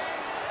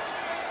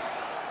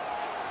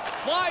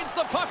 Slides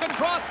the puck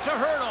across to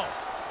Hurdle.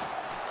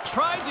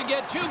 Tried to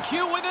get too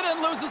cute with it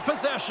and loses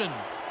possession.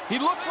 He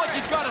looks like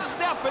he's got a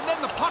step, and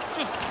then the puck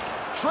just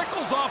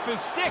trickles off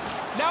his stick.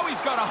 Now he's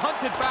got to hunt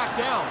it back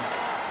down.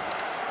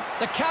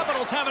 The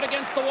Capitals have it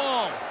against the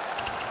wall.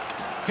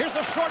 Here's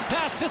a short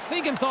pass to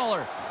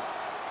Siegenthaler.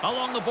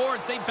 Along the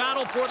boards, they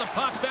battle for the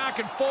puck back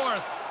and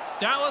forth.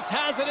 Dallas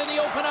has it in the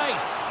open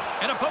ice.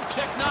 And a poke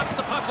check knocks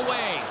the puck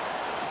away.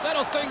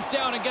 Settles things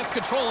down and gets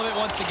control of it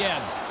once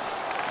again.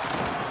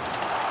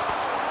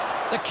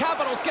 The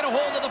Capitals get a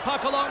hold of the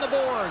puck along the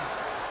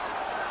boards.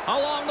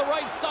 Along the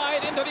right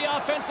side into the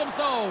offensive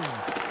zone.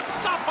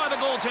 Stopped by the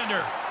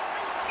goaltender.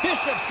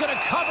 Bishop's going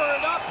to cover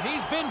it up.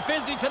 He's been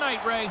busy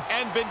tonight, Ray.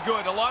 And been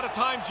good. A lot of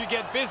times you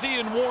get busy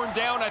and worn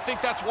down. I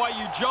think that's why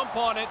you jump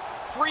on it,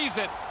 freeze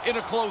it in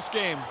a close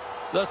game.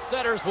 The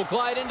setters will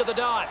glide into the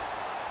dot.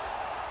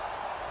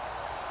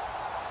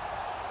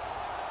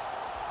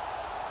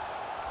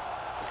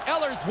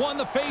 Eller's won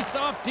the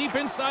face-off deep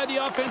inside the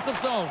offensive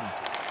zone.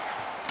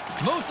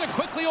 Moves it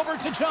quickly over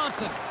to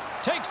Johnson.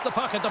 Takes the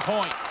puck at the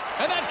point.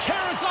 And that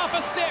carries off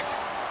a stick.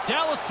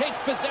 Dallas takes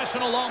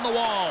possession along the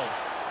wall.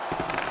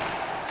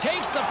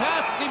 Takes the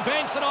pass as he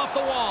banks it off the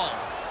wall.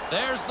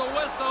 There's the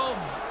whistle.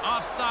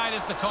 Offside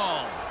is the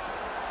call.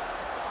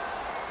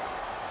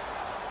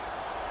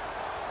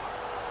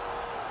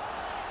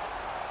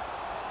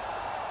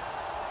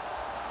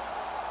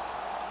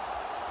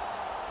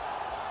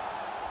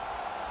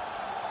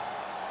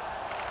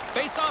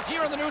 Face off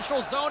here in the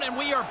neutral zone, and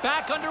we are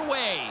back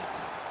underway.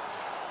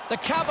 The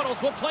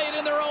Capitals will play it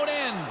in their own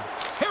end.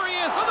 Here he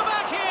is on the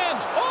backhand.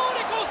 Oh, and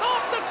it goes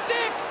off the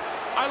stick.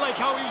 I like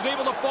how he was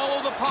able to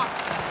follow the puck.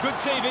 Good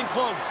save in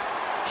close.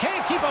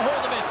 Can't keep a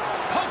hold of it.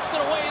 Pokes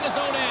it away in his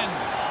own end.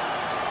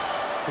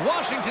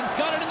 Washington's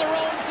got it in their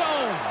own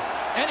zone.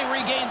 And he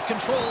regains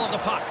control of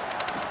the puck.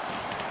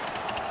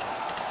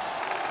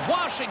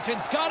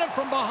 Washington's got it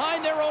from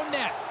behind their own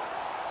net.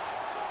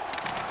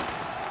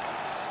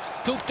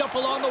 Scooped up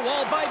along the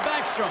wall by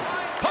Backstrom.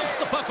 Pokes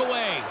the puck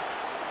away.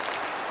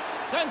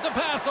 Sends a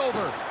pass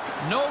over.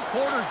 No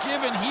quarter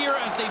given here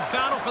as they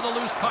battle for the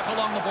loose puck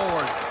along the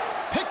boards.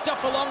 Picked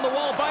up along the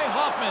wall by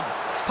Hoffman.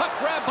 Puck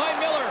grabbed by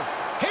Miller.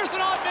 Here's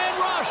an odd man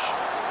rush.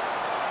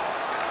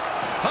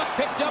 Puck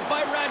picked up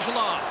by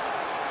Radulov.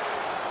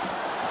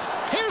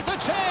 Here's a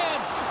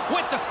chance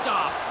with the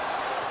stop.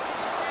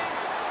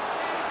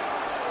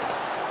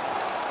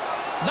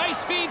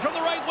 Nice feed from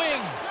the right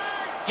wing.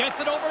 Gets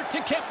it over to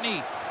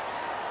Kempney.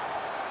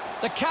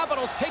 The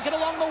Capitals take it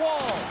along the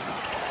wall.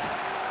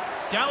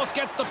 Dallas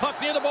gets the puck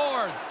near the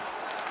boards.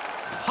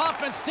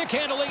 Hoffman stick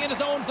handling in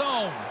his own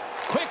zone.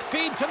 Quick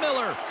feed to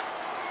Miller.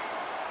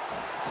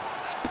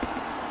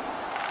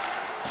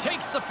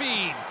 Takes the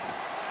feed.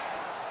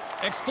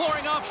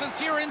 Exploring options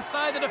here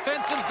inside the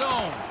defensive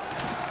zone.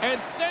 And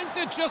sends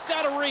it just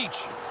out of reach.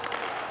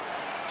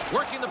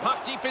 Working the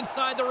puck deep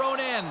inside their own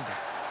end.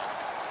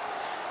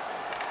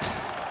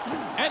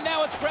 And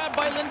now it's grabbed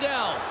by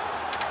Lindell.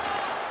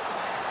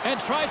 And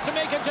tries to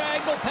make a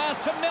diagonal pass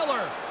to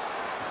Miller.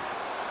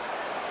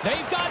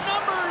 They've got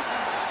numbers.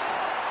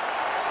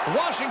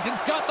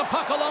 Washington's got the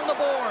puck along the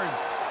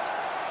boards.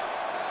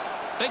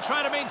 They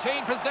try to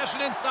maintain possession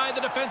inside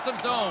the defensive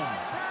zone.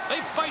 They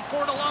fight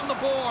for it along the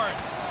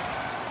boards.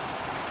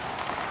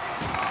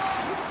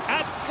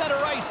 At center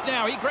ice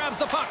now. He grabs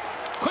the puck.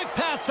 Quick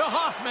pass to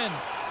Hoffman.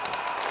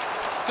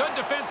 Good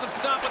defensive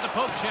stop with the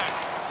poke check.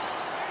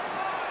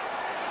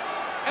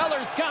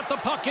 Eller's got the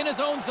puck in his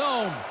own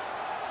zone.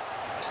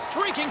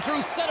 Streaking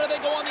through center, they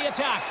go on the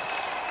attack.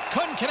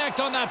 Couldn't connect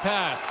on that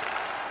pass.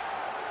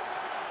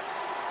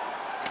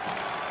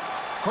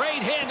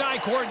 Great hand-eye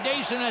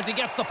coordination as he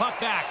gets the puck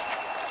back.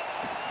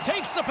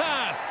 Takes the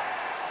pass.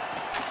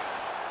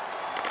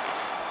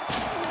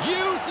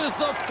 Uses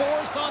the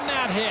force on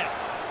that hit.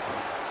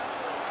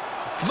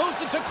 Moves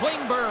it to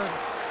Klingberg.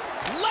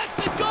 Lets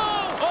it go.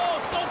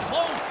 Oh, so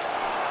close.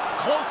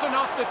 close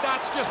enough that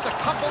that's just a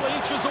couple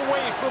inches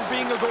away from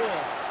being a goal.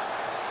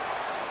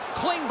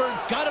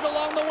 Klingberg's got it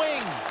along the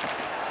wing.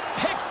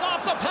 Picks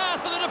off the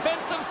pass in the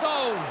defensive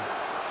zone.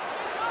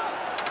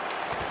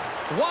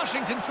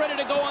 Washington's ready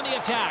to go on the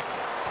attack.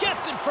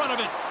 Gets in front of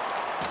it.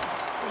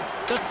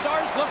 The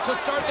Stars look to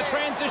start the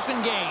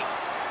transition game.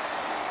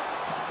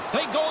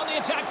 They go on the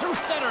attack through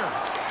center.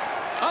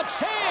 A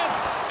chance,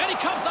 and he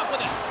comes up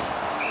with it.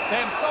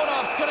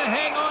 Samsonov's going to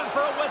hang on for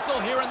a whistle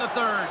here in the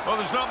third. Well,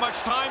 there's not much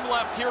time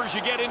left here as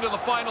you get into the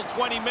final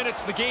 20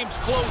 minutes. The game's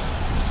close.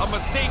 A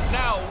mistake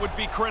now would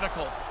be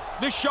critical.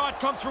 This shot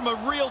comes from a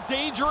real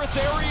dangerous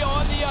area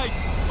on the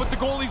ice, but the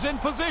goalie's in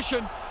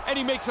position, and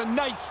he makes a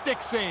nice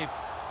stick save.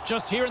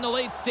 Just here in the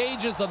late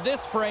stages of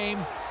this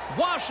frame,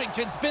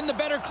 Washington's been the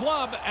better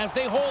club as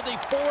they hold a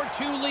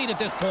 4-2 lead at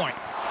this point.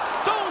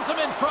 Stones him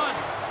in front.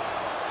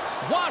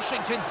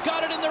 Washington's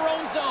got it in their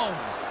own zone.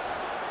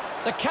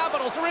 The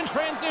Capitals are in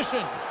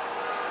transition.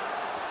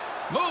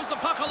 Moves the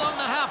puck along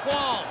the half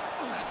wall.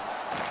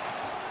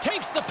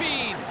 Takes the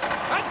feed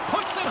and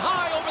puts it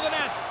high over the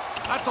net.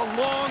 That's a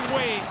long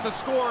way to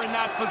score in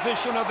that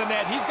position of the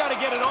net. He's got to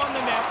get it on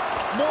the net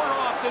more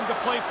often to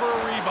play for a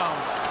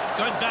rebound.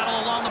 Good battle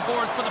along the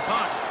boards for the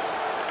puck.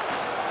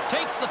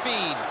 Takes the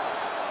feed.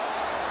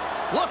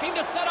 Looking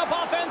to set up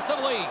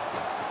offensively.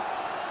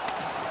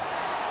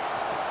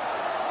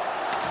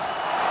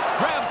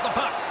 Grabs the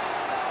puck.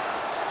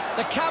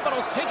 The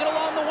Capitals take it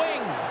along the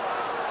wing.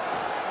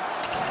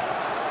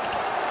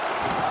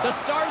 The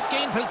Stars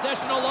gain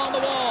possession along the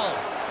wall.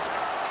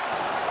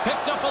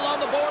 Picked up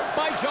along the boards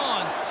by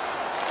Johns.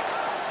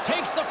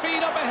 Takes the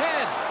feed up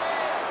ahead.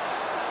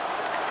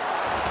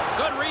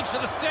 Good reach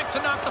of the stick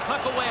to knock the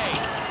puck away.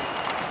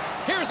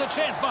 Here's a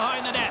chance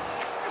behind the net.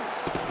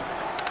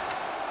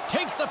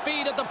 Takes the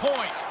feed at the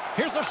point.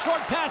 Here's a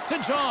short pass to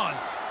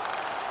Johns.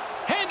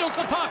 Handles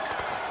the puck.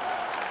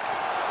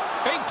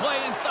 Big play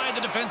inside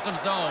the defensive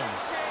zone.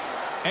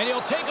 And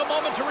he'll take a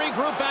moment to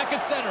regroup back at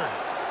center.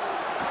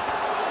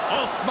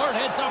 Oh, smart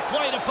heads-up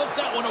play to poke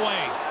that one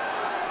away.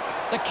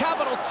 The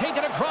Capitals take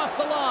it across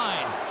the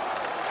line.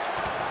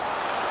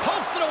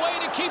 Pokes it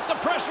away to keep the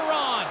pressure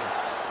on.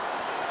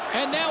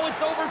 And now it's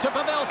over to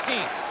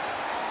Pavelski.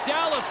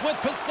 Dallas with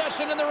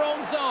possession in their own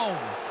zone.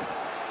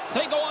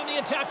 They go on the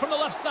attack from the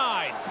left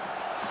side.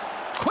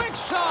 Quick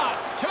shot.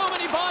 Too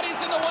many bodies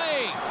in the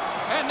way.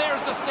 And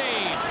there's the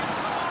save.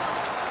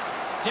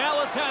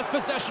 Dallas has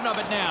possession of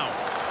it now.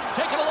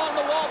 Taken along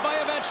the wall by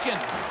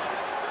Ovechkin.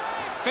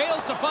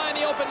 Fails to find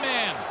the open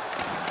man.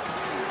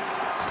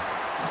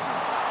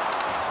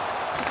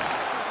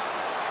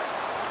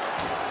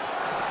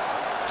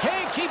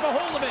 Can't keep a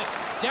hold of it.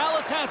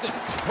 Dallas has it.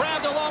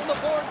 Grabbed along the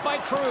boards by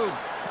Krug.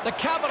 The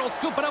Capitals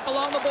scoop it up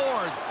along the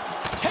boards.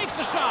 Takes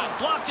a shot.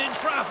 Blocked in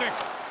traffic.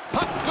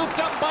 Puck scooped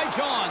up by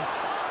Johns.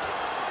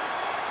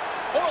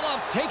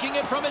 Orlov's taking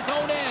it from his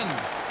own end.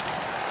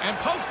 And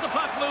pokes the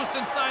puck loose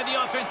inside the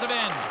offensive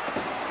end.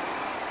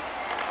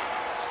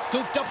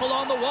 Scooped up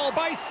along the wall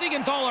by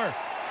Siegenthaler.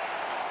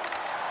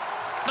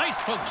 Nice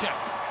poke check.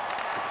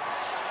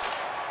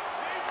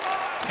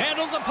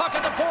 Handles the puck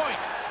at the point.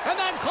 And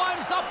then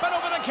climbs up and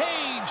over the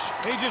cage.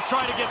 They just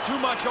try to get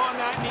too much on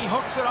that, and he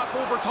hooks it up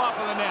over top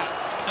of the net.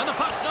 And the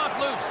puck's knocked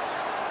loose.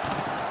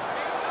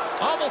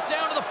 Almost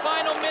down to the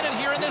final minute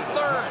here in this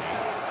third.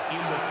 In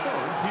the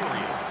third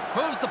period.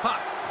 Moves the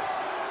puck.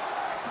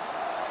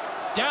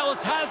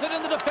 Dallas has it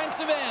in the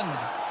defensive end.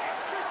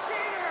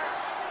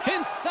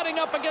 Hintz setting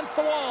up against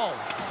the wall.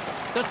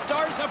 The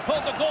Stars have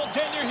pulled the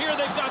goaltender here.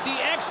 They've got the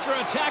extra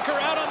attacker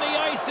out on the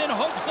ice in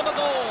hopes of a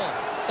goal.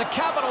 The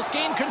Capitals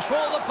gain control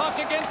of the puck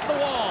against the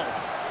wall.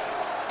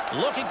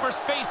 Looking for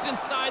space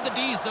inside the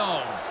D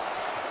zone.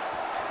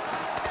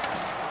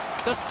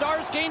 The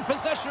Stars gain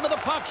possession of the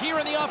puck here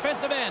in the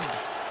offensive end.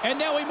 And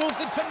now he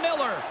moves it to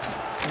Miller.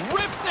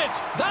 Rips it.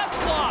 That's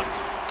blocked.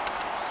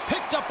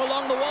 Picked up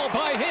along the wall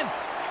by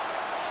Hintz.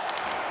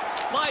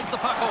 Slides the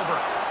puck over.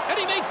 And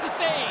he makes the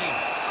save.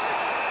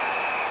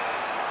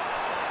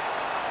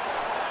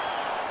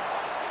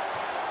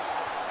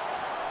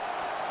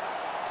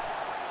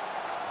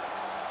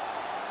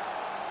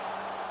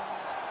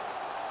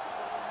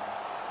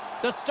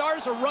 The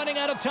Stars are running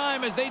out of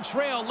time as they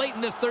trail late in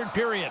this third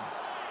period.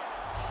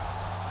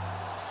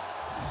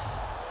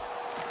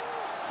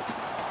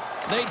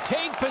 They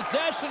take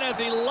possession as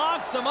he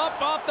locks him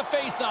up off the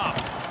faceoff.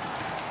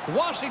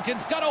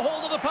 Washington's got a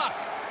hold of the puck.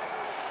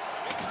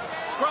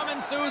 Scrum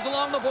ensues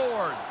along the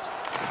boards.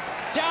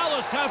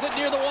 Dallas has it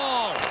near the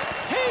wall.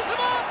 Tees him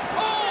up.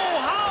 Oh,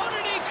 how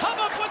did he come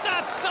up with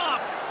that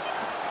stop?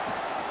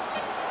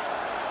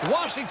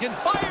 Washington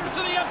fires to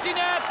the empty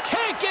net.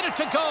 Can't get it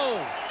to go.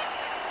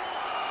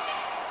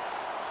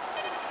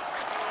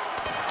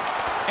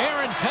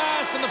 Errant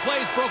pass and the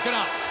play's broken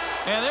up.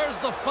 And there's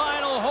the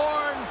final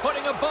horn,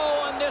 putting a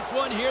bow on this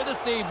one here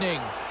this evening.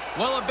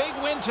 Well, a big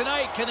win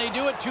tonight. Can they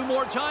do it 2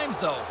 more times,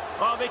 though?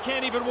 Well, they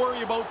can't even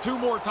worry about 2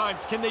 more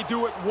times. Can they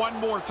do it 1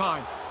 more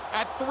time?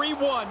 At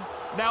 3-1,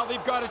 now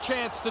they've got a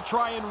chance to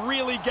try and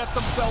really get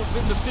themselves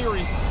in the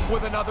series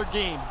with another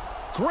game.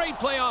 Great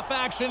playoff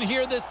action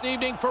here this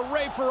evening for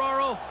Ray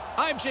Ferraro.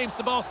 I'm James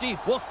Cybulski.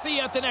 We'll see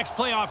you at the next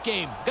playoff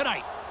game. Good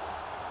night.